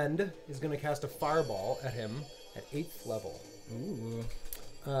 And is going to cast a fireball at him at 8th level. Ooh.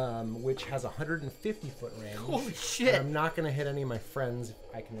 Which has 150 foot range. Holy shit! And I'm not going to hit any of my friends if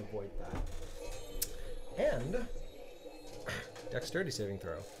I can avoid that. And dexterity saving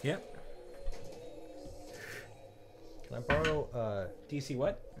throw. Yep. Can I borrow DC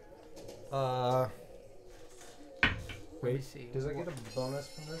what? Let me see. Does it get a bonus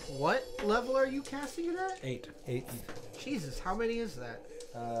from this? What level are you casting it at? 8. 8th. Jesus, how many is that?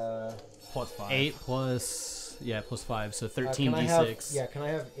 Plus 5. 8 plus... Yeah, plus 5, so 13 can I have, d6. can I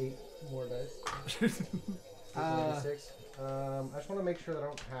have 8 more dice? 8 more d6. I just want to make sure that I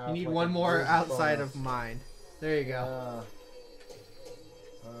don't have. You need like, one a more rogue outside bonus. of mine. There you go.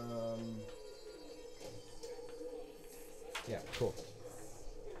 Yeah, cool.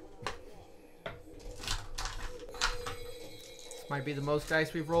 This might be the most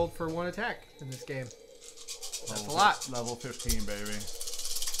dice we've rolled for one attack in this game. That's a Level- lot. Level 15, baby.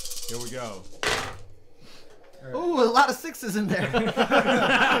 Here we go. Ooh, a lot of 6s in there.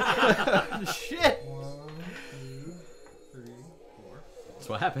 Shit. 1, 2, 3, 4. That's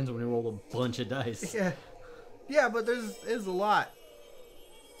what happens when we roll a bunch of dice. Yeah. Yeah, but there's a lot.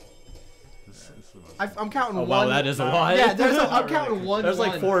 This is the most I'm counting Oh, one. wow, that is a lot. Yeah, I'm Not counting really. one. There's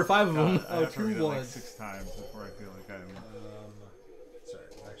like 4 or 5 of them. I have to two read it like ones. 6 times before I feel like I'm... Sorry,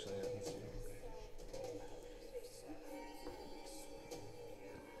 actually, let's see.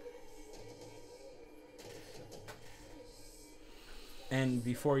 And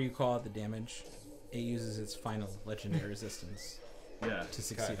before you call out the damage, it uses its final legendary resistance Yeah. to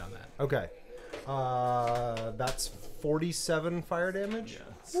succeed on that. Okay. That's 47 fire damage.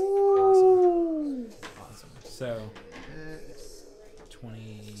 Yeah. Awesome. So,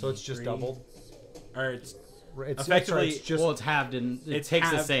 20. So it's just doubled. Or it's It's Effectively- it's just Well, it's halved and it It's takes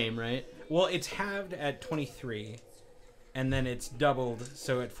the halved. same, right? well, it's halved at 23, and then it's doubled,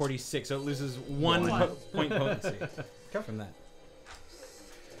 so at 46, so it loses one point potency from that.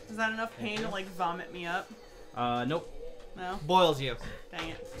 Is that enough pain to like vomit me up? Nope. No? Boils you. Dang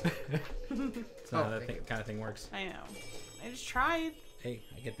it. That's not how thank that kind of thing works. I know. I just tried. Hey,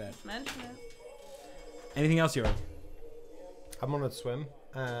 I get that. Mention it. Anything else, York? I'm gonna swim.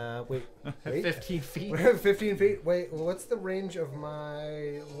 Wait. 15 feet. 15 feet. Wait, what's the range of my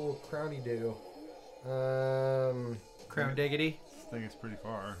little crowny do? Crown diggity. I think it's pretty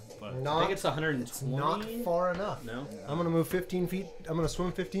far, but I Not. think it's 120. It's not far enough. No. I'm gonna move 15 feet. I'm gonna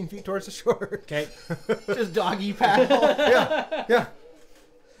swim 15 feet towards the shore. Okay. Just doggy paddle. Yeah.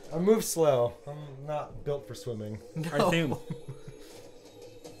 I move slow. I'm not built for swimming. Arthum.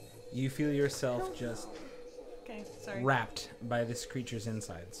 You feel yourself just Okay, sorry. wrapped by this creature's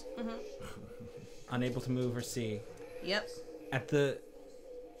insides. Unable to move or see. Yep. At the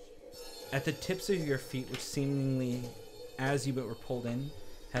tips of your feet, which seemingly, as you were pulled in,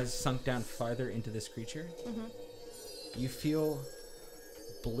 has sunk down farther into this creature, you feel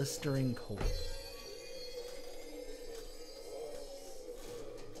blistering cold.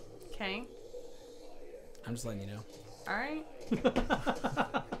 Okay. I'm just letting you know. Alright.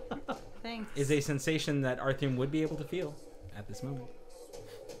 Thanks. Thanks. is a sensation that Arthur would be able to feel at this moment.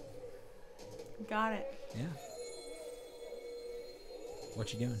 Got it. Yeah.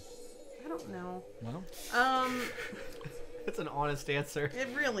 What you doing? I don't know. Well, That's an honest answer. It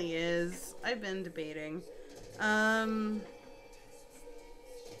really is. I've been debating.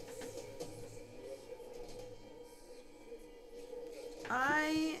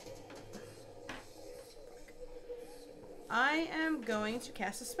 I am going to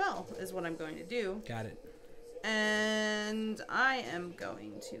cast a spell, is what I'm going to do. got it. And I am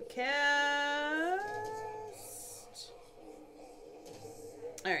going to cast...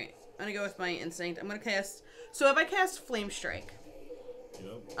 Alright, I'm gonna go with my instinct. I'm gonna cast... So if I cast Flame Strike,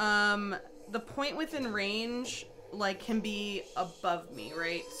 the point within range, like, can be above me,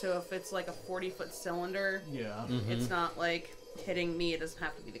 right? So if it's like a 40-foot cylinder, Yeah. it's not like hitting me. It doesn't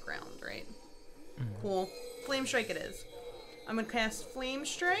have to be the ground, right? Cool. Flame Strike it is. I'm gonna cast Flame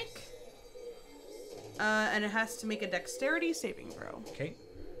Strike, and it has to make a Dexterity saving throw. Okay.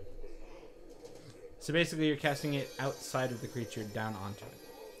 So basically, you're casting it outside of the creature down onto it.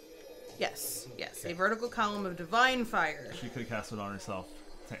 Yes, yes, a vertical column of divine fire. She could cast it on herself,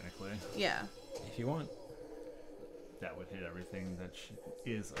 technically. Yeah. If you want. That would hit everything that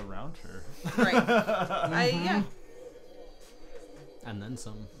is around her. Right. Yeah. And then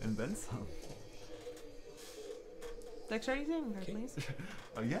some. And then some. Dexterity saving throw, Okay. please.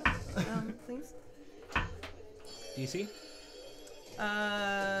 Oh, yeah. Please. DC?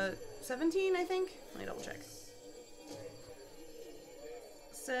 17, I think. Let me double check.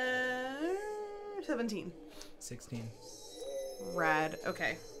 17. 16. Rad.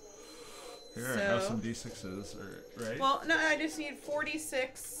 Okay. Here, So- have some d6s, right? Well, no, I just need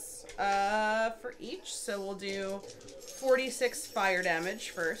 46 for each, so we'll do 46 fire damage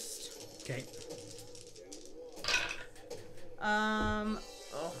first. Okay.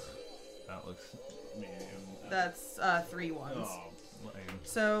 Oh, That looks medium. that's 3 ones. Oh, lame.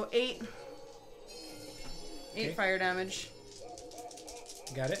 So 8 Okay. fire damage.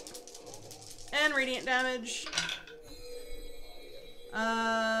 Got it. And radiant damage.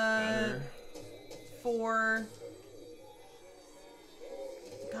 Better. 4.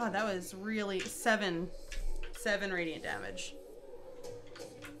 God, that was really 7 radiant damage.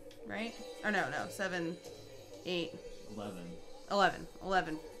 Right? Or no, 7, 8, 11.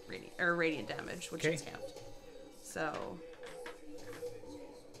 11 radiant damage, which Okay. is count. So,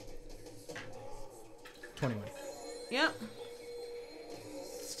 21. yep,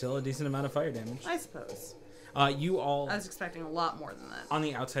 Still a decent amount of fire damage. I suppose. You all, I was expecting a lot more than that. on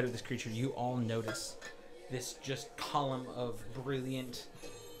the outside of this creature, you all notice this just column of brilliant,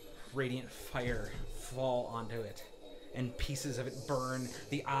 radiant fire fall onto it, and pieces of it burn.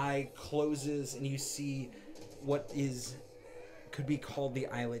 The eye closes, and you see what could be called the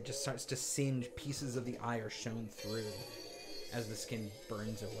eyelid just starts to singe. Pieces of the eye are shown through as the skin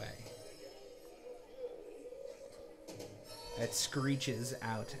burns away. It screeches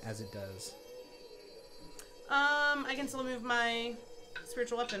out as it does. I can still move my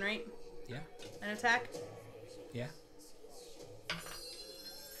spiritual weapon, right? Yeah. And attack. Yeah.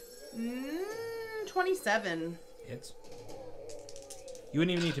 27. Hits. You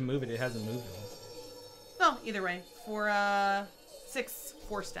wouldn't even need to move it. It hasn't moved at all. Well, either way, for 6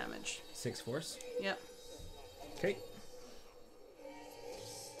 force damage. 6 force. Yep. Okay.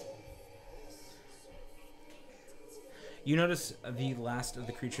 You notice the last of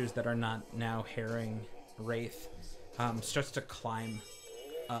the creatures that are not now harrowing Wraith starts to climb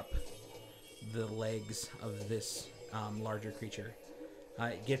up the legs of this larger creature.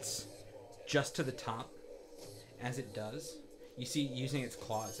 It gets just to the top. As it does, you see using its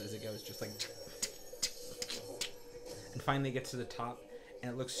claws as it goes, just like, and finally gets to the top,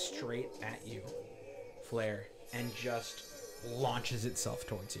 and it looks straight at you, Flare, and just launches itself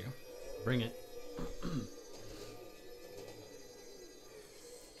towards you. Bring it.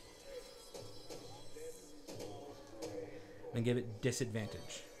 And give it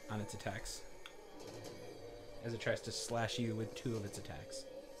disadvantage on its attacks as it tries to slash you with 2 of its attacks.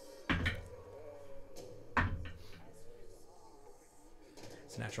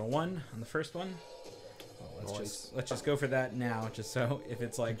 It's a natural 1 on the first one. Well, let's just go for that now, just so if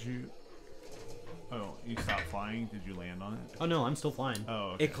it's like Oh, you stopped flying? Did you land on it? Oh no, I'm still flying.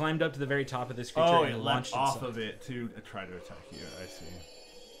 Oh, okay. it climbed up to the very top of this creature Oh, and it launched leapt off itself. of it to try to attack you. I see.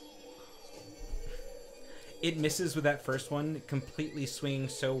 It misses with that first one, completely swinging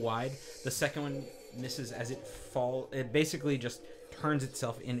so wide. The second one misses as it basically just turns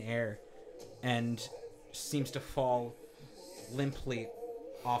itself in air and seems to fall limply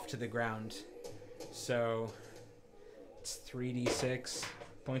off to the ground. So it's 3d6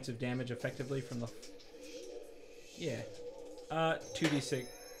 points of damage effectively from the. Yeah. 2d6.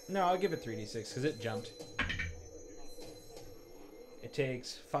 No, I'll give it 3d6 because it jumped. It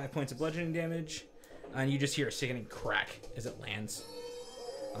takes 5 points of bludgeoning damage, and you just hear a sickening crack as it lands.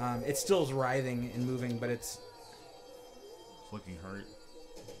 It still is writhing and moving, but it's looking hurt.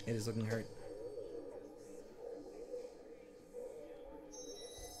 It is looking hurt.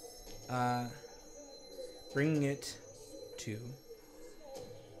 Bringing it to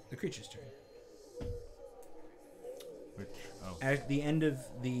the creature's turn. Which, At the end of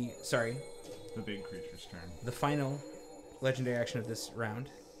the... Sorry. The big creature's turn. The final legendary action of this round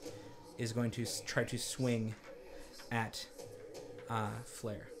is going to try to swing at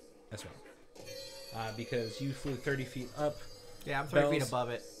Flare as well. Because you flew 30 feet up. Yeah, I'm 30 feet Bells- above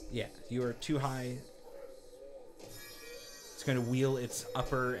it. Yeah, you are too high. It's going to wheel its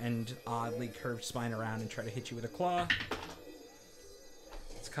upper and oddly curved spine around and try to hit you with a claw.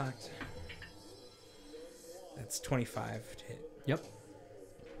 It's cocked. That's 25 to hit. Yep.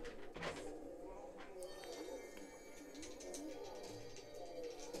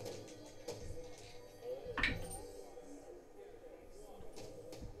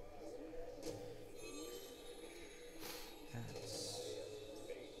 That's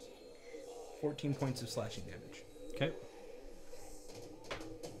 14 points of slashing damage. Okay.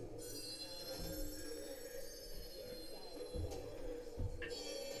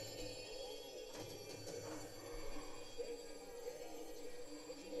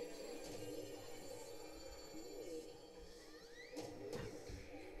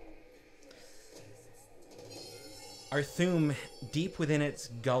 Arthum, deep within its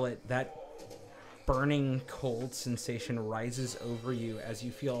gullet, that burning cold sensation rises over you as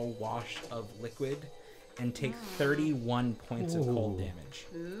you feel a wash of liquid and take 31 points of cold damage.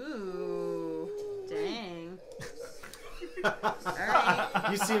 Ooh, dang.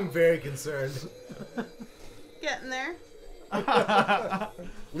 Alright, You seem very concerned. getting there.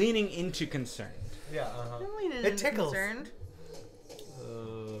 Leaning into concern. Yeah, I'm leaning It in tickles. concerned.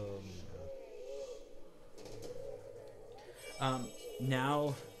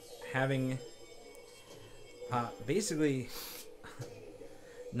 Now, having basically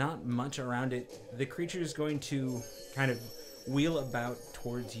not much around it, the creature is going to kind of wheel about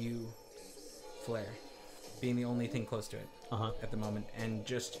towards you, Flare, being the only thing close to it at the moment, and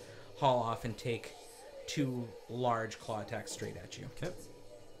just haul off and take 2 large claw attacks straight at you. Okay.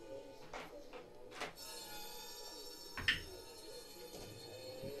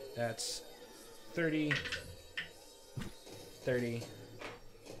 That's 30, 30.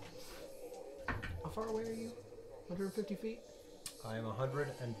 How far away are you? 150 feet? I am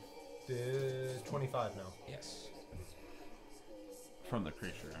 125 now. Yes. From the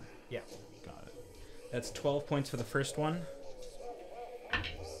creature. Yeah. Got it. That's 12 points for the first one.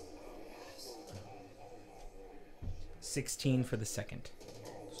 16 for the second.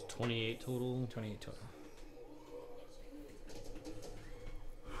 It's 28 total. 28 total.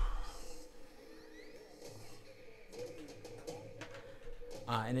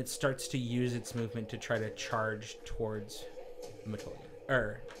 And it starts to use its movement to try to charge towards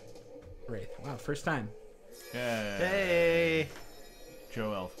Matoya. Wraith. Wow, first time. Yeah. Hey!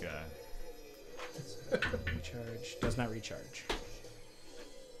 Joe Elf guy. Recharge. Does not recharge.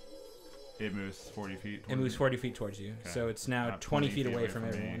 It moves 40 feet. It moves 40 feet towards you. Okay. So it's now 20 feet away from me,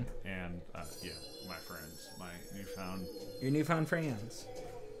 everyone. and, yeah, my friends. My newfound... Your newfound friends.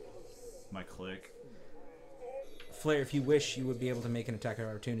 My clique. Flare, if you wish, you would be able to make an attack of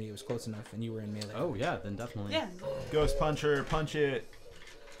opportunity. It was close enough, and you were in melee. Oh yeah, then definitely. Yeah. Ghost Puncher, punch it.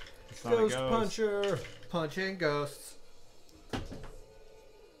 It's not Ghost a ghost. Puncher. Punching ghosts.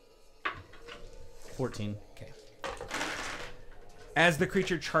 14. Okay. As the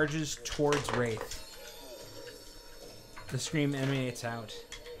creature charges towards Wraith, the scream emanates out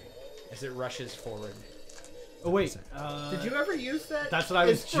as it rushes forward. Oh wait. Did you ever use that? That's what I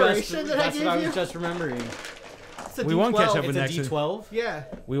was just. inspiration that I That's gave what I you? was just remembering. It's a We won't catch D12. up with It's a next. D12. Yeah.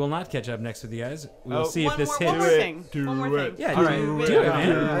 We will not catch up next with you guys. We will Oh. see if this One more hits. thing. One more thing. Yeah, All do right. it. Do Do it. it,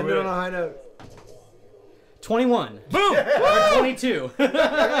 man. I ended on a high note. 21. Boom! Or 22.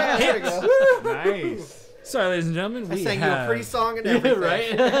 There we go. Nice. Sorry, ladies and gentlemen, I we sang you a pretty have song and Yeah, everything.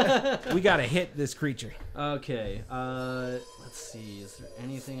 right? we got to hit this creature. Okay. Let's see. Is there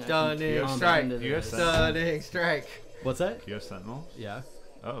anything I Stunning can comment strike. into You have this? Stunning strike. What's that? Do you have Sentinel? Yeah.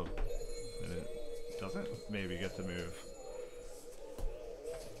 Oh. Then it doesn't maybe get to move.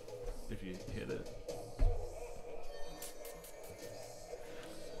 If you hit it.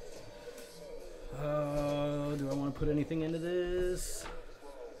 Do I want to put anything into this?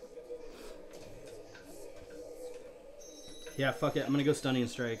 Yeah, fuck it. I'm gonna go stunning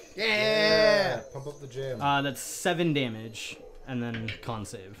strike. Yeah. Pump up the jam. That's 7 damage, and then con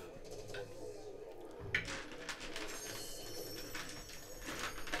save.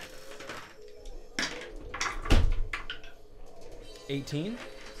 $18.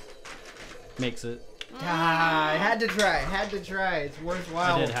 Makes it. I had to try. It's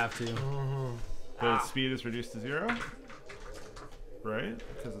worthwhile. I did have to. The speed is reduced to 0, right?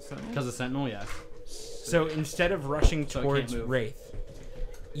 Because of Sentinel. Because of Sentinel, yeah. So instead of rushing So I can't towards move. Wraith,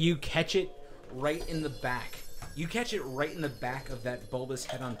 you catch it right in the back. You catch it right in the back of that bulbous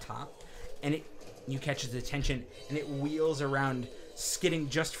head on top, and you catch its attention, and it wheels around, skidding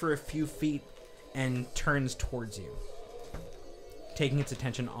just for a few feet, and turns towards you, taking its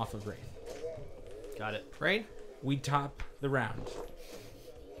attention off of Wraith. Got it. Right? We top the round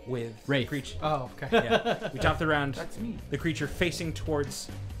with Wraith. creature. Oh, okay. Yeah, we top the round. That's me. The creature facing towards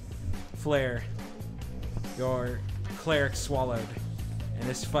Flare. Your cleric swallowed, and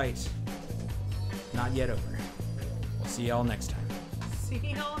this fight not yet over. We'll see y'all next time. See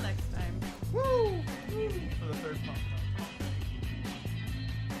y'all next time. For the third pump.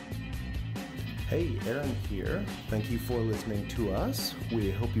 Hey, Aaron here. Thank you for listening to us.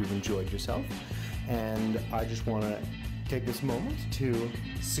 We hope you've enjoyed yourself. And I just want to take this moment to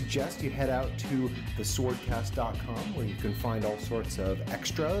suggest you head out to theswordcast.com where you can find all sorts of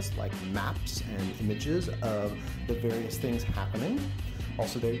extras like maps and images of the various things happening.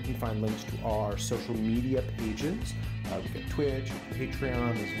 Also there you can find links to our social media pages. We've got Twitch,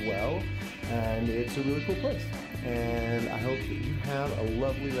 Patreon as well, and it's a really cool place. And I hope that you have a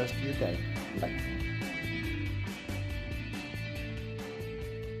lovely rest of your day. Bye.